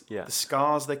base, Yeah. the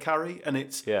scars they carry, and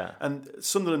it's Yeah. and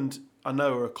Sunderland, I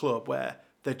know, are a club where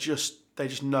they just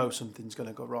know something's going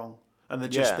to go wrong, and they're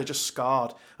just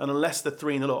scarred, and unless they're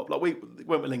 3-0 up, like we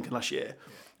went with Lincoln last year,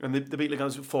 and they beat Lincoln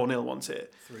 4-0 once here.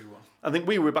 3-1. I think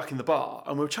we were back in the bar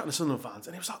and we were chatting to Sunderland fans,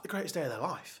 and it was like the greatest day of their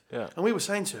life. Yeah. And we were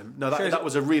saying to him, no, Shows- that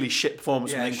was a really shit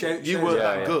performance from Yeah, Lincoln. shows- You weren't Yeah,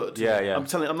 that yeah. good. Yeah, yeah.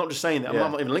 I'm not just saying that. Yeah.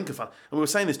 I'm not even a Lincoln fan. And we were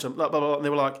saying this to them, blah, blah, blah, and they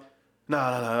were like,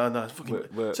 no. Fucking.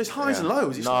 We're- So it's highs yeah. and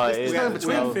lows. It's, No, there's it is. no in We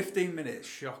between. had Well- 15 minutes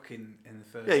shocking in the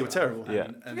first Yeah, you were half. terrible. Yeah.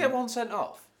 Did you get one sent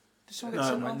off? Did someone get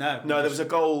sent off? No, there was a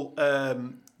goal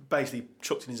basically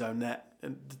chucked in his own net.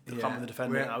 And I can't remember the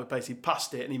defender Yeah. now. We basically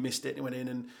passed it and he missed it and he went in,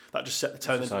 and that just set the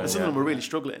tone. Just the tone, And some of them yeah. were really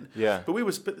struggling. Yeah. But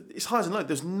it's highs and lows.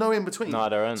 There's no in between. No,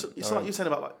 there ain't. So it's There like you're saying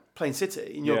about like playing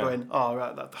City, and you're Yeah. going, oh,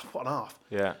 right, what an half.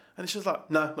 Yeah. And it's just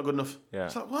like, no, not good enough. Yeah.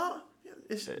 It's like, what?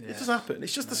 It doesn't happen.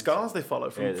 It's just the scars they follow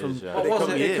from It is, yeah. But What was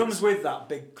it? it comes with that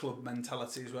big club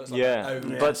mentality as well. It's like, Yeah,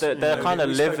 oh, but they're kind of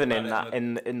we spoke living about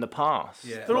in it that in the past.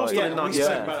 Yeah, They're all still in we spoke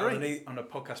 97. about it on a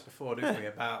podcast before, didn't we?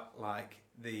 About like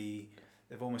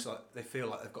they've almost like they feel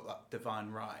like they've got that divine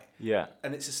right. Yeah,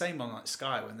 And it's the same on like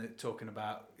Sky when they're talking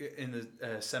about in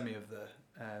the semi of the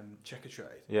Checker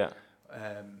Trade. yeah,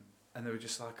 And they were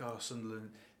just like, oh,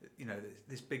 Sunderland,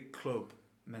 this big club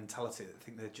mentality that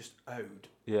think they're just owed.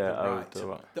 Yeah, the owed right the to-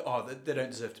 right. they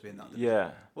don't deserve to be in that.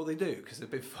 yeah. Well, they do because they've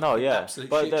been No, yeah, absolute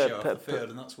but shit the- show off but- the field,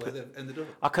 and that's where they've ended up.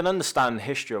 I can understand the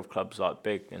history of clubs like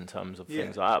big in terms of Yeah.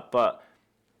 things like that, but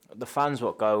the fans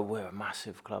will go, "We're a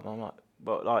massive club." I'm like,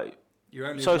 but like. You're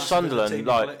only So as massive as the Sunderland, team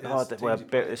like, you play- oh, as the we're teams you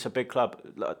play. it's a big club.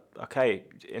 Like, okay,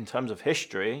 in terms of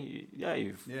history, yeah,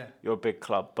 Yeah. you're a big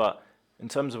club, but in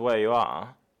terms of where you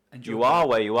are, Enjoy you are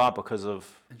where you are because of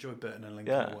Enjoy Burton and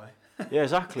Lincoln Yeah. away. yeah,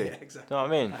 exactly. Yeah, exactly. You know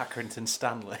what I mean? Accrington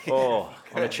Stanley. Oh,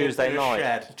 on a Tuesday In night.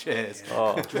 Shed. Cheers.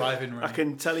 Oh, Driving I around.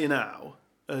 can tell you now,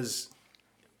 as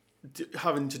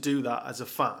having to do that as a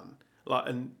fan, like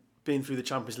and being through the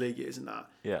Champions League years and that,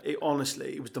 Yeah. it was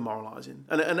demoralising.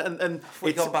 And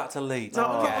We've it's gone back to Leeds. no,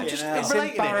 haven't we? I'm just It's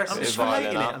relating it. I'm embarrassing. just Violent,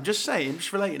 relating it. huh? I'm just saying,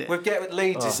 just relating it. We'll get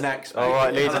Leeds is next. all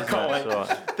right, mate. Leeds I is can't next, wait.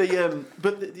 all right.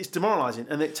 But it's demoralising,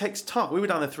 and it takes time. We were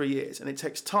down there 3 years, and it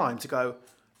takes time to go.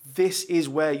 This is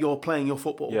where you're playing your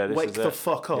football. Yeah, this Wake is the it.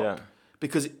 fuck up, Yeah.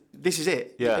 because this is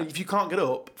it. Yeah. If you can't get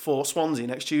up for Swansea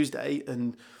next Tuesday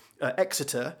and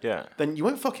Exeter, Yeah. then you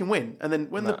won't fucking win. And then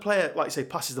when the No. player, like you say,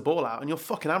 passes the ball out, and you're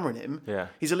fucking hammering him, Yeah.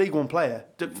 he's a League One player.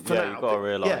 For Yeah, now, you've got to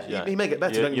realise. Yeah, he may get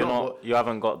better. don't get me wrong, but You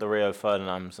haven't got the Rio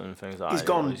Ferdinands and things like he's that.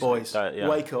 gone, He's- boys. yeah.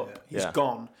 Wake up. He's Yeah.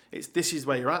 gone. This is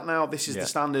where you're at now. This is Yeah. the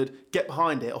standard. Get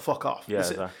behind it or fuck off. Yeah, That's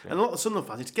it. exactly. And a lot of Sunderland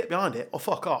fans need to get behind it or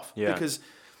fuck off, Yeah. because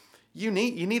you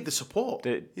need the support.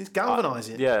 The- It's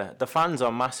galvanising. Yeah, the fans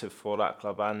are massive for that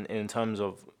club, and in terms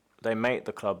of they make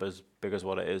the club as big as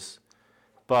what it is,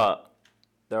 but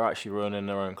they're actually ruining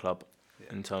their own club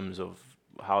in terms of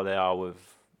how they are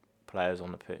with players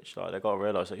on the pitch. Like they've got to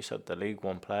realise, like you said, the League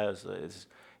One players, it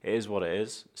is what it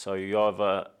is. So you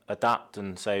either adapt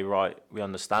and say, right, we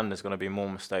understand there's going to be more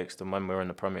mistakes than when we're in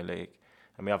the Premier League,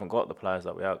 and we haven't got the players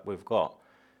that we've got.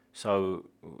 So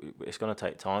it's going to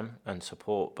take time and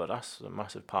support, but that's a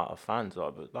massive part of fans.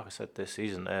 Like I said, this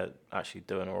season they're actually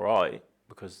doing all right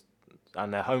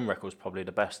and their home record's probably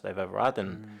the best they've ever had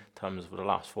in terms of the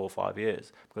last 4 or 5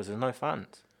 years because there's no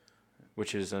fans,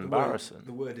 which is embarrassing.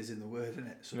 The word is in the word, isn't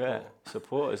it? Support. Yeah,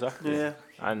 support, exactly. Yeah.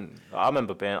 And I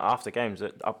remember being after games,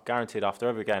 I'm guaranteed after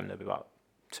every game there'd be about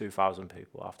 2,000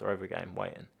 people after every game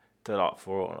waiting to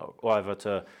or either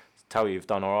to tell you you've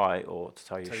done all right or to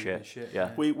tell you Tell you shit. you're shit, Yeah.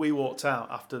 We walked out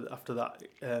after that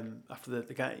after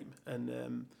the game,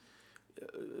 and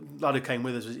lad who came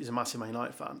with us he's a massive Man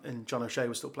United fan, and John O'Shea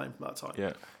was still playing from that time.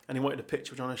 Yeah. And he wanted a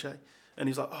picture with John O'Shea, and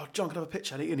he was like, "Oh, John, can I have a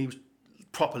picture?" And he was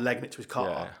proper legging it to his car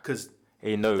Yeah. because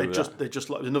He knew they that. just it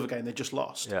was another game they just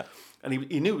lost. Yeah. And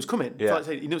he knew it was coming. Yeah. Like I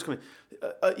said, he knew it was coming.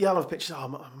 Yeah, I'll have a picture. Oh,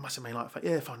 I'm a massive Man United fan.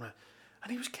 Yeah, fine, man.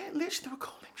 And he was getting literally, they were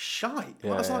calling him shite.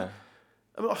 Yeah, I was like,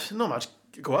 yeah. I said, no, man, just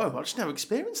go home. I just never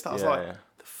experienced that. I was Yeah, like, yeah.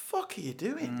 the fuck are you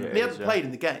doing? Yeah, and he it hadn't is, yeah. played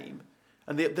in the game.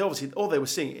 And they obviously, all they were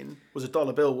seeing was a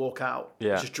dollar bill walk out,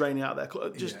 Yeah. just draining out their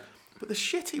club. Yeah. But the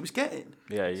shit he was getting.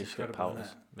 Yeah, you just get incredible,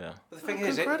 powers. Yeah. But the thing That's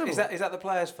is, incredible. is that the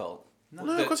player's fault? No,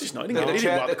 of course it's not. He The, didn't get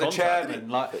chair, the the contract, did chairman,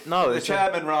 he? like No, the it's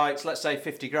chairman writes, let's say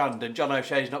 50 grand, and John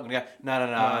O'Shea's not going to go. No,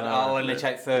 I'll only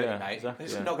take 30, Yeah, mate. exactly,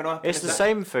 It's yeah. not going to happen. It's is the it?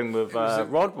 same thing with was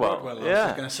Rodwell. Rodwell, I was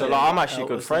Yeah, gonna so say, like, I'm actually Help,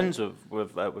 good wasn't friends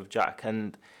with Jack,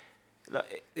 and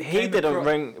like, he came didn't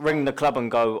across- ring the club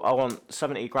and go, I want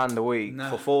 70 grand a week No.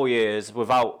 for 4 years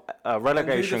without a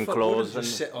relegation Who the fuck clause. wouldn't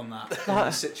just And sit on that in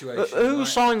this situation? who Like,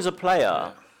 signs a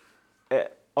player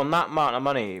on that amount of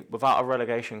money without a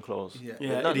relegation clause? Yeah.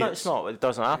 Yeah, no, idiots. it's not. It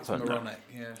doesn't It's happen. moronic,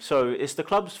 yeah. So it's the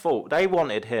club's fault. They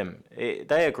wanted him.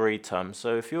 They agreed terms.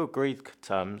 So if you agreed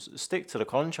terms, stick to the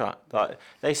contract. Like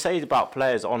they say about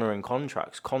players honouring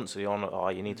contracts, constantly honour. Oh,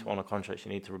 you need to honour contracts.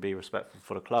 You need to be respectful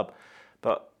for the club.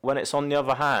 But when it's on the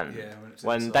other hand, Yeah, when it's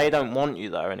when inside. they don't want you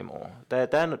there anymore, they're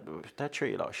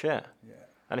treated like shit. Yeah.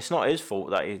 And it's not his fault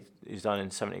that he's done in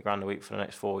 70 grand a week for the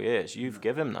next 4 years. You've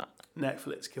given him that.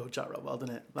 Netflix killed Jack Rodwell,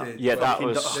 didn't it? Did. Yeah, that fucking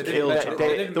was- killed They didn't Jack make- Rodwell.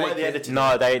 they didn't The way make they it- edited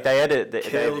No, they edit it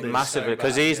Killed him massively so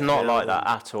because bad, he's yeah. not like Killed that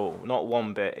at all. Not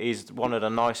one bit. He's one of the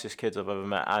nicest kids I've ever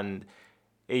met, and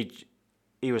he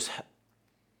was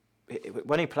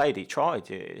when he played, he tried.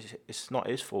 It's not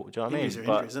his fault. Do you know what I mean? Injuries are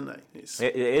But injuries, isn't they? It's,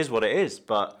 it is what it is.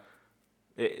 But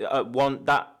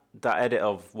that edit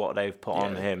of what they've put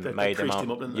on him they made him creased out.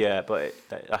 him up, didn't they? Yeah, but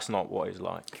that's not what he's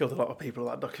like. Killed a lot of people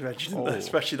at that documentary, didn't they?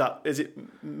 Especially that. Is it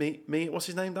me? What's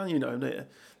his name, Dan? You know him, don't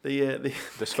you?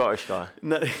 The Scottish guy.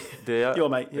 No, your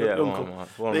mate, your uncle.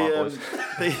 One of my boys.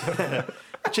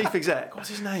 The chief exec. What's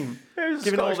his name? It was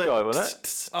a Scottish guy, wasn't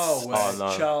it?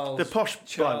 No. Charles. The posh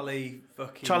Charlie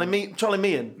fucking. Charlie Meehan. Charlie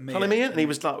Meehan, and he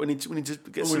was like, we need to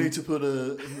get some. to put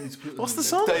What's the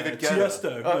song? David Guetta.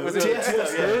 Tiesto. Was it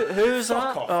Tiesto? Yeah. Who's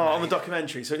that? On the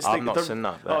documentary. So it's I've not seen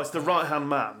that. Oh, it's the right hand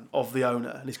man of the owner,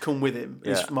 and he's come with him.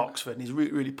 He's Yeah. from Oxford, and he's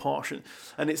really, really posh,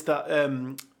 and it's that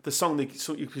the song that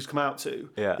you could come out to.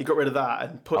 Yeah. He got rid of that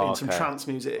and put in some okay. trance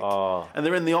music. Oh. And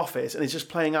they're in the office, and he's just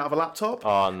playing out of a laptop.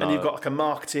 Oh, no. And you've got like a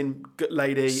marketing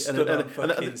lady Stood on and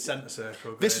fucking centre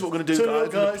circle. this is what we're going to do, guys.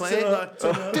 We're going to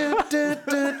play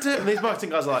it. And these marketing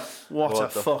guys are like, what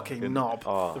a the fucking knob.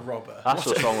 Oh, The robber. that's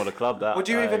the song of the club. That. Would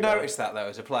you There even go. notice that though,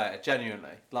 as a player, genuinely?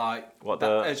 Like, What that,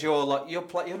 the- as you're like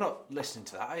you're not listening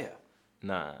to that, are you?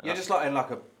 Nah. You're just like in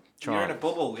like a you're in a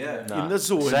bubble, yeah. Nah. In the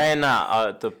zone. Saying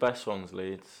that, the best one's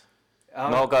Leeds.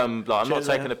 Not going. Like, I'm not Cheers,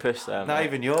 taking mate. a piss there. Now mate.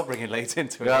 even you're bringing Leeds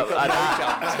into it. Yeah, You've got no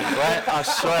chance. I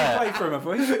swear. Play for him, have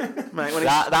we? Mate, when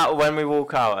That when we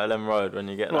walk out Ellen Road, when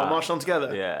you get Right, that. march on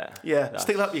together. Yeah. Yeah, That's-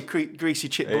 stick that up your greasy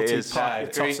chip It butty is. pie.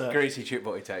 Greasy chip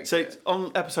butty takes. So it.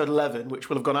 on episode 11, which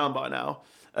will have gone out by now,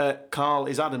 Carl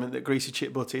is adamant that Greasy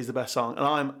Chip Butty is the best song,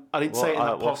 and I didn't say it in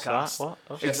that What's podcast. that?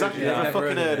 What? Exactly, Yeah, I've never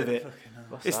fucking heard of it.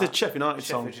 What's It's that? the Sheffield United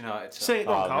song. Sheffield United song. Sing it,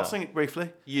 go on, Oh, Carl. no. Sing it briefly.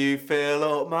 You fill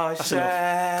up my That's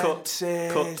enough.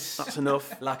 senses Cut. That's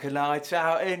enough. like a night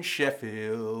out in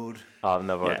Sheffield. I've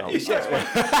never Yeah, done. it's,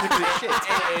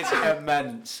 It is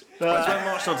immense. it's when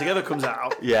March On Together comes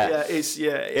out. Yeah. That's a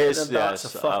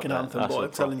it's fucking up anthem, there. boy. I'm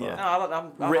That's a telling you. No,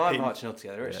 proper- I Rip like him. marching all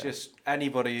together. It's Yeah. just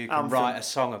anybody who can Anthem. write a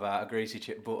song about a greasy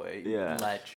chip butty. Yeah.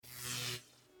 Ledge.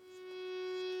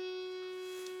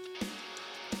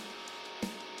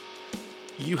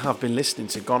 You have been listening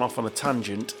to Gone Off on a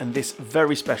Tangent and this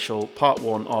very special part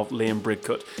 1 of Liam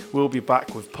Bridcut. We'll be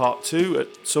back with part 2 at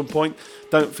some point.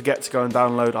 Don't forget to go and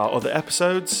download our other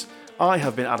episodes. I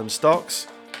have been Adam Stocks.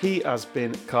 He has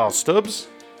been Carl Stubbs.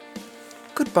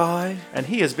 Goodbye. And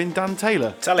he has been Dan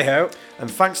Taylor. Tally ho. And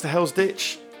thanks to Hell's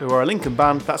Ditch, who are a Lincoln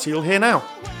band. That's who you'll hear now.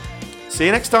 See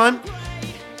you next time.